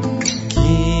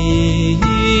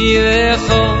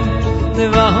Kivecho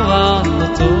Dvavam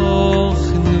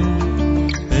Botochenu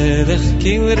Melech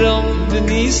Kein Ram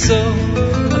Veniso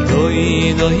Adoi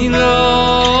Elohim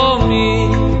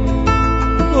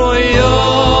Oy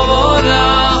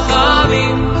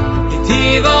Omorachamim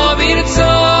Tivo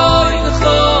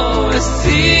Birtzoinecho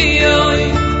Tzion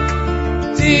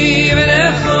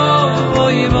Tivenecho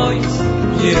Mois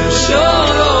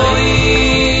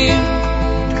Yerushalayim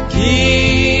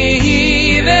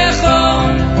Kivecho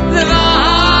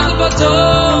Dvavam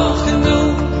Botochenu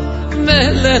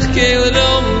Melech Kein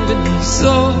Ram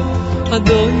Veniso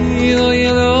Adoi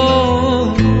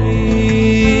Elohim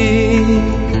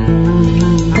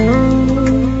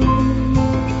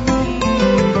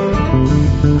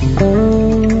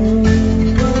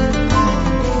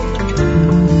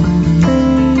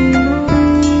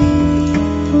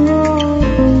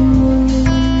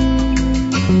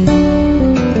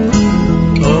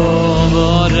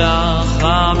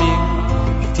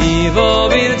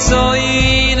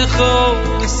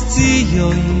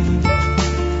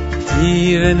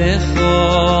Tivenecho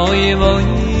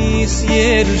Mois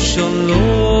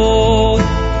Yerushalayim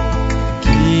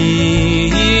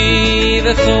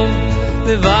Kivecho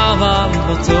Dvavam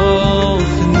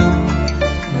Botochenu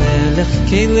Melech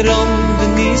Kein Ram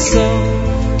Veniso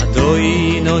Adoi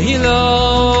Elohim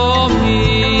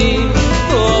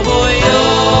Oboy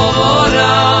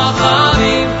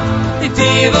Omorachamim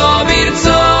Tivo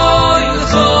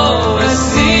Birtzoinecho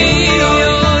Tzion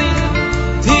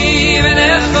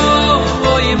Tivenecho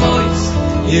Mois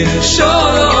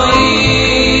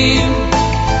Yerushalayim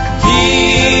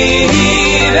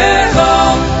Kivecho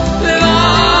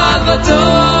Dvavam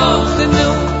Botochenu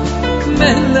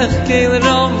Melech Kein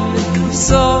Ram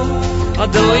Veniso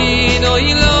Adoi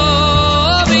Elohim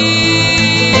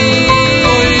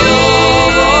Oy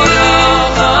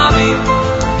Omorachamim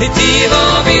Tivo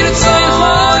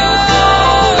Birtzoinecho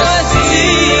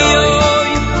Tzion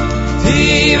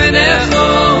Tivenecho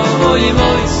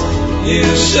Mois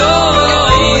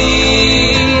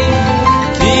Yerushalayim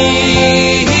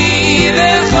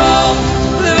Kivecho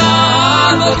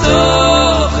Dvavam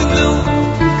Botochenu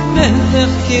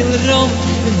Melech Kein Ram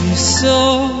Veniso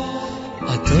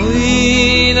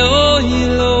Adoi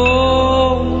Elohim.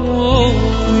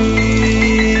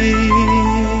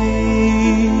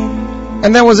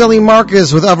 And that was Eli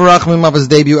Marcus with Avarachmim of his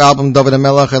debut album, David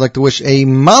HaMelech. I'd like to wish a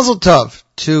mazel tov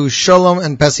to Shalom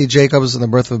and Bessie Jacobs on the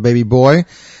birth of a baby boy.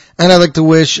 And I'd like to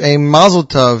wish a mazel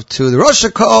tov to the Rosh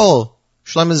HaKol,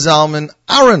 Shlomo Zalman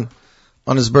Aaron,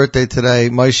 on his birthday today.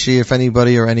 Moshe, if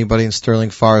anybody in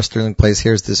Sterling Forest, Sterling Place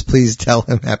hears this, please tell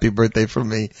him happy birthday from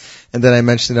me. And then I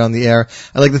mentioned it on the air.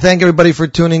 I'd like to thank everybody for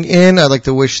tuning in. I'd like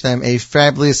to wish them a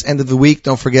fabulous end of the week.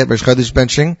 Don't forget, Rosh Chodesh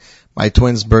benching. My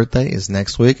twin's birthday is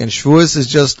next week, and Shavuos is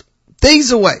just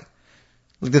days away.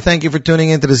 I'd like to thank you for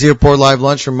tuning in to the Zierport Live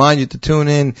Lunch. Remind you to tune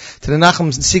in to the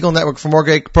Nachum Siegel Network for more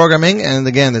great programming. And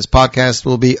again, this podcast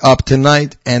will be up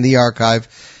tonight and the archive.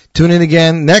 Tune in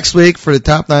again next week for the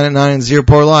Top 9 at 9 in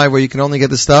Zierport Live, where you can only get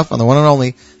the stuff on the one and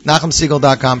only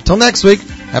NachumSiegel.com. Till next week,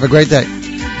 have a great day.